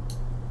Madani?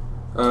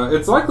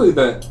 It's likely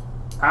that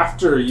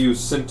after you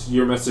sent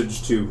your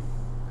message to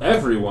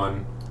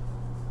everyone,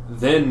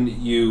 then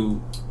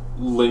you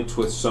linked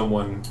with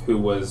someone who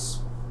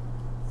was,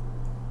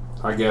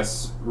 I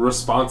guess,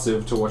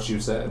 responsive to what you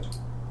said.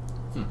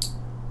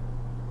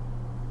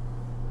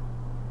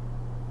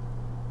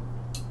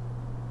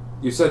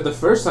 You said the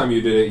first time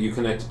you did it, you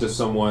connected to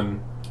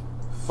someone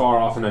far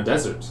off in a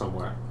desert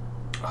somewhere.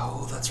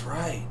 Oh, that's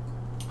right.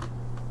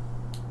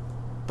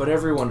 But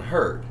everyone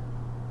heard.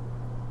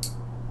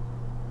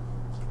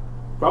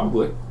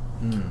 Probably.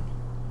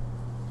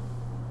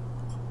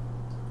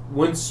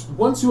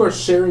 Once you are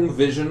sharing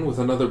vision with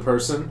another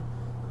person,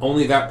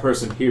 only that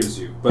person hears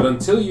you. But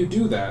until you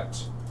do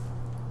that,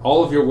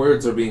 all of your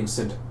words are being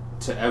sent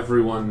to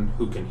everyone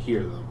who can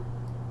hear them.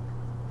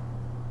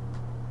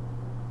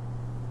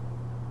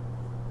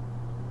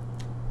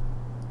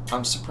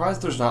 I'm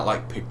surprised there's not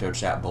like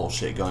PictoChat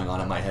bullshit going on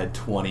in my head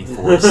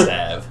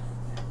 24/7.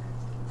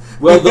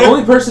 Well, the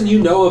only person you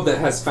know of that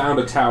has found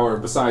a tower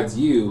besides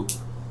you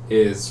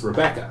is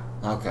Rebecca.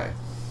 Okay.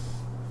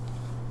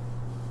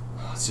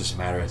 It's just a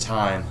matter of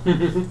time.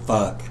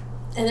 Fuck.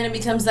 And then it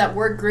becomes that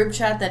work group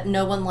chat that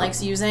no one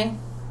likes using.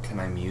 Can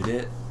I mute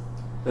it?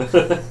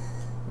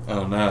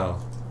 Oh no.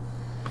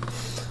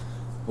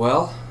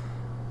 Well,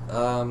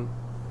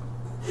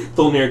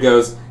 Thulnir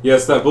goes,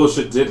 yes, that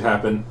bullshit did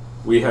happen.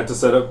 We had to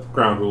set up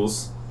ground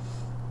rules.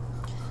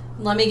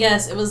 Let me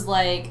guess, it was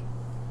like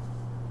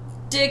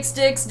Dicks,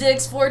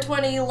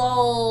 420,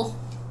 lol.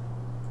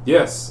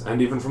 Yes,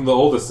 and even from the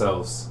oldest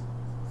elves.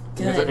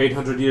 Good. After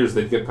 800 years,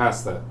 they'd get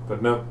past that.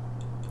 But no.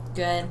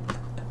 Good.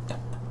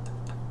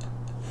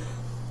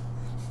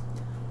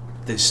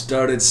 they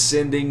started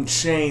sending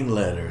chain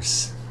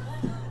letters.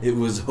 It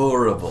was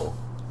horrible.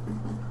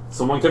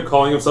 Someone kept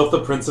calling himself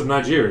the Prince of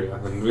Nigeria.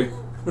 And we...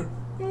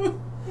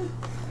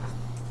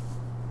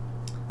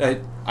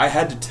 I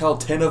had to tell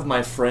 10 of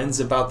my friends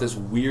about this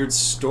weird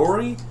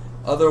story,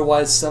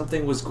 otherwise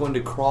something was going to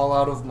crawl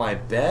out of my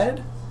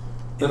bed.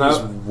 It was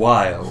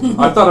wild.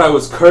 I thought I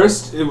was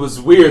cursed. It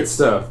was weird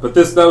stuff. But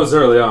that was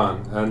early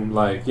on. And,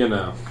 like, you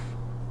know,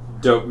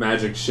 dope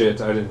magic shit.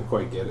 I didn't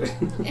quite get it.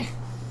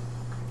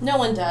 No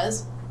one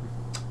does.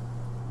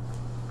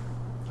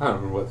 I don't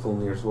remember what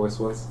Fulnir's voice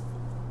was.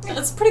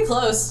 It's pretty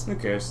close. Who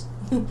cares?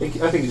 I think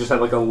he just had,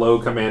 like, a low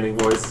commanding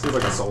voice. He was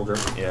like a soldier.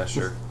 Yeah,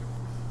 sure.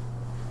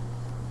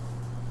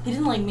 He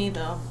didn't like me,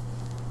 though.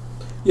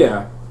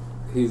 Yeah.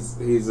 He's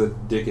a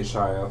dickish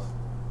high elf.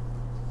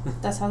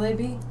 That's how they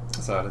be.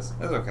 That's how it is.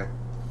 That's okay.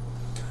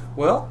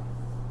 Well,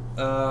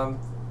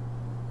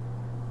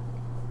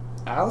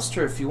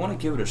 Alistair, if you want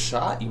to give it a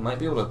shot, you might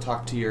be able to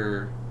talk to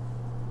your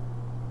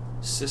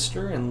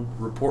sister and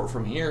report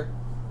from here.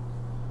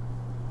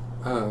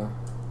 Yeah,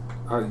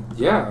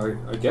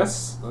 I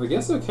guess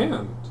I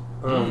can.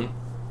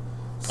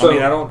 So, I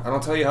mean, I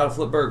don't tell you how to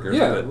flip burgers.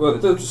 Yeah, but well,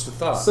 just a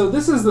thought. So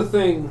this is the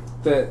thing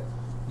that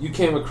you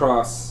came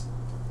across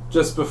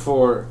just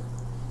before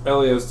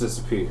Elios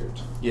disappeared,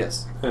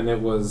 Yes. and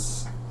it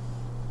was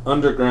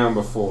underground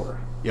before.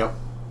 Yep.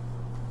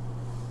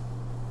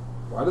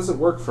 Why does it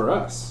work for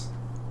us?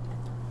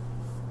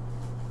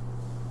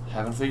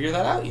 Haven't figured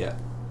that out yet.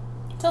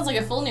 Sounds like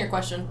a Fulnir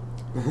question.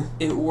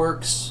 It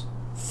works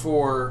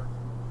for,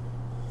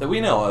 that we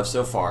know of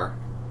so far,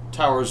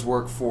 towers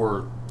work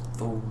for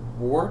the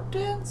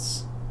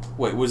wardens?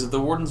 Wait, was it the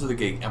wardens or the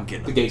gate? I'm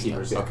getting The them mixed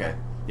gatekeepers, up. yeah. Okay.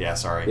 Yeah,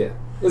 sorry. Yeah,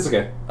 it's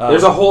okay.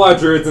 There's a whole lot of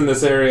druids in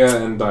this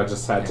area, and I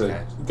just had Okay.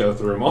 to go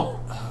through them all.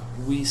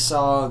 We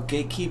saw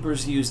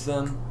gatekeepers use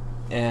them,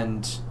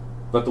 and...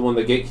 But the one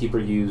the gatekeeper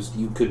used,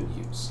 you couldn't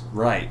use.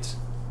 Right.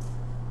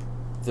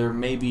 There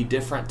may be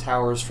different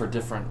towers for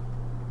different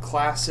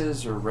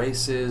classes or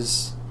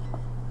races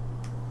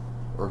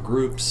or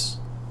groups.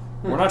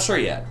 We're not sure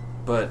yet,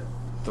 but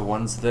the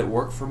ones that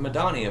work for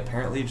Madani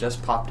apparently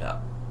just popped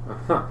up.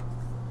 Uh-huh.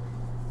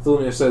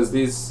 Thulnir says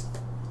these,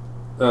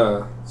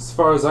 as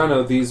far as I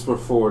know, these were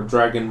for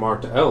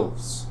dragon-marked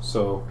elves,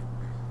 so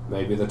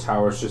maybe the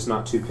tower's just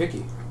not too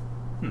picky.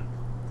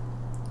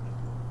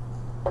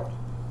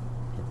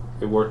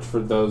 It worked for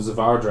those of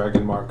our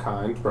dragon-marked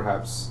kind.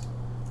 Perhaps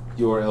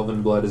your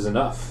elven blood is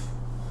enough,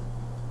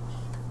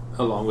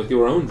 along with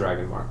your own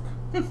dragon mark.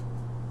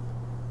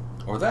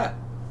 Or that.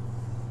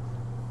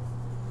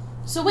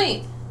 So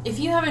wait, if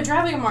you have a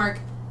dragon mark,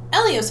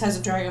 Elios has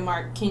a dragon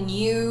mark. Can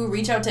you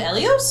reach out to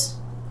Elios?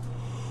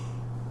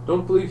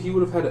 Don't believe he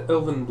would have had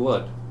elven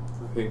blood.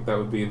 I think that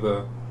would be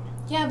the...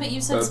 Yeah, but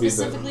you said That'd be the-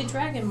 specifically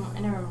dragon mark.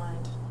 Never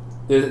mind.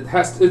 It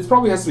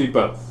probably has to be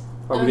both.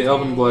 Probably the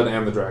elven Okay. blood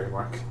and the dragon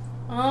mark.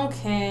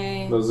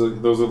 Okay. Those are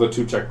the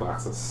two check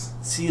boxes.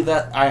 See,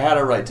 that I had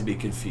a right to be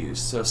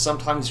confused. So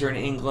sometimes you're in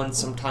England,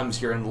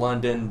 sometimes you're in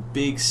London,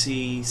 big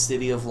C,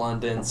 city of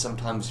London,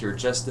 sometimes you're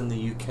just in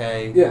the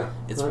UK. Yeah.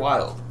 It's right.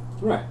 wild.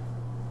 Right.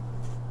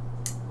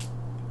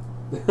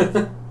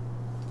 Yeah.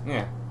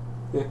 Yeah,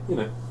 you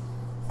know.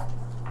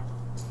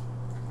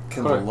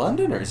 Can Alright. the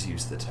Londoners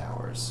use the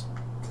towers?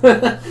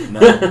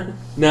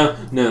 No.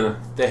 No.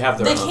 They have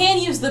their They own. can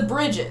use the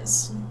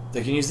bridges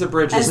They can use the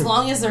bridges. as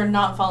long as they're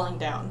not falling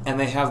down. And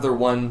they have their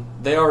one.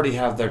 They already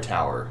have their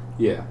tower,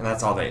 Yeah. and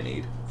that's all they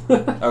need.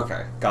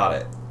 Okay, got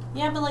it.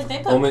 Yeah, but like they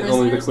put Only the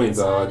prisoners queen's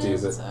allowed inside to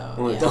use it. So,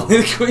 Only yeah. Only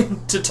the queen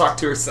to talk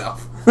to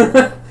herself.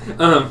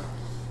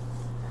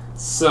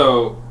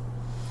 So,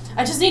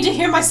 I just need to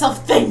hear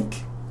myself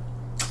think.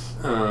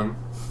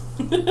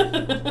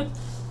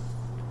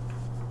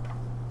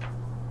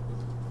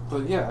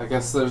 But yeah, I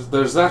guess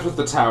there's that with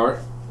the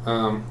tower.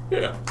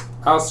 Yeah.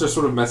 Alistair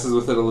sort of messes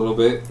with it a little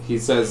bit. He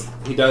says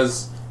he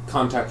does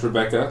contact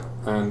Rebecca,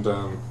 and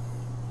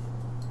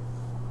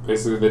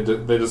basically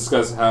they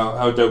discuss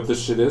how dope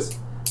this shit is.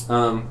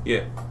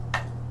 Yeah.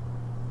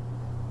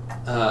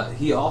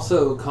 He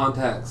also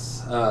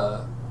contacts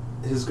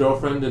his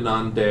girlfriend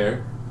Anand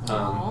Dare,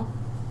 Aw.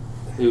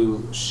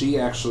 who she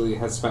actually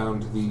has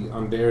found the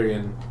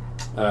Ondarian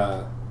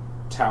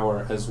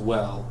tower as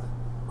well,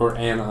 or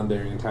an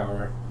Ondarian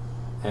tower,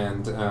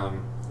 and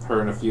her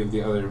and a few of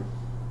the other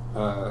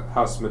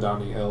House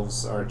Madani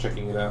elves are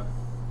checking it out.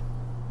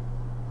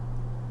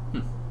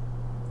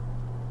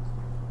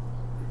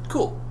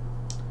 Cool.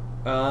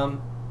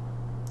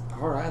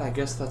 Alright, I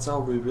guess that's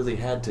all we really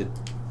had to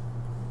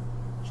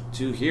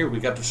do here. We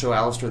got to show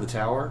Alistair the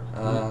tower.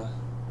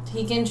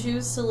 He can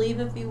choose to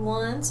leave if he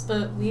wants,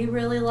 but we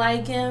really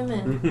like him,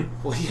 and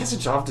Well, he has a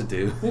job to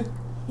do.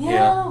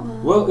 yeah.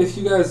 Well, if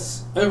you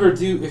guys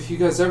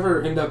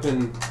ever end up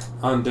in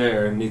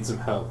Ondare and need some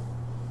help,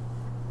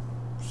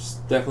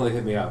 just definitely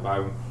hit me up.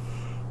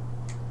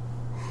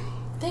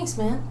 Thanks,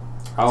 man.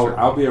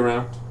 I'll be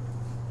around.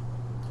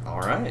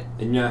 Alright.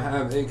 And you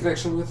have a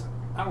connection with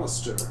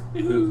Alistair,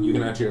 who you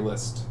can add to your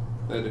list.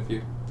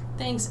 That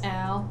Thanks,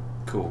 Al.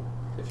 Cool.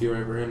 if you're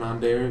ever in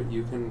Ondare,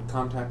 you can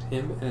contact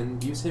him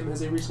and use him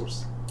as a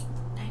resource.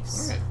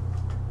 Nice. Alright.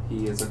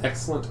 He is an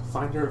excellent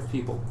finder of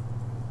people.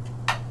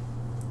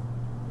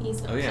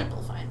 He's the Oh, yeah.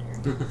 people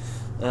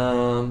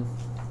finder.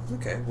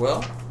 Okay,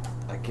 well,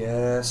 I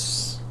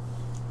guess...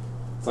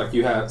 It's like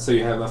you have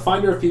a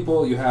finder of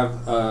people, you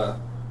have a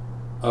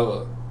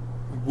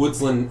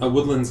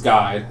woodlands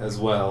guide as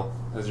well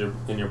as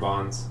in your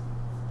bonds.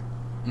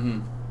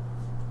 Mm-hmm.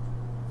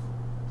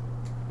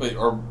 Wait,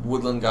 our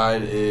woodland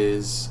guide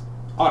is...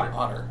 Otter.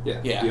 Otter.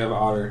 Yeah. Yeah. You have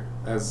Otter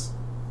as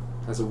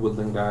a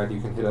woodland guide you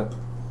can hit up.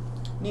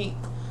 Neat.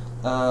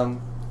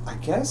 I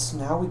guess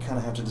now we kind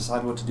of have to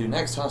decide what to do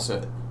next, huh,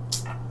 Sid?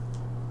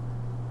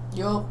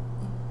 Yup.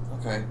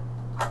 Okay.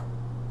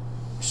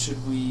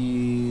 Should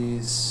we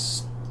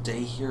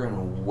stay here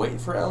and wait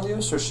for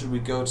Elios, or should we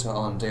go to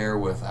Ondare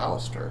with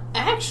Alistair?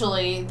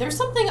 Actually, there's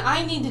something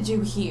I need to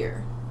do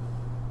here.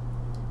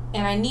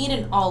 And I need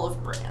an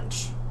olive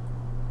branch.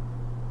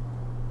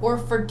 Or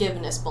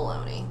forgiveness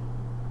baloney.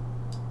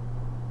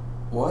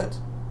 What?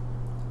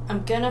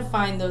 I'm gonna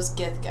find those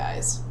Gith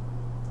guys.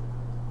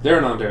 They're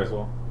in Ondare as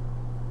well.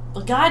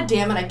 Well, god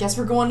damn it, I guess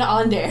we're going to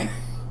Ondare.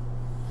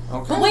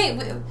 Okay. But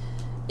wait,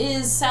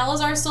 is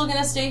Salazar still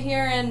gonna stay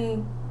here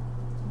and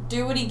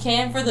do what he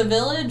can for the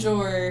village,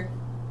 or...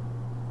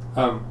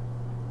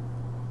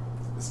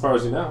 As far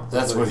as you know.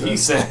 That's what he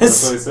said. says.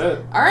 That's what he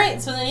said.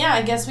 Alright, so then yeah,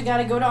 I guess we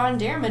gotta go to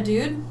Ondare, my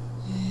dude.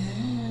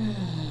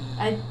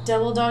 I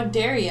double dog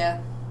dare ya.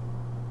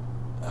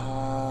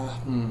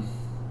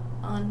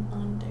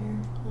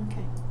 Ondare,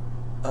 okay.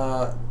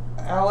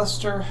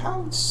 Alistair,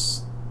 how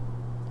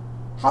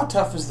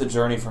tough is the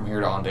journey from here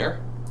to Ondare?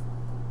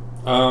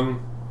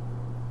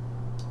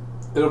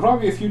 It'll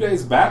probably be a few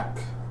days back.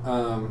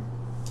 And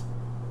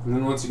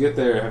then once you get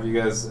there, have you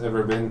guys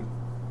ever been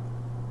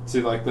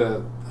to like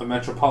a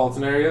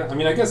metropolitan area? I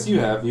mean, I guess you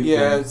have.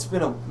 It's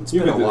been a You've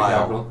been to the while.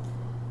 capital.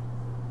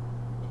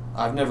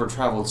 I've never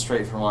traveled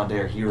straight from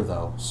Ondare here,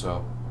 though,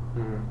 so...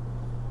 Mm-hmm.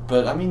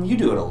 But, I mean, you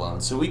do it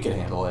alone, so we could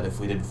handle it if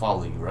we didn't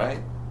follow you, right?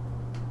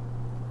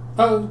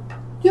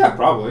 Yeah,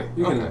 probably.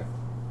 Okay.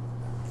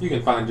 You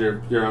can find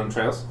your own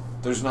trails.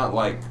 There's not,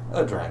 like,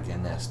 a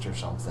dragon nest or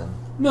something.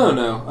 No.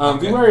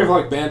 Okay. Be wary of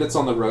like bandits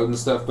on the road and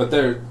stuff. But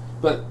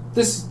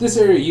this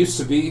area used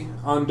to be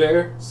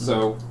Ondare,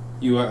 so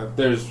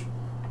there's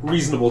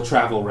reasonable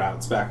travel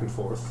routes back and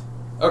forth.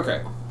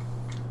 Okay.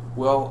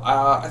 Well,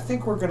 I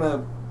think we're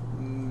gonna...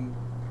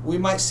 we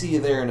might see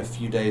you there in a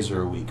few days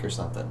or a week or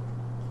something.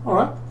 All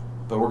right.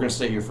 But we're gonna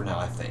stay here for now,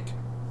 I think.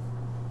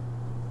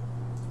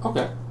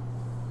 Okay.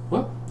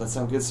 Well. That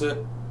sound good,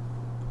 Sid?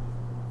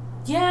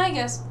 Yeah, I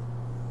guess.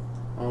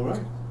 All right.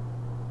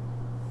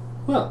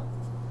 Well,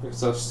 I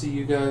guess I'll see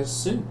you guys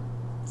soon.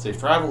 Safe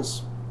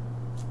travels.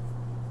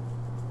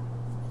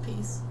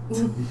 Peace.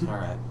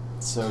 Alright.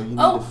 So you need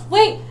Oh,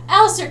 wait!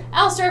 Alistair!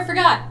 Alistair, I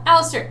forgot!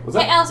 Alistair! What's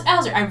Hey, that?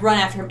 Alistair! I run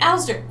after him.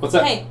 Alistair! What's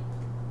that? Hey,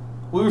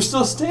 We were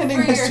still standing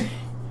for next your, to...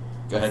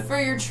 Go ahead. for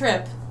your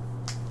trip.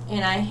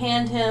 And I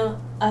hand him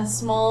a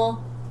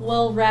small,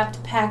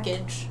 well-wrapped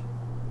package.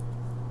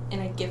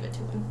 And I give it to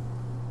him.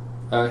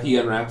 He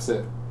unwraps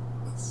it.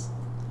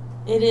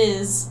 It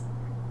is...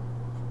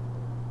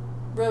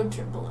 road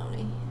trip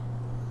baloney.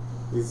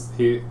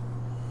 He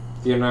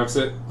unwraps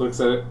it, looks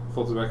at it,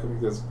 folds it back, and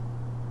he goes,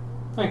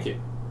 "Thank you."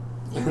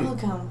 You're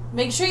welcome.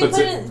 Make sure you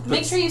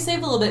make sure you save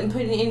a little bit and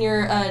put it in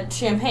your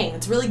champagne.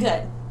 It's really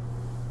good.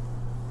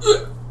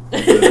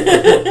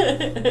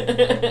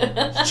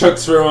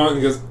 Chucks for a moment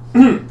and goes,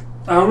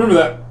 "I'll remember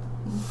that."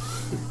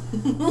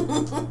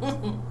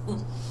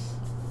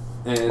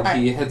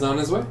 And he heads on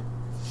his way.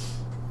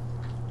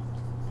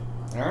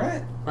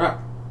 Alright. Alright.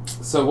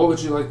 So what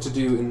would you like to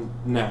do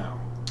now?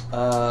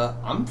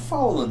 I'm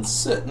following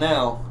Sit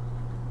now.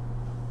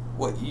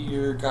 What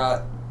you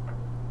got...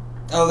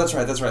 Oh, that's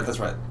right.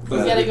 We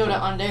gotta go to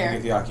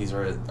Ondare. The Githyanki's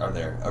are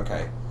there.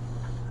 Okay.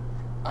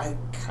 I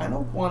kind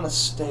of want to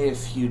stay a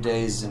few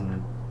days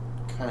and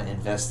kind of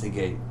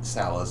investigate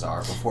Salazar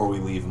before we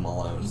leave him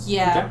alone.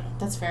 Yeah, Okay.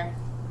 that's fair.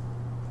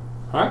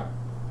 Alright.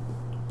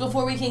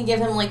 Before we can give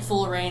him like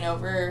full reign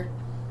over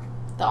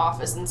the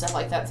office and stuff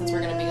like that, since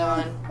we're gonna be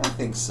gone. I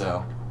think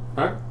so.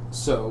 Alright,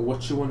 so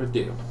what you want to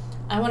do?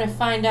 I want to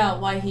find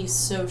out why he's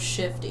so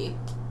shifty.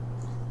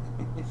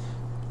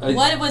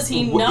 What was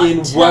he not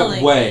in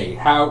telling? what way?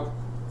 How?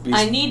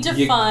 I need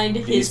to find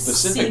his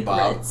specific,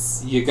 Bob.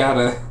 secrets. You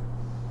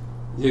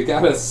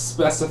gotta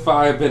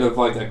specify a bit of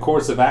like a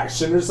course of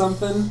action or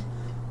something.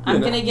 I'm You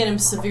know. gonna get him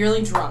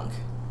severely drunk.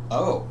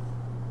 Oh.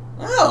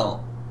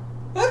 Oh.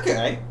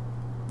 Okay.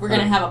 We're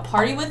gonna have a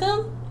party with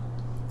him.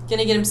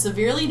 Gonna get him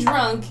severely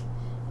drunk,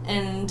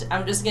 and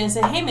I'm just gonna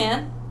say, "Hey,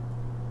 man,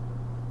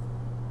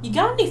 you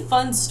got any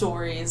fun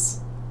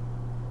stories?"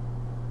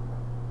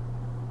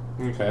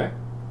 Okay.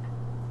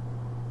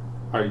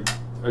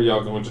 Are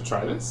y'all going to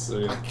try this?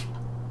 Or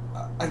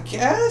I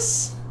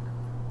guess.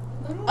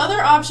 I don't know.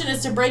 Other option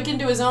is to break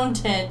into his own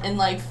tent and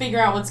like figure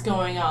out what's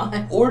going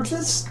on. Or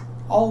just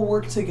all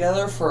work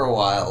together for a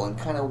while and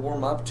kind of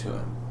warm up to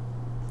him.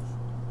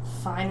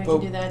 Fine, we But-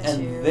 can do that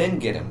and too. then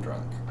get him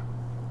drunk.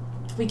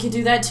 We could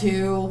do that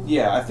too.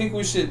 Yeah, I think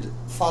we should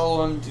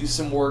follow him, do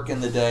some work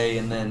in the day,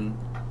 and then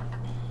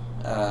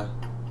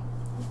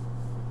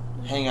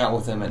hang out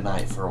with him at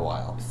night for a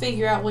while.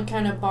 Figure out what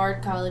kind of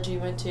bard college he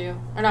went to,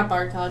 or not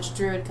bard college,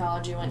 druid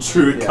college he went to.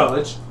 Druid Yeah.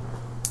 College.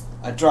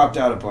 I dropped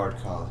out of Bard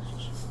College.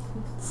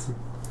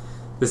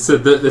 They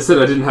said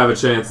I didn't have a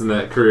chance in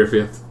that career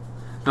field.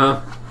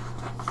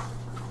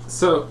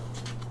 So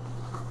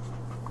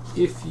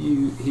he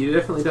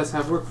definitely does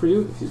have work for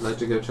you. If you'd like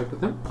to go check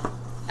with him.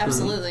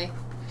 Absolutely.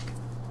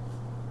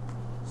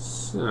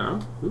 So,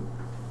 oop,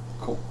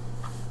 Cool.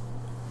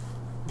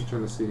 I'm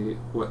trying to see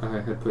what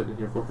I had put in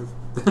here for him.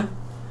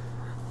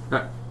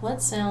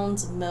 What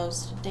sounds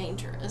most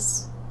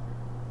dangerous?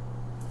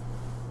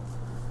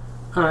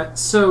 All right.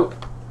 So,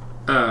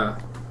 I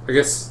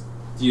guess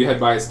you head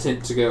by his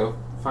tent to go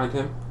find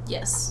him.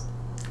 Yes.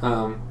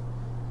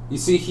 You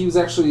see, he was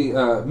actually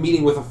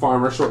meeting with a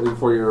farmer shortly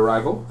before your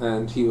arrival,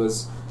 and he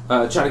was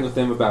chatting with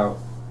them about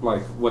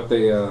like what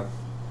they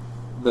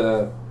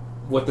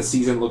what the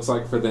season looks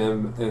like for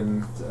them,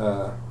 and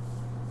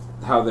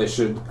how they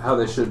should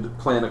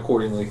plan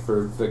accordingly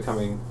for the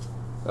coming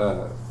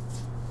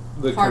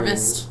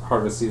Harvest. coming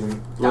harvest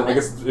season. Got Well, I it.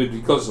 guess it'd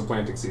be close to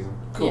planting season.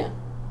 Yeah.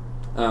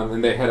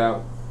 And they head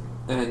out,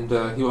 and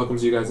he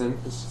welcomes you guys in.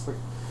 It's just like,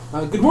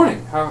 good morning.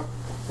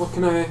 What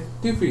can I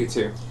do for you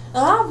two?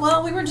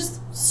 Well, we were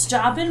just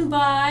stopping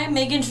by,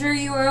 making sure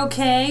you were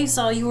okay.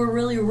 Saw you were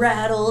really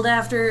rattled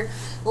after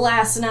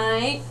last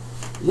night.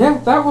 Yeah,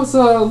 that was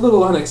a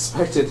little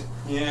unexpected.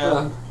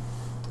 Yeah.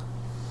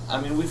 I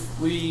mean, we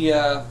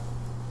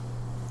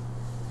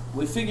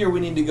figure we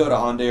need to go to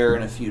Hondair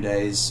in a few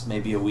days,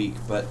 maybe a week,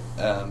 but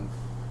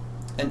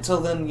until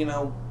then,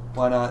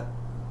 why not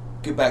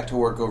get back to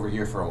work over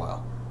here for a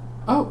while?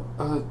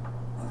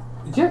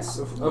 Yes,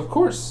 of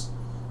course.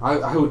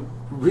 I would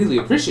really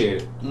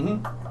appreciate it.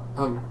 Mm-hmm.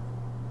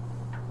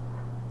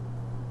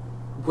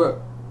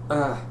 Well,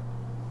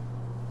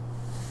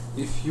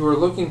 if you are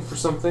looking for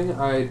something,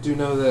 I do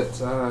know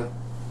that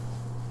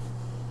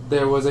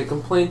there was a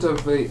complaint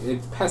of a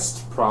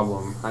pest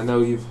problem. I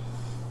know you've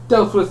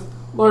dealt with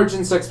large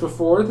insects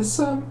before. This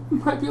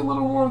might be a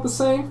little more of the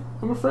same,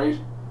 I'm afraid.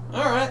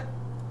 All right.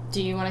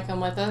 Do you want to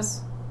come with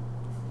us?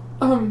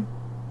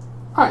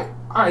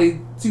 I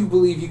do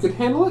believe you could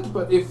handle it,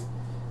 but if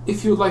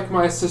you would like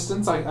my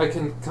assistance, I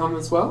can come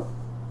as well.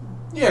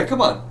 Yeah,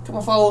 come on,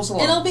 follow us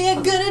along. It'll be a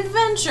good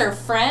adventure,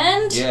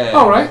 friend. Yeah.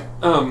 All right.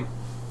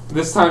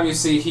 This time you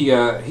see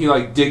he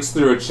like digs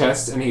through a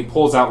chest and he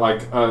pulls out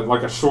like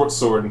a short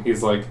sword, and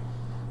he's like,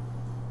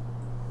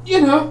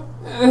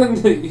 and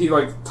he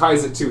like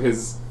ties it to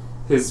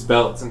his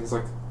belt, and he's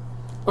like,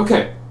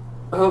 okay,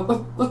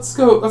 let's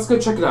go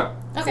check it out.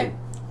 Okay.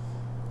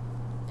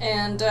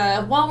 And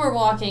while we're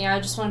walking, I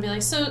just want to be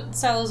like, so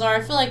Salazar,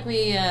 I feel like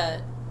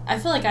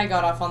I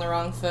got off on the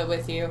wrong foot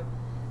with you,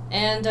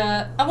 and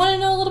I want to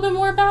know a little bit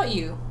more about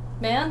you,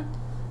 man.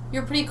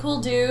 You're a pretty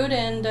cool dude,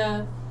 and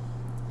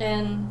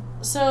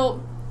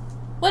so,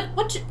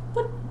 what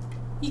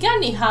you got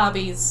any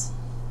hobbies?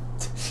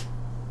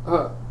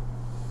 Well,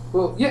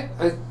 yeah.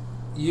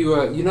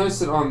 You notice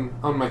that on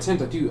my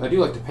tent I do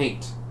like to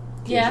paint.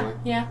 Yeah,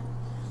 occasionally. yeah.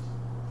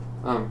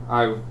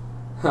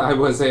 I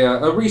was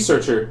a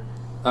researcher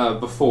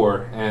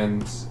before,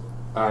 and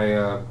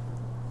I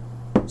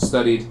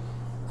studied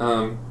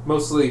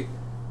mostly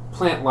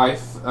plant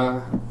life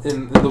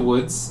in the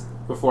woods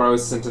before I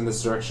was sent in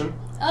this direction.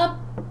 A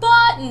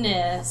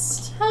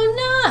botanist. How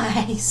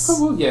nice.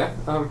 Oh well, yeah.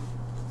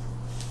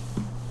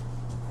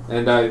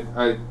 And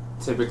I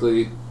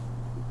typically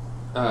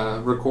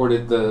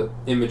recorded the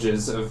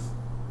images of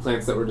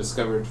plants that were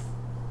discovered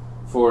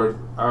for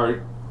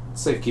our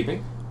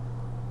safekeeping.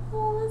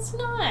 Oh, that's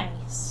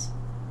nice.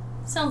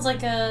 Sounds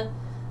like a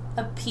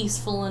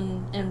peaceful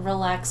and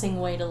relaxing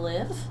way to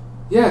live.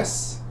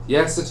 Yes,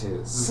 it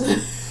is.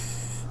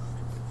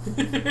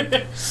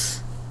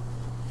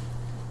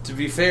 To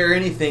be fair,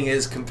 anything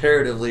is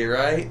comparatively,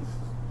 right?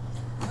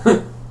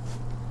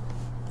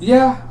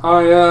 Yeah,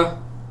 I'm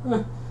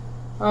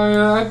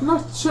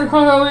not sure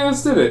how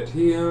Elias did it.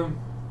 He,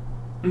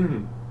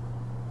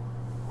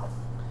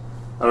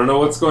 I don't know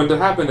what's going to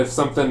happen if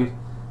something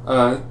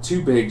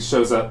too big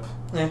shows up.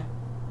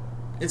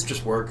 It's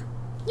just work.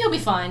 You'll be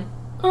fine.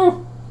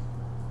 Oh,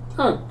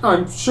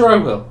 I'm sure I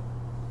will.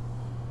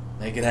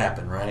 Make it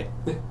happen, right?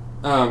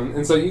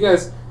 And so you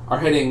guys are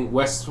heading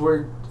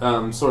westward,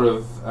 sort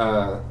of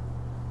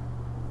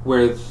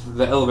where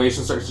the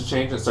elevation starts to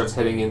change. It starts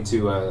heading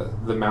into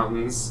the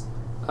mountains,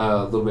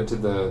 a little bit to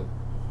the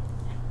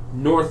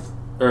north,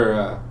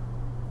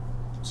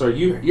 sorry,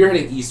 you're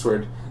heading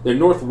eastward. They're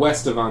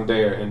northwest of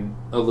Andair and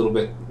a little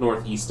bit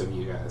northeast of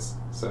you guys.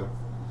 So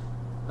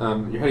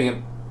you're heading up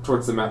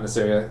towards the mountainous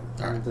area.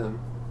 All right. And,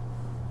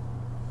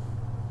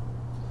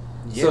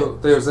 Yeah. So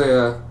there's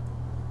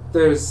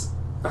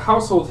a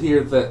household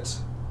here that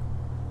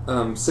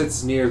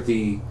sits near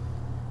the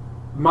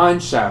mine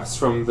shafts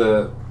from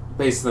the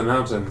base of the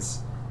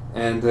mountains,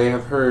 and they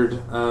have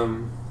heard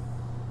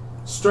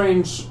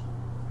strange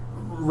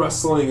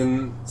rustling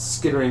and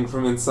skittering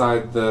from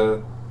inside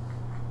the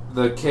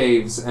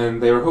caves,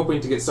 and they were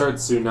hoping to get started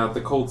soon now that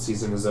the cold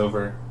season is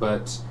over,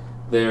 but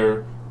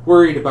they're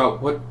worried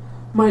about what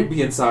might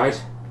be inside.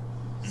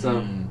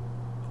 So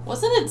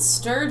Wasn't it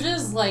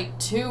Sturgis like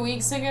 2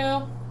 weeks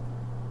ago?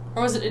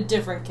 Or was it a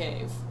different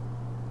cave?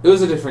 it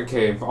was a different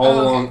cave.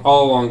 Okay.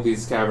 All along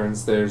these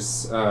caverns,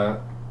 there's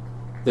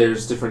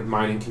different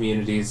mining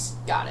communities.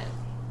 Got it.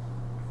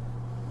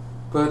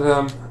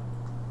 But,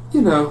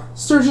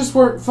 Sturgis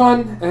weren't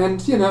fun,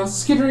 and,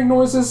 skittering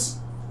noises,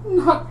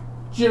 not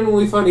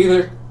generally fun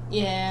either.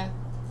 Yeah.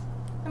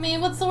 I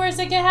mean, what's the worst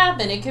that could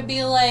happen? It could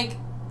be like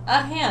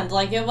a hand,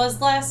 like it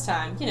was last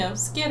time.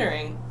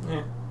 Skittering.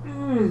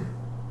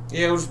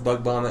 Yeah, we'll just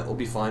bug bomb it. We'll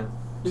be fine.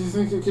 Do you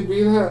think it could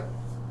be that?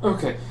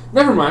 Okay,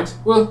 never mind.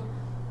 Well,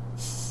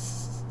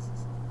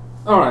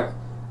 alright.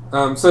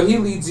 So he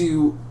leads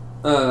you,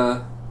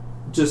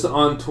 just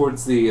on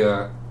towards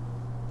the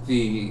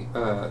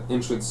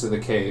entrance to the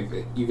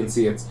cave. You can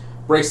see it's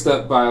braced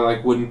up by,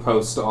 like, wooden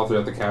posts all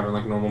throughout the cavern,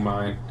 like a normal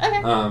mine.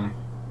 Okay.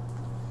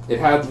 It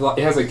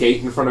has a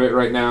gate in front of it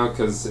right now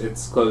because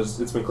it's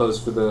closed. It's been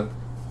closed for the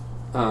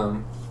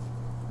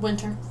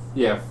Winter.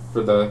 yeah,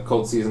 for the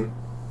cold season.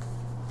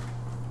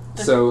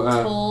 The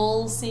So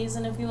cold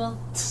season, if you will.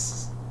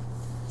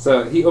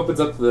 so he opens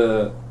up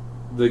the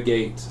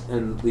gate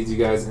and leads you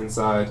guys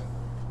inside.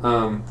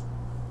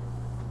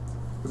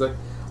 He's like,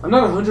 I'm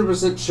not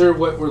 100% sure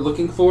what we're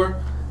looking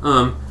for.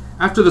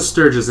 After the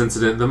Sturgis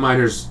incident, the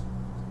miners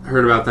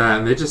heard about that,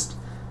 and they just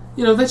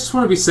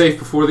want to be safe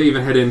before they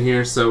even head in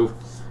here. So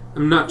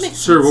I'm not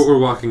Makes sure sense. what we're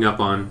walking up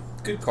on.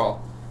 Good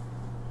call.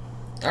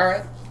 All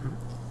right.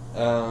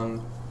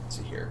 Let's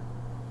see here.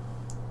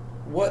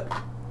 What?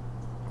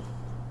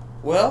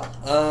 Well,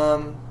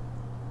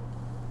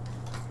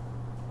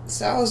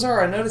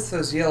 Salazar, I noticed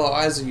those yellow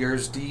eyes of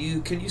yours.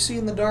 Can you see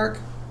in the dark?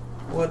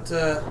 What?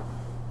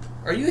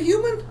 Are you a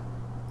human?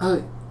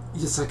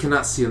 Yes, I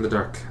cannot see in the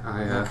dark.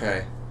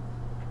 Okay.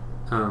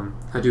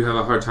 I do have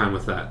a hard time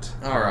with that.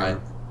 All right.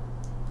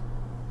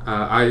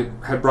 I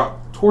had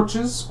brought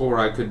torches, or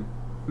I could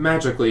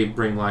magically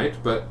bring light,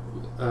 but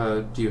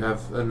do you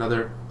have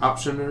another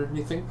option or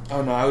anything?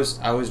 Oh no, I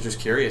was just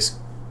curious,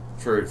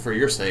 for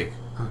your sake.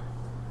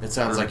 It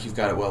sounds like you've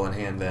got it well in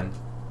hand then.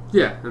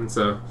 Yeah, and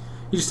so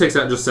he just takes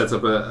out and just sets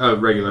up a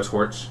regular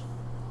torch.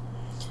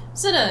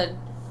 Is it a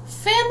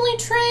family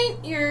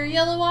trait, your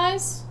yellow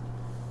eyes?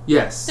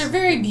 Yes. They're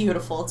very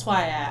beautiful. That's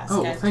why I asked.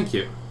 Oh, thank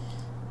you.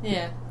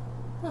 Yeah.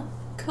 Oh,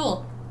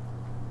 cool.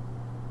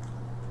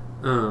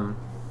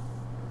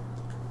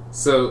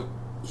 So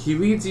he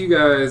leads you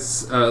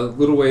guys a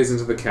little ways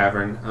into the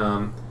cavern,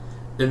 and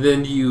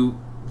then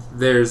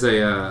there's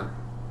a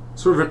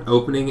sort of an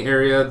opening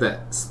area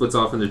that splits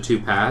off into two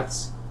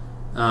paths.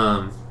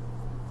 And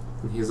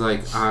he's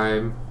like,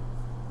 I'm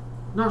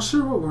not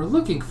sure what we're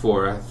looking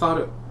for. I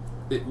thought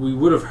we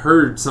would have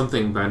heard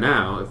something by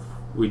now if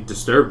we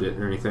disturbed it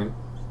or anything.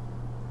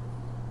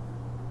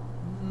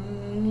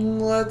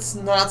 Let's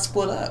not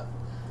split up.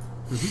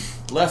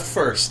 Left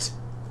first.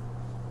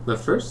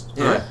 Left first?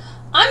 Yeah. Alright.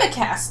 I'm a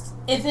cast.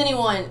 If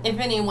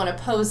anyone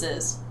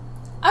opposes,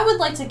 I would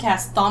like to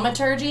cast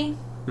Thaumaturgy,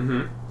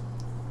 Mm-hmm.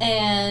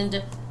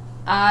 and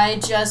I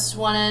just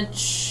want to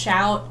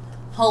shout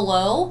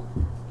hello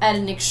at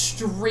an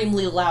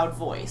extremely loud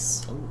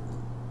voice.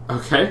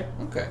 Okay.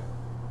 Okay.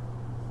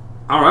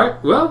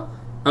 Alright, well,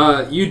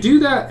 you do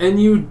that, and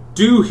you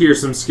do hear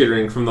some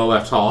skittering from the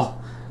left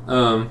hall.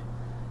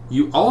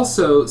 You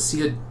also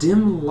see a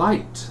dim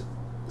light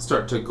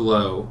start to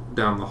glow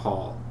down the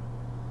hall.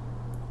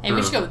 Hey,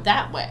 we should go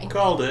that way.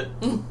 Called it.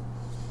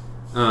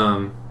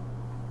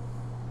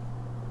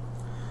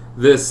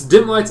 This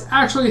dim light's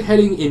actually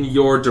heading in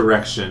your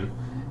direction,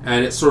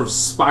 and it's sort of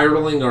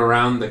spiraling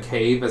around the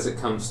cave as it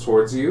comes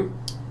towards you.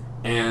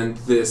 And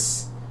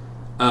this,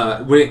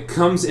 when it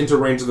comes into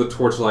range of the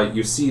torchlight,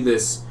 you see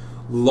this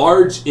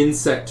large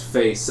insect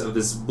face of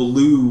this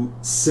blue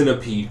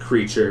centipede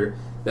creature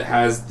that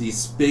has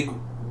this big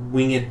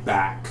winged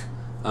back,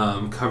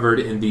 covered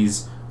in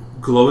these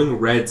glowing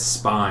red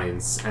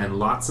spines and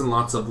lots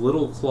of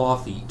little claw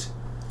feet.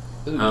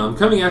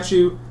 Coming at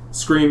you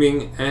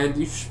screaming, and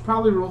you should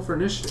probably roll for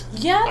initiative.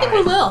 Yeah, I think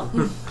we will.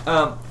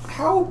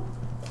 How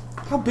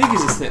big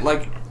is this thing?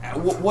 Like,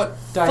 what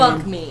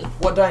Fuck me.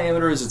 What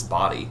diameter is its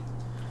body?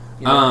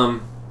 You know?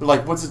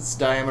 Like, what's its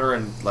diameter,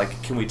 and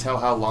like, can we tell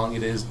how long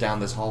it is down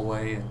this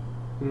hallway?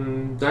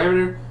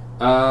 Diameter.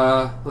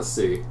 Let's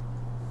see.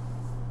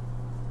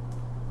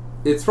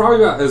 It's probably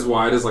about as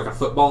wide as like a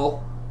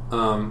football.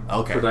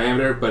 Okay. For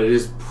diameter, but it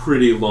is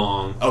pretty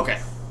long. Okay.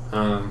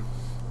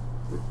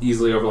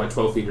 Easily over like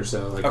 12 feet or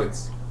so. Like Okay.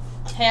 it's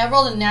Hey, I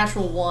rolled a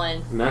natural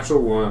 1,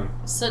 natural 1.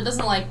 so it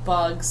doesn't like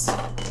bugs.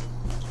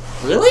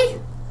 Really?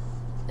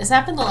 This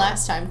happened the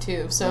last time too, I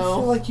feel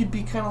so like you'd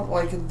be kind of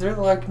like they're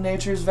like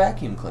nature's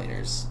vacuum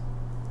cleaners.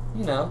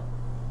 You know.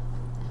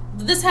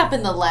 this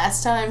happened the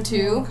last time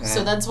too, Okay.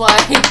 so that's why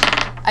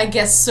I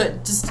guess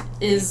Soot just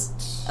is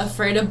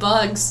afraid of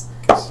bugs.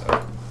 So,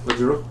 What'd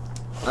you roll?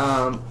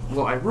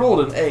 well, I rolled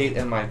an 8,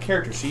 and my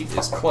character sheet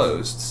is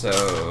closed, so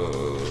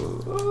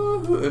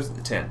it was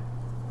 10.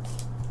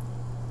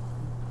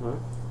 What?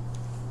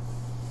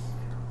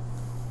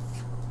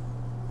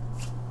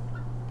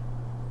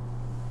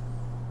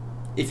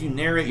 If you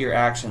narrate your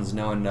actions,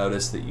 no one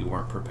noticed that you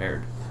weren't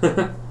prepared.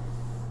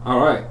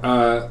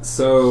 Alright,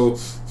 so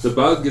the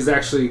bug is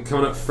actually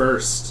coming up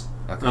first.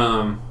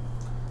 Okay.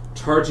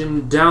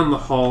 Charging down the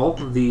hall,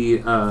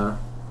 really,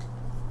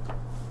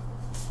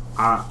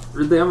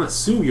 I'm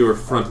assuming you were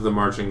front of the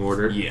marching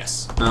order.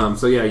 Yes.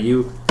 So yeah,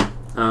 you,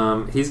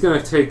 he's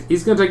gonna take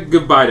a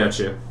good bite at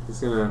you. He's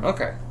gonna,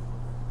 Okay.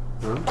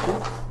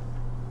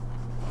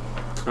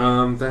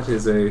 that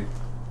is a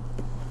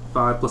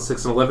 5 plus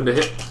 6 and 11 to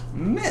hit.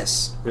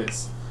 Miss.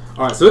 Miss.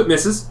 Alright, so it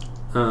misses.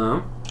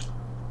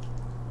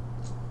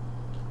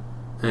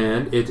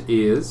 And it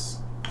is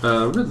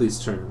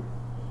Ridley's turn.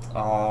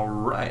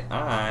 Alright,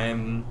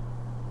 I'm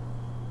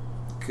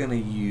gonna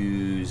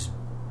use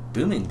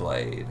Booming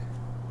Blade.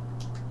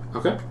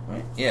 Okay.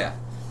 Right? Yeah.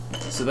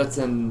 So that's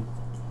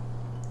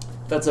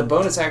a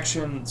bonus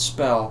action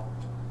spell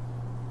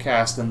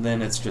cast, and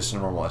then it's just a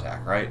normal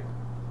attack, right?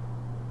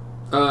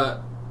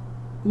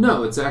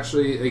 No, it's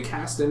actually a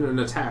cast and an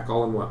attack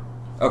all in one.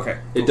 Okay.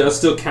 It does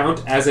still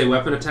count as a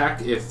weapon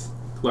attack if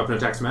weapon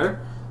attacks matter,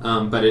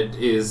 but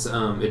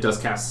it does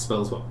cast a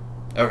spell as well.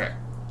 Okay.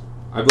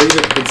 I believe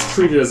it's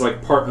treated as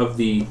like part of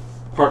the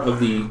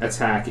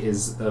attack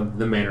is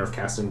the manner of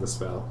casting the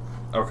spell.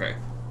 Okay.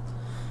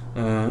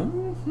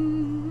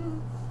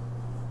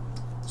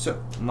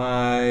 So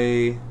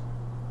my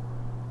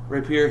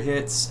rapier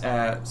hits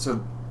at.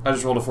 So I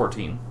just rolled a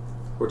 14.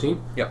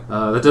 14? Yep.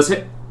 That does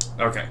hit.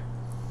 Okay.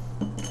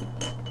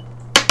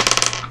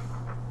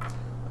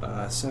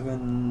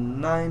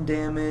 9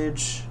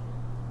 damage.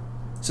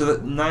 So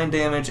that 9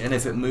 damage, and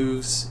if it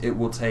moves, it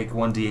will take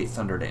 1d8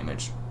 thunder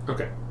damage.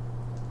 Okay.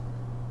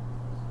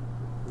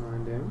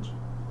 9 damage.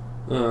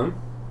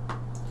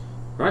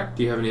 Right.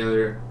 Do you have any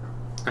other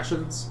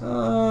actions?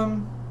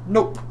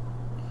 Nope.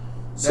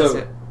 That's So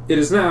it. it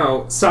is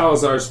now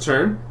Salazar's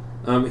turn.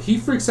 He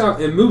freaks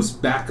out and moves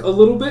back a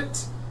little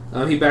bit.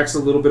 He backs a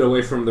little bit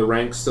away from the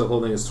rank, still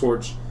holding his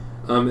torch.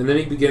 And then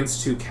he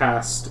begins to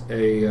cast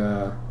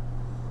a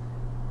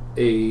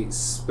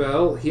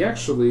spell. He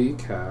actually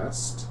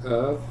cast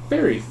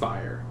Fairy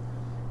Fire.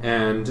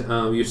 And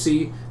you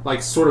see,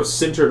 like, sort of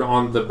centered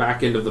on the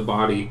back end of the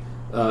body,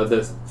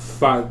 this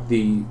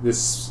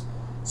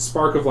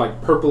spark of,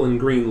 like, purple and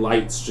green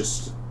lights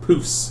just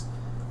poofs.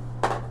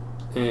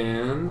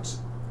 And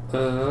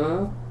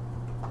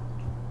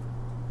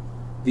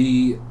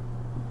the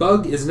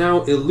bug is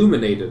now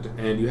illuminated,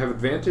 and you have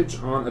advantage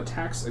on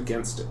attacks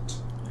against it.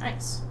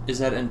 Nice. Is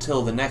that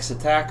until the next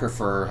attack, or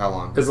for how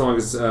long? As long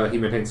as he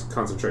maintains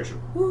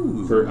concentration.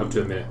 Ooh. For up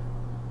to a minute.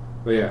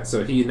 But yeah,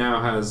 so he's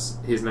now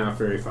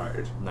Fairy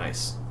Fired.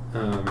 Nice.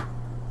 And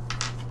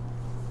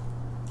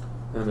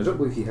I don't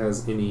believe he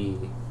has any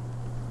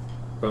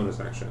bonus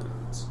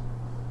actions.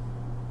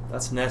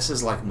 That's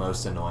Ness's, like,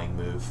 most annoying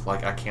move.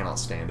 Like, I cannot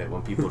stand it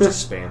when people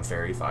just spam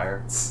Fairy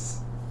Fire.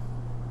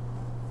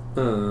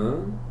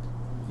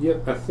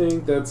 Yep, I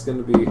think that's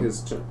going to be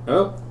his turn.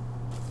 Oh!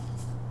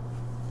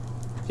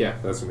 Yeah,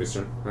 that's going to be his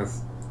turn. That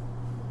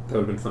would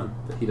have been fun,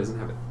 but he doesn't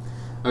have it.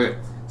 Okay,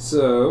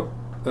 so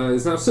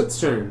it's now Soot's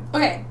turn.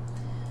 Okay,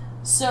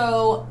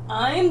 so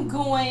I'm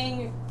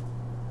going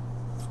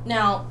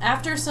now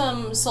after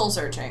some soul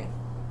searching,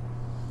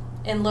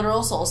 and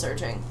literal soul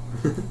searching.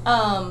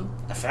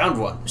 I found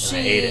one, and I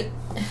ate it.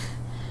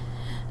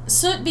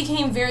 Soot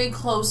became very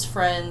close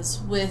friends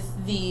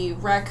with the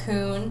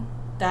raccoon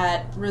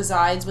that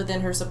resides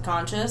within her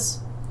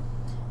subconscious.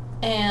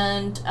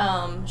 And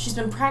she's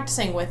been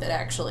practicing with it,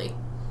 actually,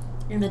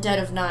 in the dead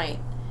of night.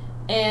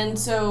 And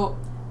so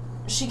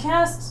they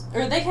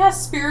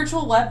cast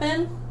Spiritual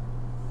Weapon,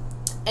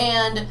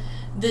 and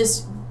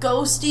this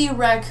ghosty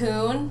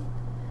raccoon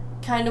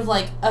kind of,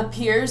 like,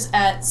 appears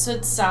at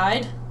Soot's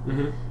side.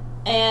 Mm-hmm.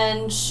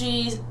 And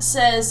she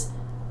says,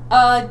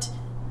 Ash,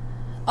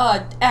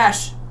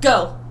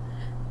 go.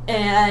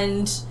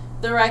 And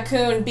the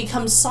raccoon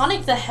becomes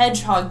Sonic the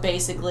Hedgehog,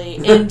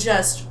 basically, and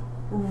just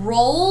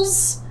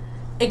rolls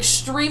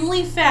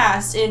extremely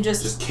fast and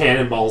Just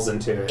cannonballs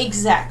into it.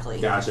 exactly.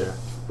 Gotcha.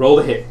 Roll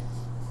the hit.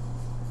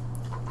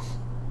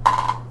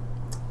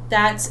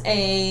 That's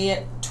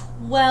a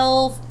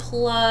 12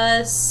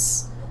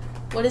 plus.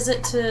 What is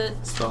it to?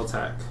 Spell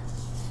attack.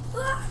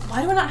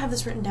 Why do I not have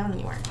this written down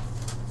anywhere?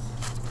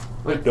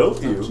 Why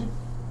don't you?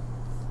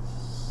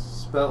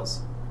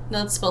 Spells.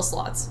 No, it's spell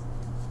slots.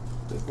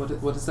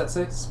 What does that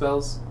say?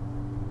 Spells.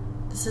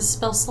 This is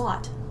spell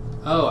slot.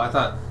 Oh, I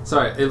thought.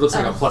 Sorry, it looks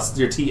like Oh. a plus.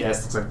 Your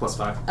TS looks like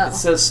 +5. Oh. It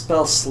says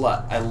spell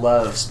slut. I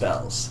love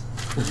spells.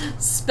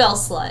 Spell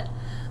slut.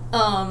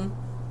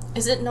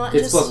 Is it not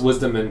It's just plus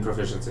wisdom and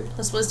proficiency.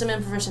 plus wisdom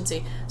and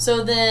proficiency?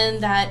 So then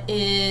that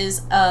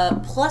is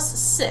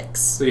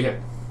 +6. So you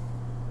hit.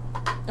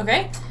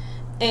 Okay.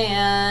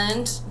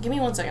 And give me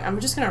 1 second. I'm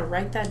just gonna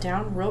write that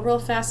down real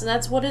fast. And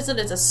that's what is it?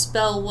 It's a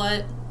spell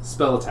what?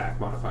 Spell attack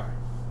modifier.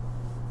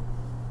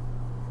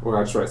 Or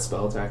I just write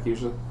spell attack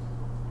usually.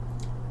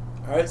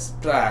 Alright,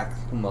 Sprack.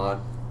 Come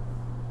on.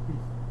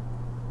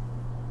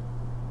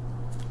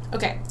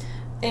 Okay.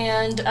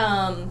 And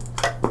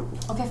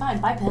okay, fine,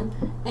 bye pen.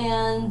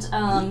 And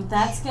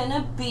that's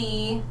gonna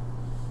be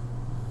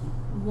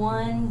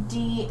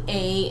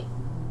 1d8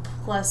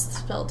 plus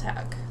spell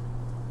attack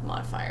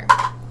modifier.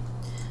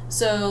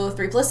 So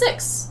 3 plus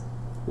 6.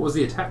 What was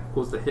the attack?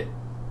 What was the hit?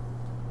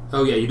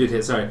 Oh yeah, you did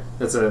hit. Sorry,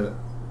 that's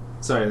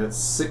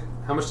 6.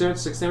 How much damage?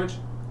 6 damage.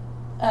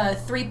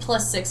 3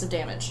 plus 6 of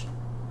damage.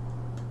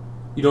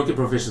 You don't get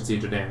proficiency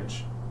to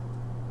damage.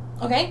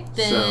 Okay,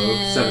 then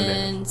So, 7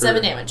 damage.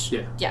 7 damage.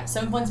 Yeah. Yeah,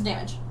 7 points of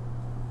damage.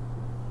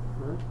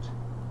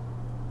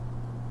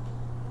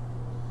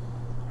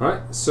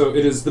 Alright, so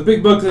it is the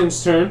big bug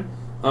thing's turn.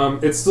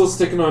 It's still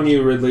sticking on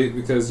you, Ridley,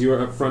 because you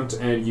are up front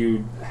and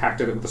you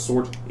hacked at it with a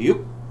sword. Yep.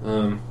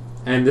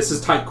 And this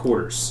is tight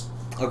quarters.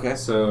 Okay.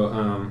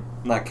 So,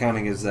 Not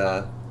counting his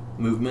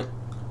movement.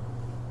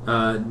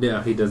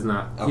 no, he does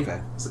not.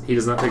 Okay. He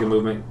does not take a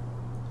movement.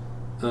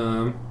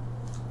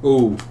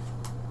 Ooh.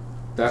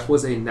 That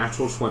was a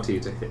natural 20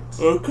 to hit.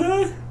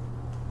 Okay.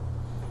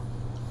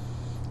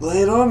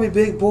 Lay it on me,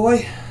 big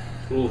boy.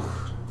 Ooh.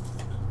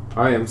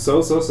 I am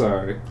so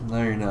sorry.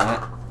 No, you're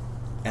not.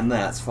 And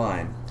that's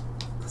fine.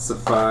 It's a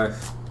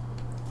 5,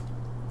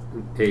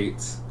 an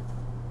 8,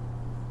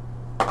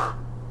 a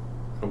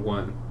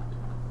 1,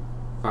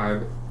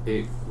 5,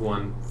 8,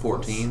 1,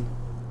 14.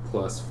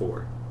 plus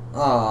 4.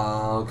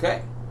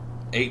 Okay.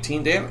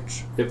 18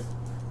 damage. Yep.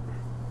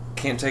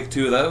 Can't take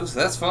 2 of those.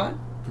 That's fine.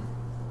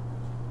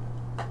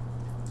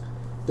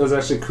 Does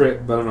actually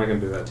crit, but I'm not going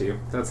to do that to you.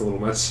 That's a little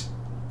much.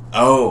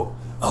 Oh,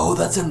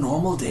 that's a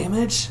normal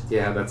damage?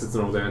 Yeah, that's its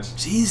normal damage.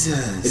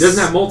 Jesus. It doesn't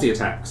have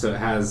multi-attack, so it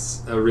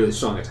has a really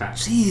strong attack.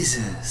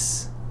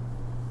 Jesus.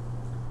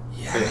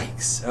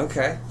 Yikes.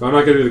 Okay. But I'm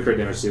not going to do the crit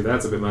damage to you.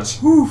 That's a bit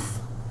much. Oof.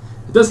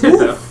 It does hit,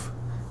 though.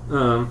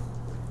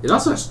 It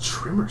also has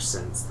tremor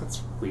sense.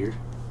 That's weird.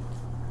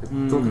 I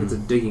don't think it's a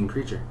digging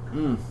creature.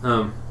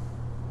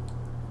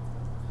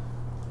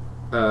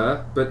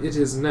 But it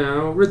is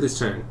now Ridley's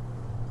turn.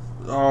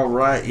 All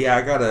right. Yeah,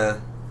 I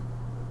gotta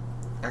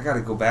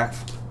go back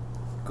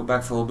for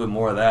a little bit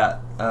more of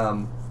that.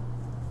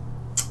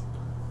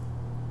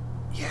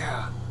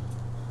 Yeah.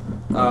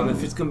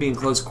 If it's gonna be in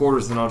close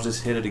quarters, then I'll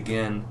just hit it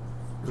again.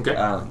 Okay.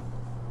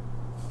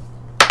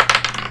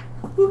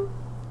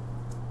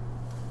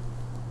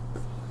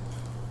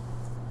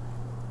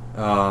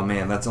 Oh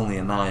man, that's only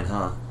a 9,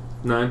 huh?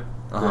 9.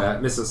 Uh-huh. Yeah,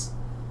 it misses.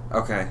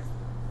 Okay.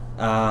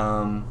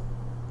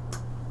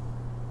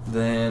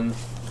 Then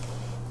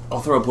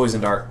I'll throw a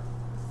poison dart.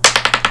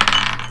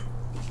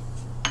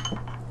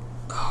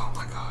 Oh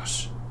my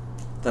gosh.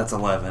 That's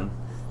 11.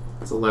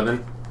 It's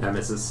 11. That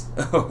misses.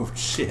 Oh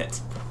shit.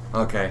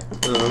 Okay.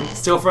 Um,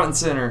 Still front and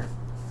center.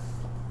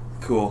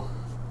 Cool.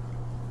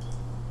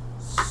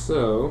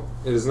 So,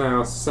 it is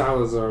now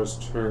Salazar's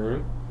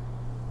turn.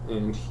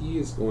 And he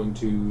is going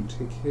to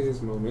take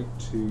his moment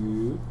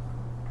to...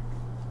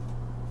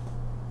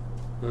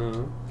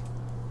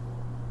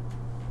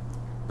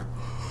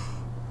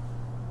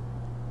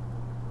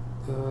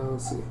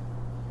 let's see.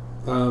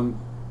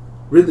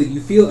 Ridley,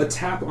 you feel a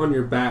tap on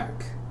your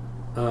back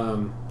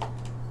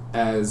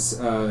as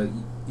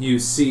you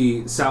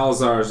see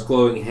Salazar's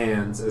glowing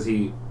hands as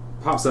he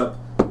pops up,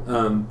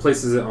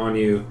 places it on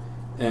you,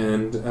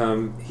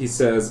 and he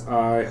says,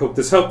 "I hope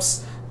this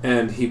helps."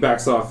 And he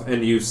backs off,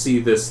 and you see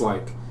this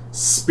like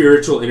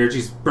spiritual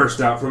energies burst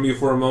out from you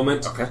for a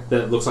moment. Okay.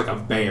 That looks like a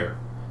bear,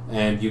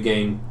 and you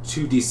gain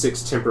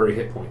 2d6 temporary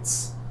hit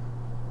points.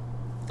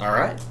 All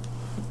right.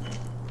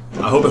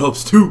 I hope it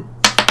helps too.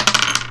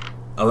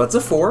 Oh, that's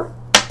a 4.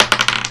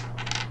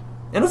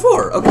 And a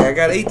 4. Okay, I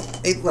got 8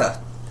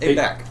 left. 8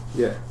 back.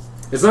 Yeah.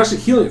 It's not actually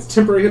healing, it's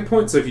temporary hit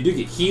points, so if you do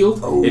get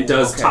healed, it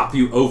does top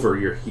you over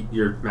your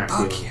max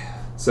healing. Yeah.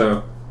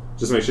 So,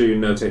 just make sure you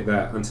notate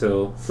that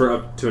for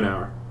up to an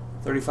hour.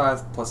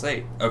 35 plus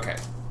 8. Okay.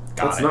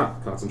 That's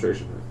not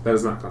concentration. That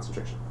is not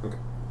concentration. Okay.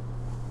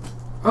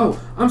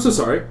 Oh, I'm so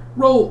sorry.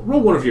 Roll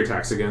one of your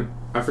attacks again.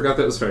 I forgot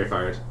that was fairy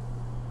fired.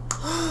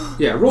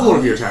 Yeah, roll one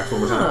of your attacks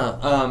one more time.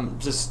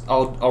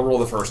 I'll roll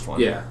the first one.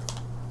 Yeah.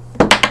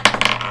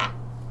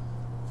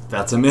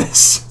 That's a miss.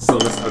 Still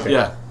miss. Okay.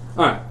 Yeah.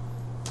 All right.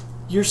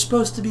 You're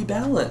supposed to be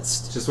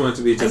balanced. Just wanted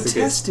to be I just in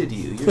case. tested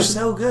you. You're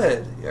so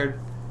good. It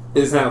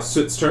is now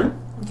Soot's turn.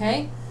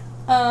 Okay.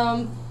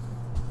 I'm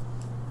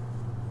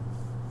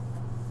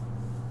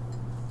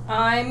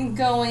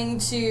going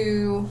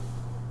to...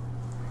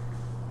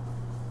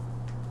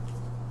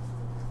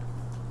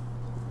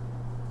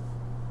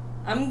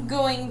 I'm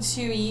going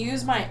to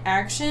use my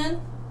action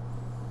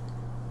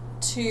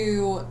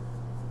to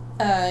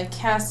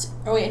cast...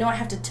 Oh wait, no, I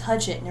have to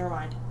touch it. Never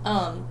mind.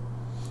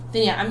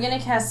 Then yeah, I'm going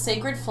to cast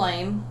Sacred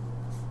Flame.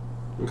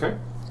 Okay.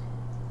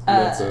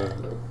 That's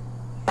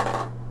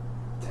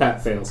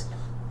that fails.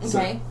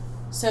 Okay.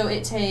 So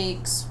it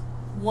takes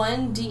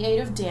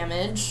 1d8 of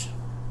damage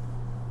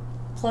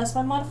plus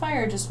my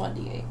modifier, or just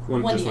 1d8?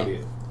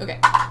 1d8. Okay.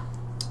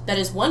 That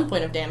is 1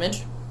 point of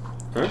damage.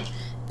 Alright.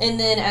 And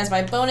then as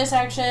my bonus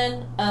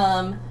action,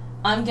 I'm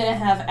gonna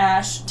have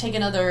Ash take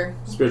another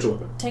Spiritual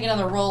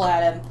weapon. roll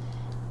at him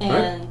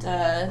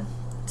and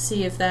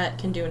see if that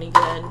can do any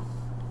good.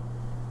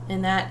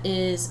 And that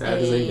is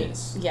a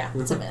miss. Yeah,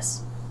 it's a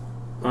miss.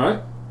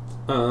 Alright.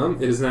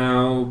 It is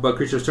now Bug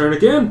Creature's turn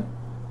again.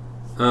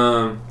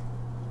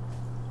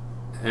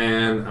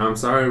 And I'm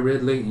sorry,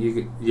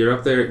 Ridley, you're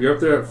up there. You're up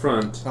there up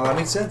front. Oh, that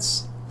makes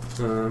sense.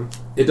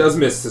 It does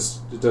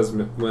miss. It does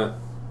miss. Well,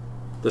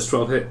 does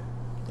 12 hit?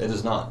 It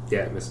does not.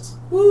 Yeah, it misses.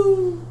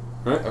 Woo!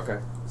 All right. Okay.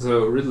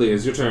 So Ridley,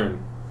 it's your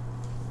turn.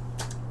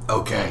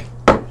 Okay.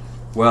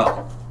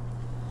 Well.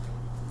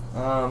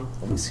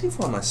 Let me see if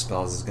one of my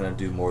spells is going to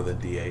do more than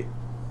D8.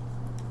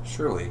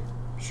 Surely.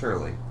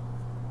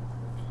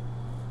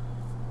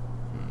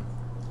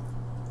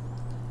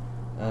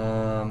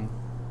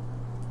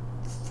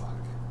 Fuck.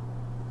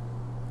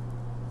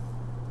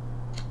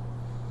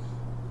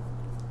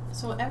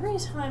 So every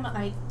time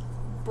I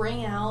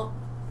bring out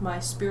my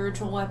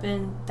spiritual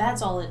weapon,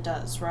 that's all it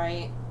does,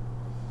 right?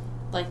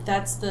 Like,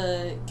 that's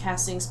the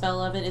casting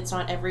spell of it. It's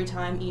not every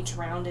time each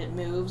round it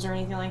moves or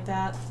anything like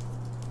that.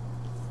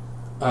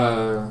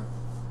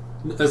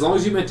 As long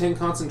as you maintain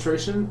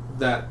concentration,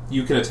 that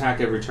you can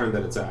attack every turn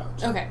that it's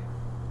out. Okay.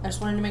 I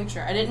just wanted to make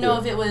sure. I didn't know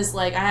if it was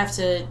like I have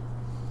to...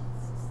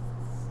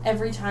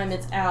 Every time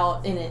it's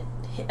out and it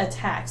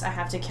attacks, I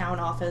have to count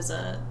off as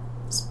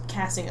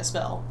casting a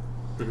spell.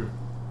 Mm-hmm.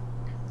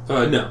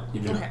 No,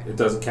 you do Okay. not. It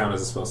doesn't count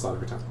as a spell slot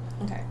every time.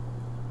 Okay.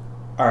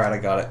 Alright, I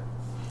got it.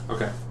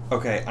 Okay.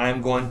 Okay,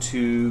 I'm going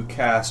to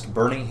cast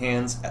Burning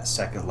Hands at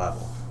 2nd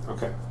level.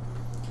 Okay.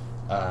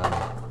 Um,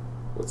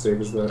 What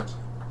save is that?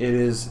 It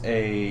is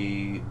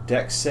a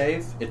dex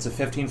save. It's a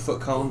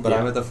 15-foot cone, but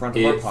I'm at the front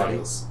of our It party.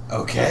 fails.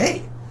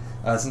 Okay.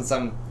 Since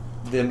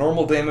the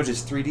normal damage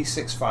is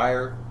 3d6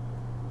 fire,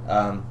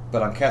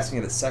 but I'm casting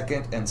it at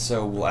 2nd, and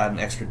so we'll add an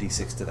extra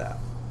d6 to that.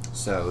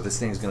 So this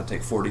thing is going to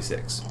take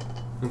 4d6.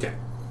 Okay.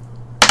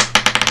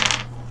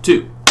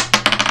 2,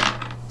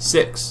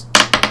 6,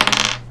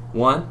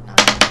 1,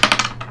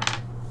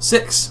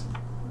 6.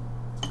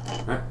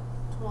 Alright.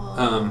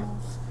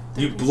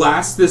 You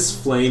blast this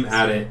flame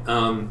at it,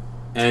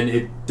 and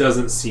it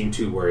doesn't seem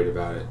too worried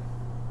about it.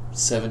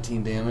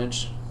 17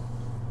 damage.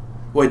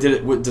 Wait,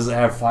 does it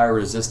have fire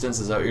resistance?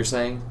 Is that what you're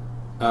saying?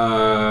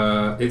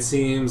 It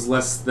seems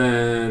less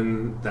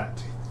than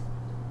that.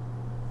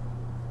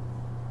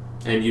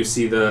 And you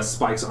see the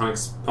spikes on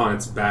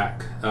its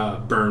back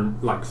burn,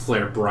 like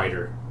flare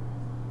brighter.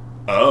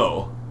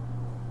 Oh.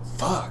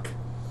 Fuck.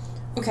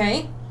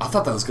 Okay. I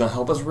thought that was going to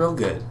help us real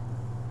good.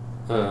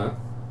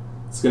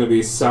 It's gonna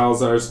be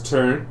Salazar's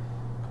turn.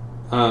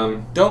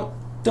 Don't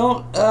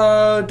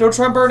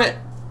try and burn it.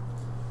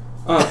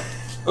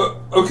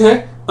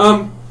 Okay.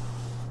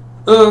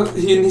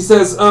 He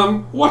says,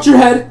 watch your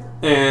head.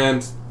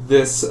 And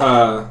this,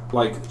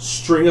 like,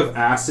 string of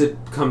acid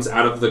comes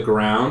out of the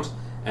ground,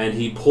 and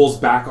he pulls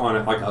back on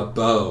it like a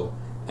bow,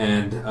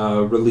 and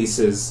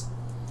releases,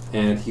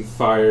 and he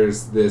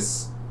fires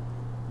this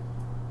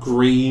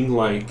green,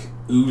 like,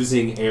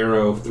 oozing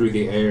arrow through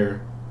the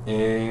air,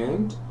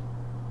 and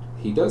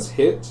he does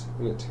hit,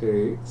 and it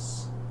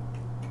takes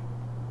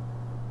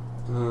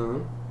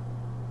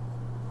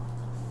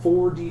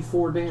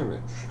 4d4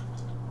 damage.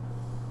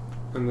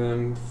 And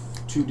then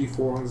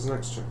 2d4 on his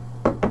next turn.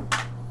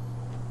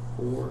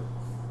 4,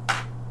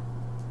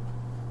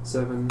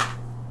 7,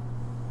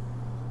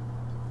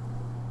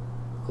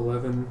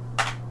 11,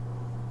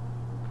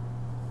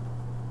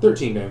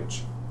 13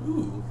 damage.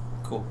 Ooh,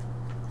 cool.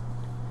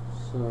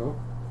 So,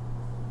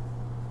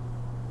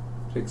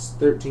 takes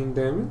 13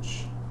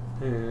 damage,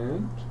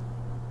 and...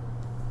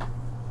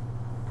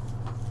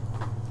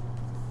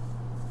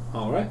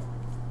 Alright.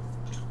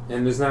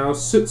 And it is now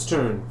Soot's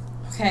turn.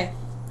 Okay.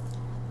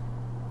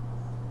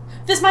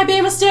 This might be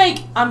a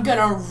mistake. I'm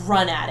gonna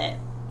run at it.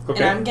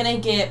 Okay. And I'm gonna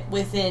get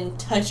within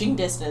touching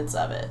distance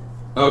of it.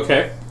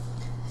 Okay.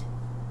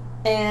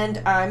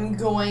 And I'm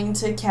going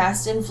to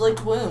cast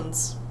Inflict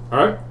Wounds.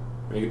 Alright.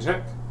 Make an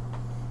attack.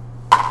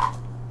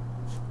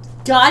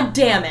 God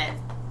damn it.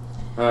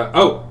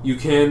 You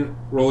can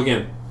roll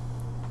again.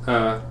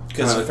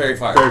 Because it's fairy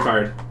fire. Fairy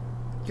fired.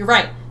 You're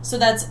right. So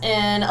that's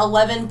an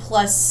 11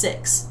 plus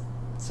 6.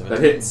 That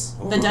hits.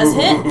 That does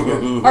hit?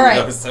 All right.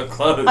 That was so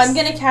close. I'm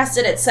gonna cast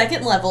it at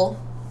second level,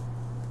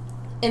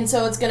 and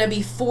so it's gonna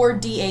be 4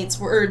 d8s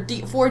or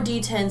 4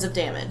 d10s of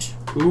damage.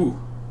 Ooh.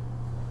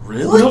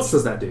 Really? What else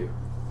does that do?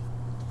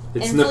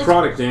 It's Inflict-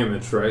 necrotic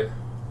damage, right?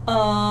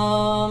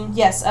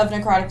 Yes, of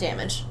necrotic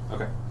damage.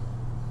 Okay.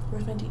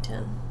 Where's my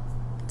d10?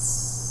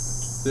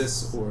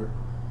 This or...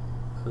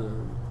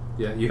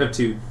 yeah, you have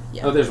 2.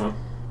 Yeah. Oh, there's one.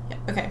 Yeah.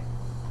 Okay.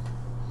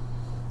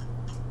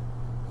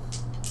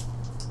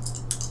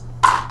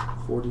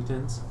 4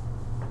 d10s.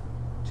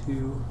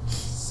 2.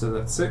 So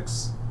that's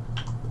 6.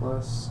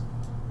 Plus...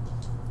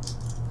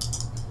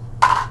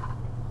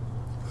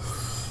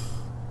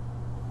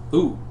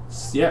 Ooh.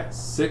 Yeah.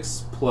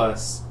 6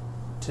 plus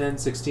 10,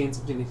 16,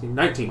 17, 18,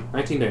 19.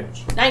 19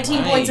 damage.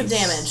 19 points of Nice.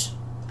 damage.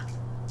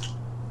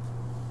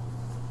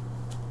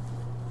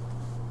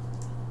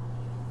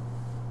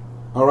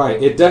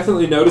 Alright, it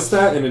definitely noticed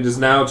that, and it is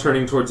now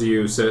turning towards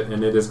you,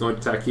 and it is going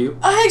to attack you.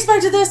 I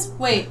expected this!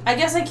 Wait, I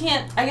guess I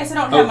can't. I guess I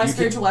don't Oh, have my you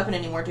spiritual weapon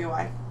anymore, do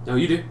I? No,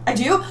 you do. I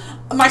do?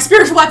 My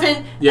spiritual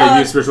weapon! Yeah,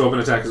 you use spiritual weapon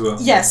attack as well.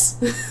 Yes.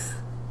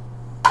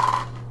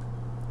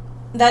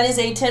 That is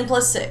a 10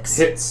 plus 6.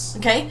 Hits.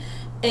 Okay?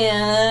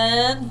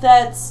 And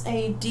that's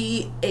a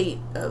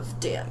d8 of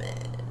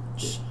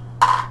damage.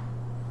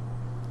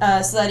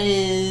 So that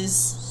is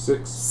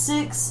 6.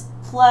 6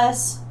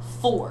 plus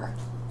 4.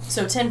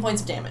 So 10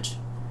 points of damage.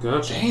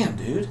 Gotcha. Damn,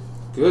 dude.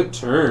 Good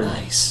turn.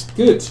 Nice.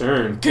 Good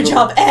turn. Good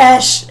job,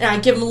 Ash! And I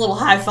give him a little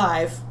high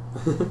five.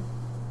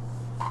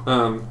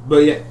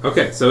 But yeah,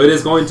 okay. So it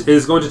is going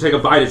to take a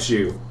bite at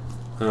you.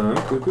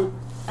 Boop, boop.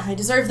 I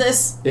deserve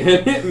this.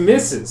 And it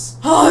misses.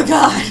 Oh,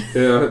 God.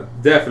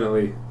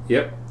 Definitely.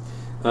 Yep.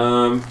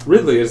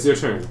 Ridley, it's your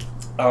turn.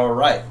 All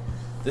right.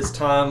 This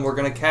time we're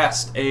gonna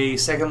cast a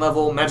second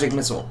level magic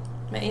missile.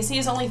 My AC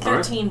is only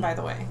 13, by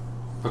the way.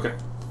 Okay.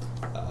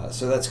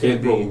 So that's gonna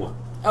And roll be 1.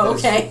 Oh,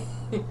 okay.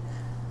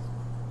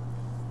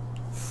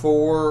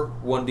 4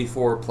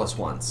 1d4 plus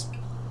 1s.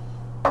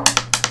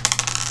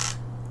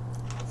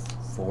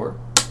 4.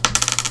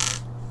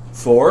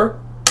 4.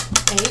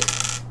 8,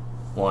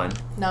 1.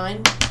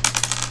 9,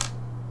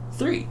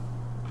 3.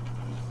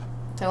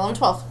 10, 11,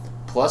 12.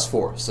 Plus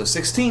 4. So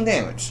 16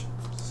 damage.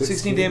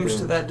 16 damage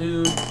to that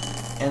dude.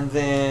 And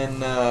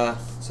then,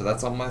 so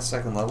that's on my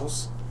second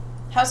levels.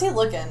 How's he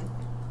looking?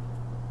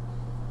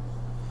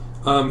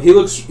 He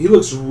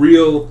looks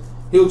real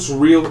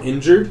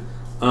injured,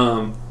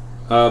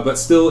 but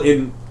still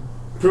in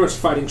pretty much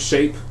fighting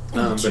shape.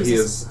 But he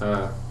is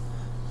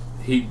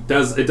it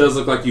does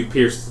look like you've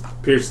pierced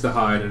the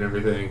hide and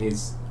everything.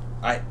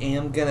 I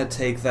am gonna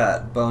take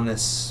that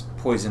bonus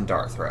poison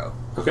dart throw.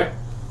 Okay.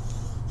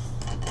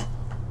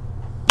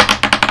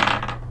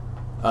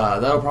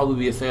 That'll probably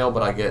be a fail,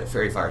 but I get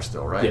fairy fire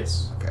still, right?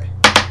 Yes. Okay.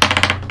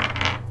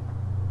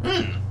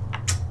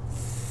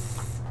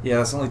 Yeah,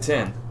 that's only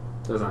 10.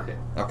 Does not hit.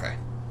 Okay.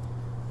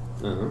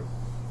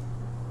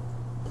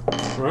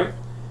 Right.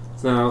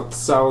 It's now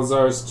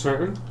Salazar's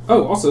turn.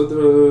 Oh, also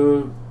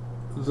the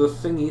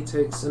thingy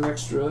takes an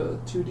extra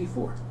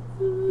 2d4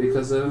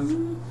 because of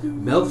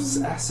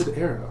Melf's acid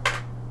arrow.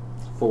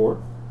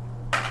 4,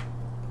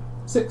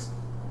 6.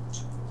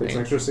 Takes an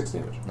extra 6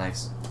 damage.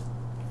 Nice.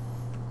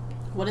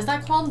 What is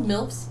that called?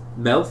 MILFs?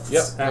 Melf's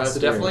Yep, acid that's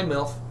definitely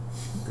arrow.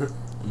 MILF.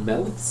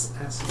 Melf's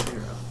acid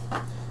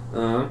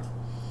arrow.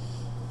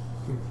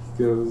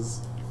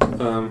 Goes,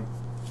 and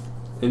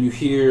you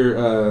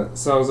hear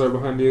Salazar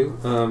behind you.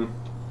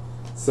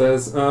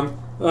 Says, I'm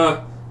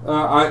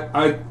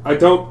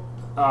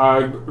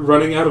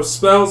running out of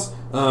spells.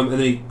 And then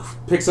he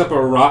picks up a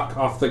rock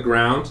off the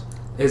ground.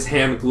 His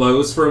hand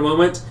glows for a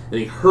moment, and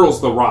he hurls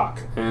the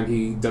rock, and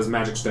he does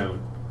magic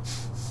stone.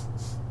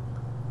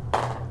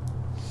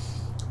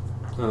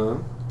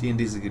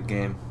 D&D's a good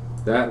game.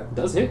 That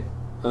does hit.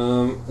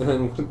 And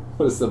then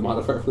what is the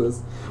modifier for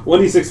this?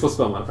 1d6 plus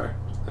spell modifier.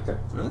 Okay.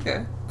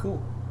 Okay,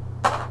 cool.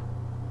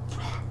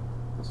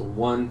 That's a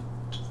 1.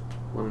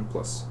 1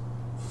 plus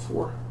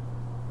 4.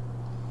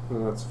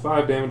 That's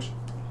 5 damage.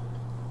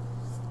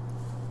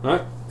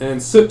 Alright,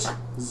 and Soot,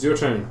 this is your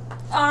turn.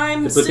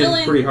 I'm It's looking still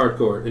in. pretty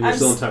hardcore, and you're I'm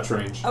still in touch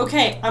range.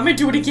 Okay, I'm gonna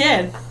do it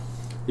again.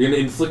 You're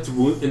gonna inflict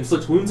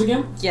wounds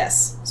again?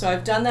 Yes. So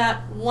I've done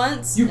that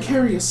once. You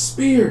carry a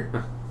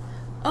spear!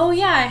 Oh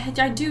yeah,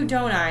 I do,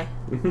 don't I?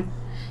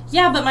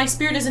 Yeah, but my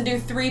spear doesn't do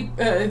 3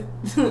 fair.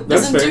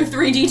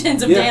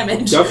 3d10s of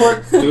damage. Go for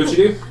it. Do what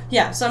you do.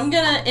 Yeah, so I'm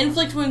gonna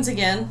inflict wounds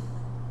again.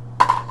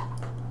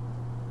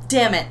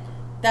 Damn it.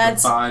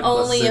 That's 5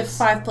 plus only a 6.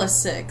 5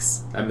 plus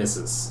 6. That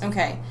misses.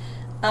 Okay.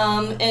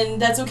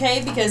 And that's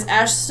okay because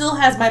Ash still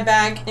has my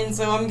back, and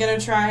so I'm gonna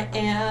try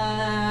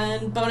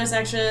and bonus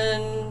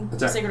action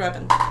Attack. Sacred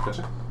Weapon.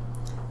 Gotcha.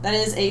 That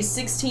is a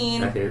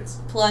 16 That hits.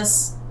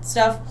 plus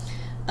stuff.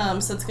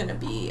 So it's gonna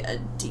be a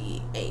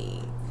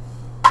d8.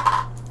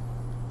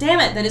 Damn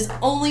it, that is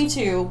only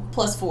 2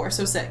 plus 4,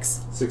 so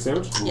 6. 6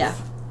 damage? Yeah.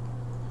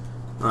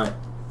 Alright.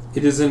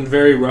 It is in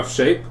very rough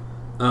shape.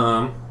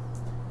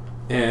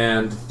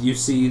 And you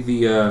see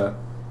the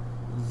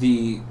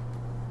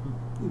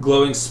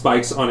glowing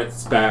spikes on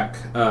its back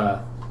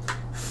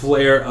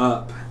flare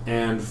up,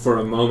 and for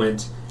a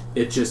moment,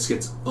 it just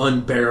gets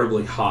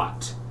unbearably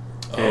hot.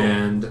 Oh.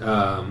 And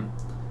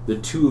the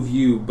two of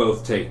you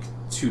both take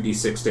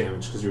 2d6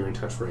 damage because you're in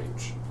touch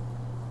range.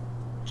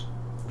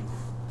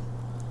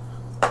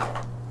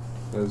 That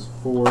is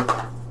 4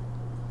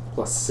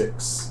 plus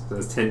 6. That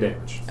is 10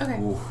 damage. Okay.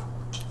 Oof.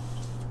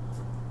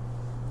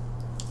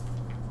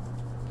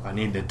 I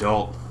need an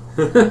adult.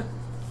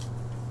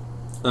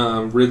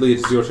 Ridley, it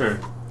is your turn.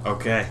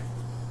 Okay.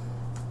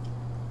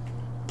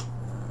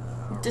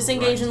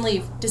 Disengage and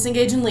leave.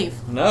 Disengage and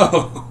leave.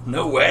 No,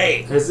 no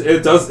way.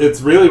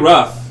 It's really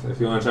rough. If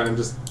you want to try and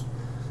just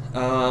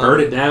burn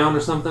it down or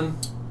something.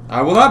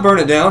 I will not burn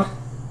it down.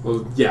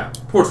 Well, yeah,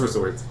 poor choice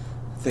of words.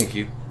 Thank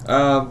you.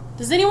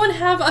 Does anyone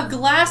have a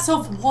glass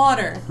of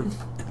water?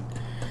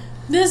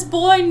 This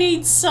boy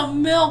needs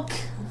some milk.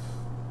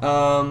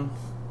 Damn.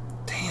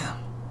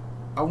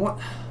 I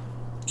want...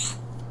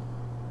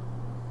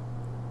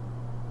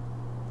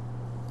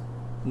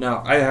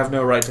 No, I have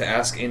no right to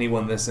ask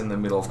anyone this in the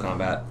middle of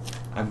combat.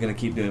 I'm gonna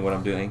keep doing what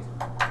I'm doing.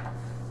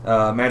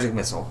 Magic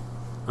missile.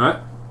 Alright.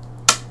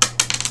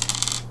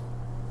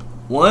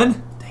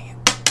 1. Dang it.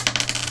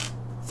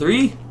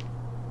 3.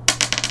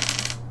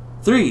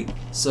 3.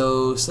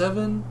 So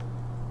 7.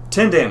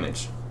 10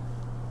 damage.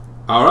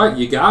 Alright,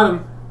 you got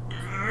him.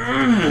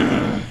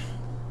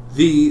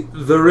 The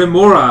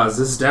Remoras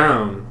is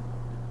down.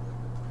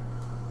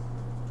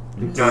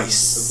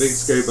 Nice. A big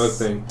scary bug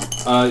thing.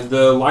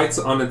 The lights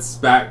on its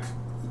back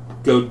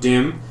go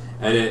dim,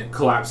 and it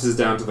collapses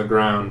down to the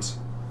ground.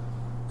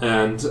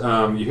 And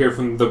you hear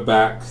from the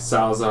back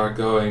Salazar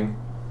going,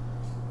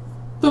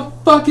 "The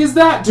fuck is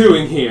that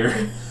doing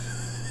here?"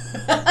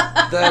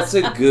 That's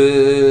a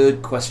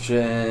good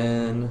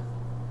question.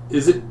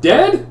 Is it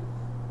dead?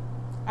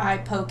 I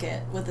poke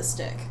it with a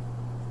stick.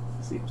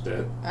 Seems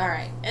dead.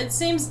 Alright. It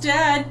seems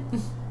dead.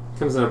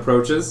 Comes and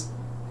approaches.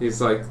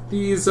 He's like,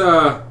 These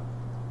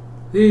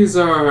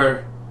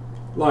are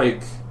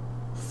like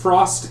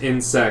frost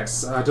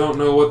insects. I don't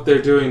know what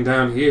they're doing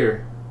down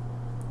here.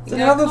 It Then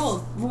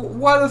got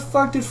why the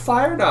fuck did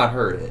fire not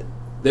hurt it?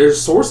 They're a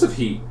source of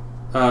heat.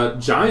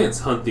 Giants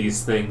hunt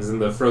these things in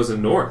the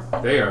frozen north.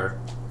 They are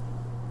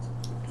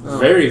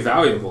very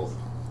valuable.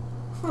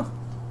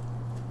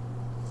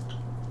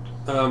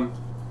 Huh.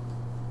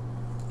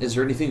 Is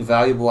there anything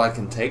valuable I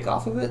can take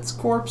off of its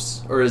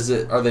corpse? Or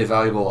are they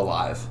valuable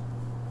alive?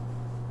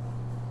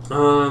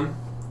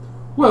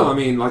 Well, I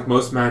mean, like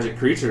most magic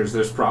creatures,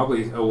 there's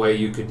probably a way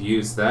you could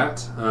use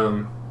that.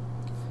 I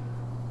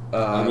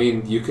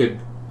mean, you could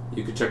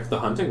check the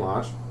hunting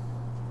lodge.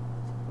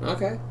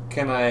 Okay.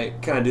 Can I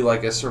do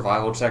like a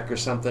survival check or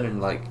something and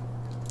like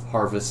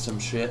harvest some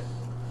shit?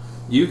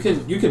 You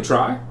can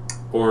try,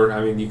 or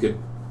I mean, you could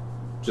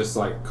just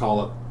like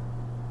call up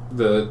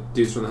the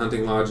dudes from the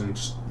hunting lodge and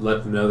just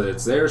let them know that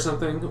it's there or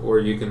something, or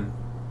you can.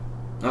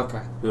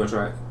 Okay. You want to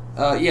try it?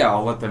 Yeah,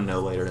 I'll let them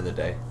know later in the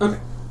day. Okay.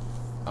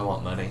 I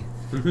want money.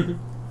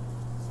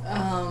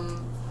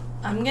 I'm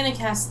gonna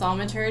cast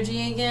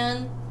Thaumaturgy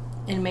again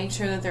and make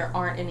sure that there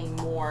aren't any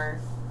more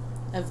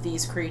of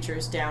these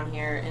creatures down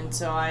here. And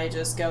so I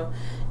just go,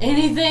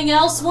 anything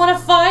else want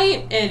to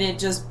fight? And it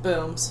just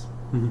booms.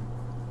 You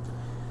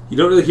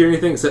don't really hear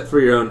anything except for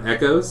your own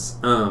echoes.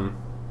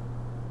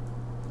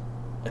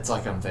 It's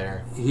like I'm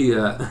there.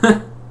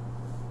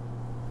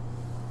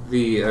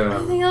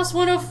 Anything else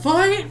want to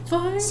fight?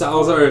 Fight?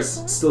 Salazar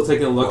is still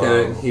taking a look at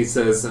it, and he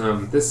says,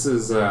 "This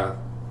is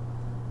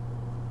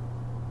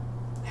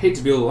hate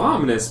to be a little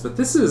ominous, but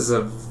this is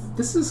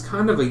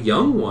kind of a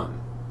young one.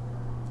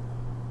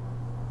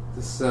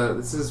 This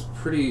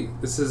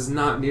is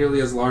not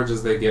nearly as large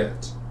as they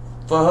get.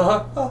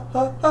 Fuck.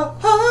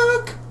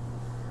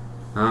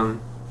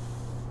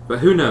 But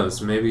who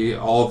knows? Maybe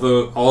all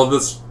of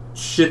this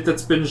shit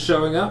that's been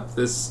showing up,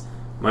 this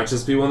might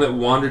just be one that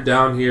wandered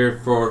down here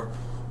for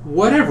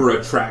whatever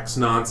attracts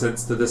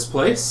nonsense to this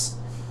place.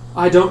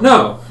 I don't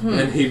know."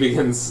 And he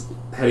begins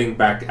heading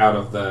back out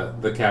of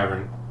the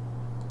cavern.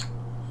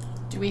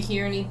 Do we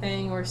hear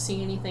anything or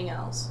see anything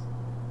else?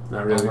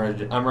 Not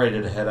really. I'm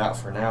ready to head out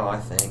for now, I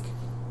think.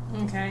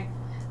 Okay.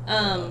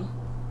 I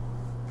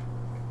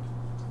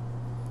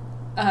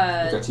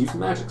got to use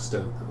Magic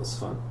Stone. That was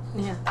fun.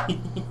 Yeah.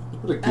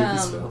 What a goofy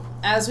spell.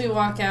 As we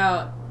walk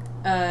out,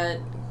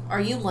 are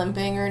you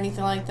limping or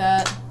anything like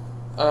that?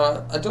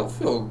 I don't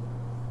feel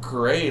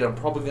great. I'm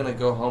probably gonna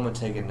go home and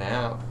take a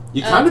nap.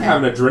 You kind of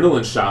have an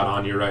adrenaline shot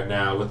on you right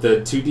now with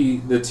the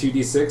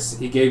 2d6.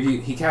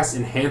 He cast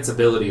enhance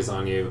abilities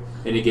on you,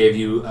 and he gave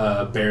you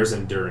Bear's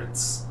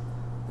Endurance,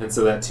 and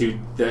so that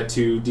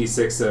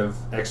 2d6 of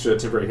extra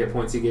temporary hit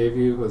points he gave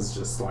you was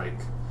just like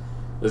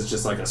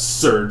a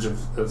surge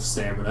of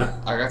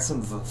stamina. I got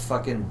some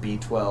fucking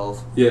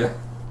B12. Yeah,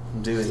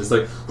 I'm doing just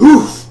like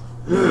oof.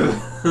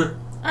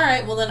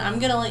 Alright, well then I'm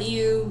gonna let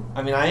you...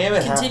 I mean, I am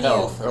at Continue. half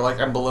health, or like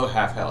I'm below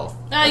half health.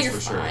 That's you're for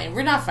fine. Sure.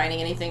 We're not fighting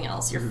anything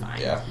else. You're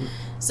fine. Yeah.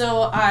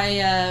 So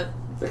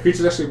That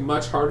creature's actually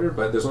much harder,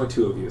 but there's only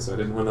 2 of you, so I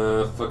didn't want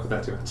to fuck with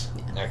that too much.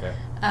 Okay.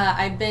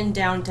 I bend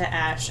down to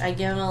Ash. I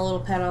give him a little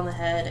pat on the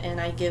head, and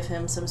I give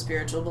him some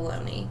spiritual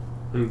bologna.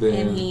 And then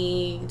And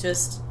he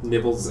just...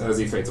 nibbles as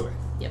he fades away.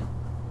 Yep.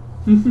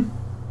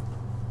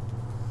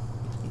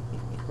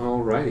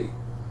 Alrighty.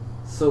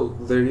 So,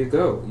 there you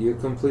go. You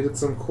completed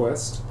some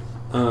quest.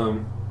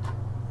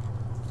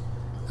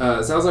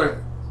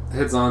 Salazar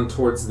heads on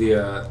towards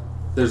the...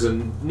 there's a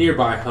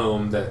nearby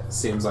home that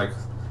seems like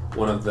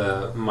one of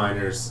the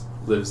miners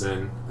lives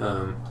in.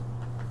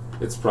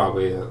 It's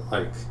probably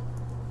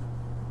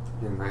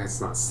it's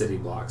not city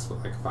blocks,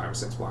 but like 5 or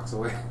 6 blocks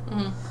away.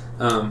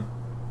 Mm-hmm.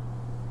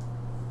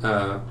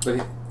 But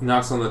he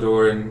knocks on the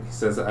door and he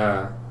says,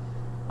 I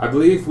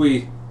believe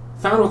we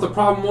found what the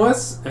problem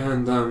was,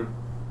 and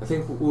I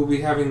think we'll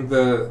be having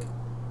the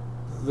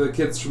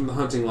kids from the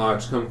hunting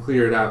lodge come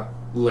clear it out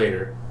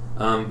later.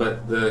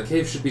 But the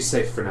cave should be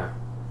safe for now.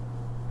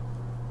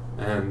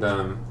 And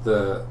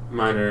the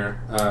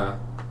miner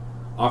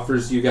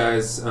offers you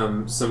guys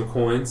some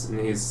coins, and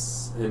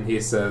he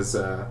says,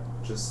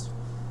 just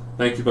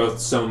thank you both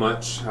so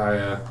much.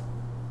 I'm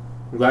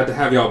glad to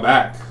have y'all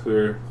back. We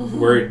were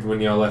worried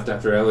when y'all left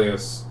after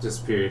Elios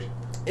disappeared.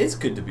 It's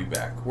good to be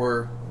back.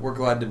 We're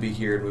glad to be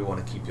here, and we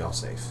want to keep y'all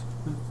safe.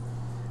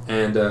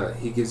 And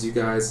he gives you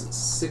guys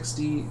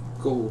 60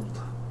 gold.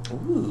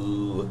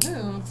 Ooh.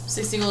 Ooh.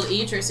 60 gold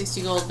each, or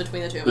 60 gold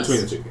between the two of us?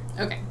 Between the two.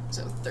 Okay,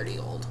 so 30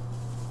 gold.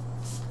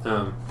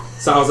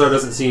 Salazar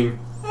doesn't seem...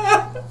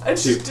 I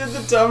just did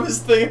the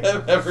dumbest thing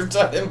I've ever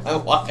done in my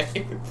life.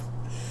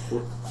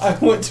 I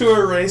went to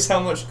erase how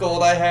much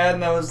gold I had,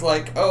 and I was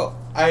like, oh,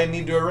 I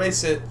need to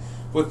erase it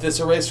with this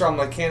eraser on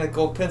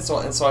mechanical pencil,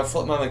 and so I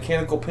flipped my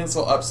mechanical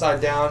pencil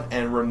upside down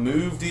and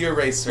removed the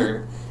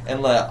eraser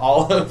and let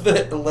all of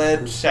the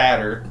lead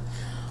shatter.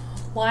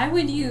 Why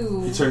would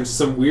you... You turned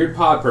some weird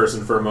pod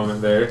person for a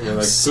moment there. You're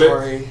like,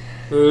 Sorry.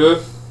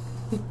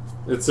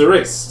 It's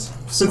erased.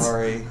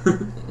 Sorry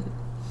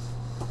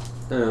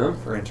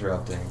for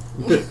interrupting.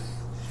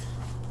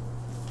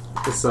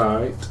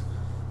 Aside.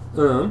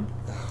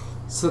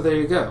 So there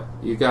you go.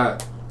 You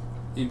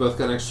both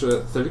got an extra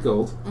 30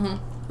 gold.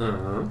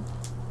 Mm-hmm.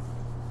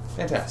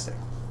 Fantastic.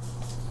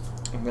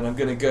 And then I'm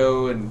gonna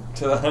go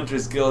to the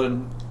Hunters Guild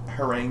and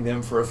harangue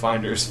them for a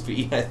finder's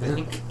fee, I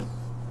think.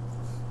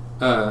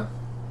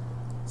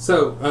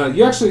 So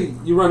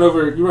you run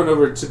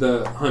over to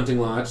the hunting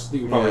lodge. You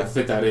can probably Yeah.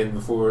 fit that in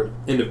before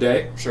end of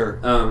day.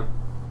 Sure.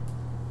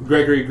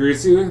 Gregory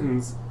greets you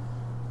and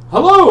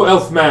hello,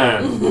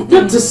 Elfman.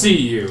 Good to see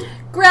you.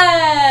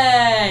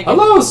 Greg!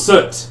 Hello,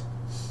 Soot.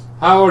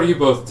 How are you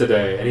both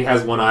today? And he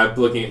has one eye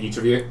looking at each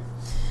of you.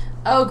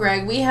 Oh,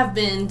 Greg, we have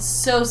been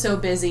so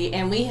busy,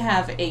 and we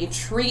have a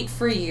treat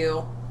for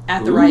you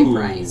at the right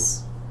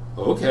price.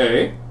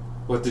 Okay.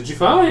 What did you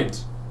find?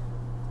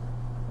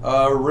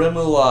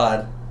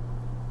 Rimulad.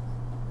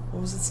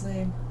 What was its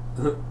name?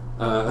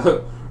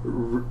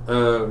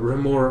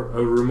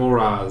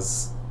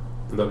 Remoraz.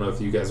 I don't know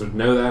if you guys would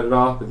know that at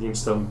all, but you can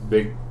just tell him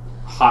big,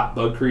 hot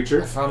bug I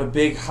creature. found a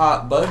big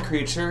hot bug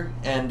creature,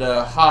 and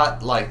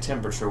hot, like,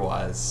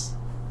 temperature-wise.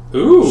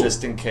 Ooh.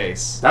 Just in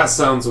case. That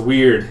sounds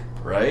weird.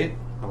 Right?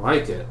 I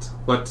like it.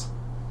 But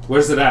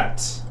where's it at?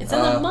 It's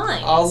in the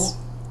mines.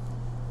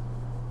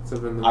 Is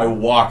it in the I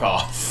walk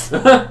off.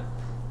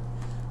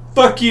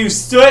 Fuck you,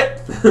 Soot!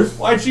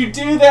 Why'd you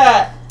do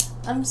that?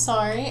 I'm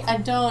sorry, I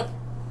don't...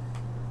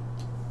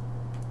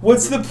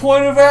 What's the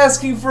point of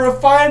asking for a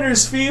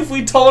finder's fee if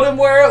we told him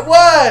where it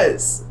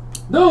was?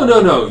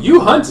 No. You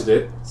hunted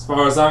it. As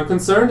far as I'm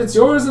concerned, it's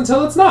yours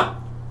until it's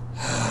not.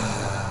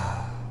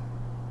 I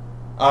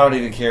don't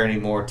even care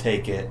anymore.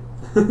 Take it.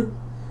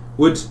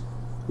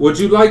 Would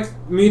you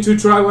like me to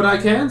try what I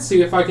can?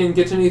 See if I can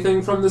get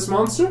anything from this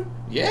monster?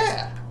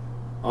 Yeah.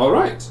 All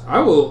right. I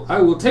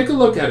will take a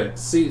look at it.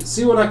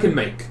 See what I can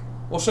make.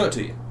 We'll show it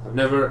to you. I've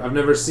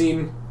never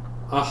seen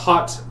a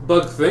hot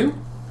bug thing.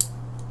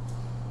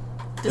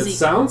 Does It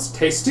sounds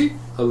tasty,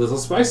 a little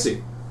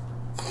spicy.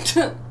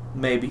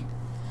 Maybe.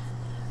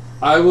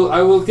 I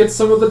will get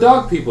some of the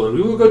dog people and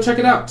we will go check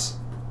it out.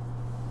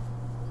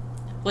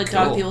 What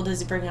dog Cool. people does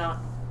he bring out?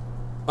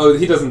 Oh,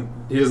 he doesn't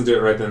do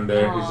it right then and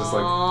there. He's just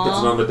like Aww. gets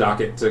it on the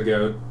docket to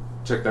go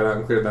check that out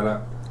and clear that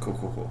out.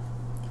 Cool.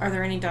 Are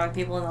there any dog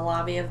people in the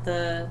lobby of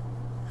the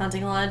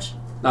hunting lodge?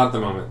 Not at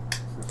the moment.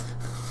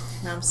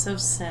 No, I'm so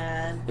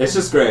sad. It's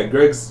just Greg.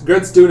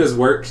 Greg's doing his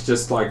work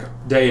just like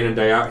day in and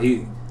day out.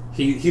 He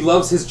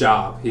loves his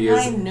job.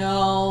 I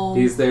know.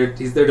 He's there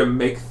to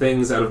make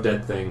things out of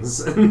dead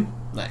things.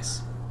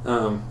 Nice.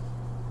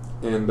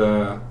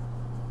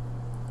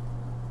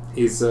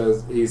 He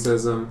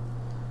says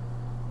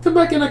come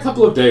back in a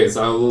couple of days.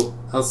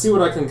 I'll see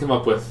what I can come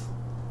up with.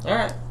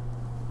 Alright.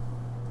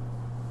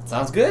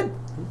 Sounds good.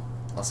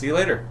 I'll see you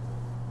later.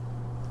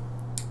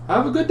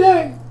 Have a good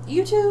day.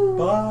 You too.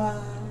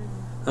 Bye.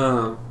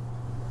 So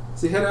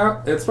you head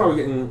out. It's probably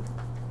getting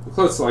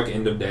close to like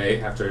end of day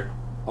after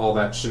all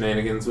that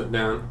shenanigans went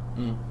down.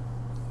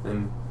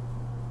 And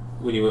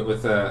when you went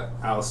with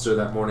Alistair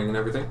that morning and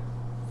everything.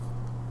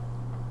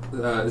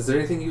 Is there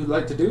anything you'd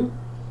like to do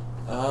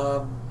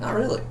Not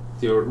really.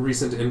 with your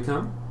recent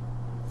income?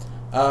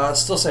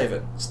 Still save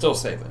it. Still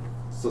save it.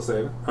 Still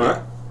saving. All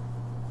right.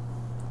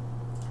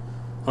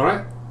 All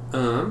right.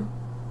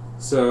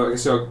 So I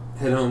guess y'all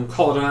head home,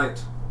 call it a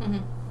night.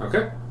 Mm-hmm.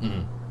 Okay.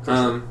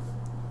 Mm-hmm.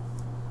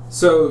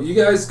 So you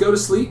guys go to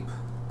sleep,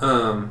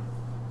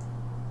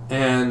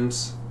 and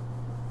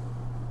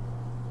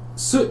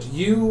Soot,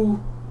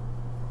 you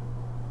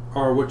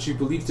are what you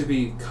believe to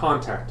be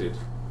contacted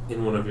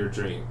in one of your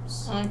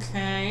dreams.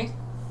 Okay.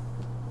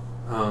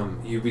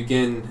 You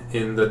begin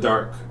in the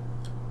dark,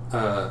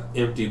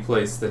 empty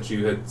place that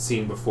you had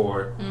seen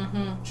before.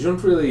 Mm-hmm. But you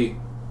don't really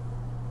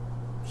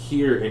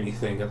hear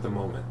anything at the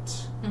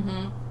moment.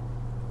 Mm-hmm.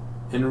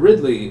 And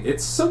Ridley,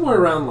 it's somewhere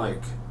around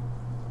like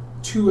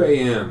 2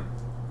 a.m.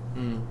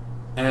 Mm.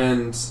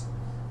 And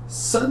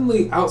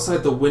suddenly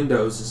outside the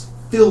windows is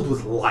filled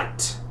with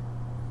light.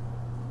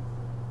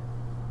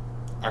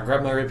 I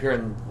grab my rapier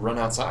and run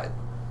outside.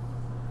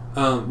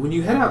 When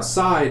you head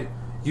outside,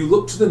 you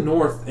look to the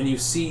north and you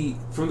see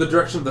from the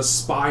direction of the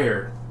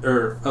spire,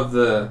 or of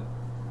the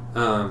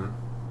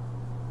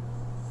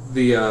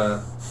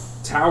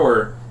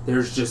tower,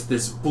 there's just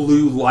this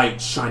blue light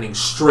shining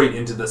straight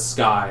into the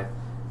sky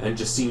and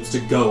just seems to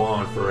go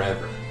on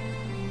forever.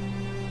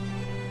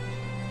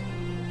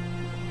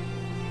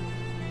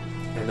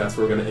 And that's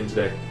where we're going to end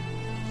today.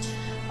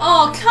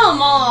 Oh,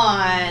 come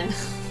on!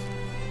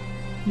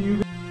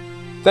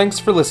 Thanks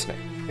for listening.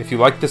 If you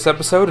liked this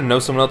episode and know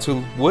someone else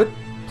who would,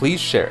 please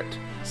share it.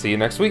 See you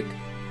next week.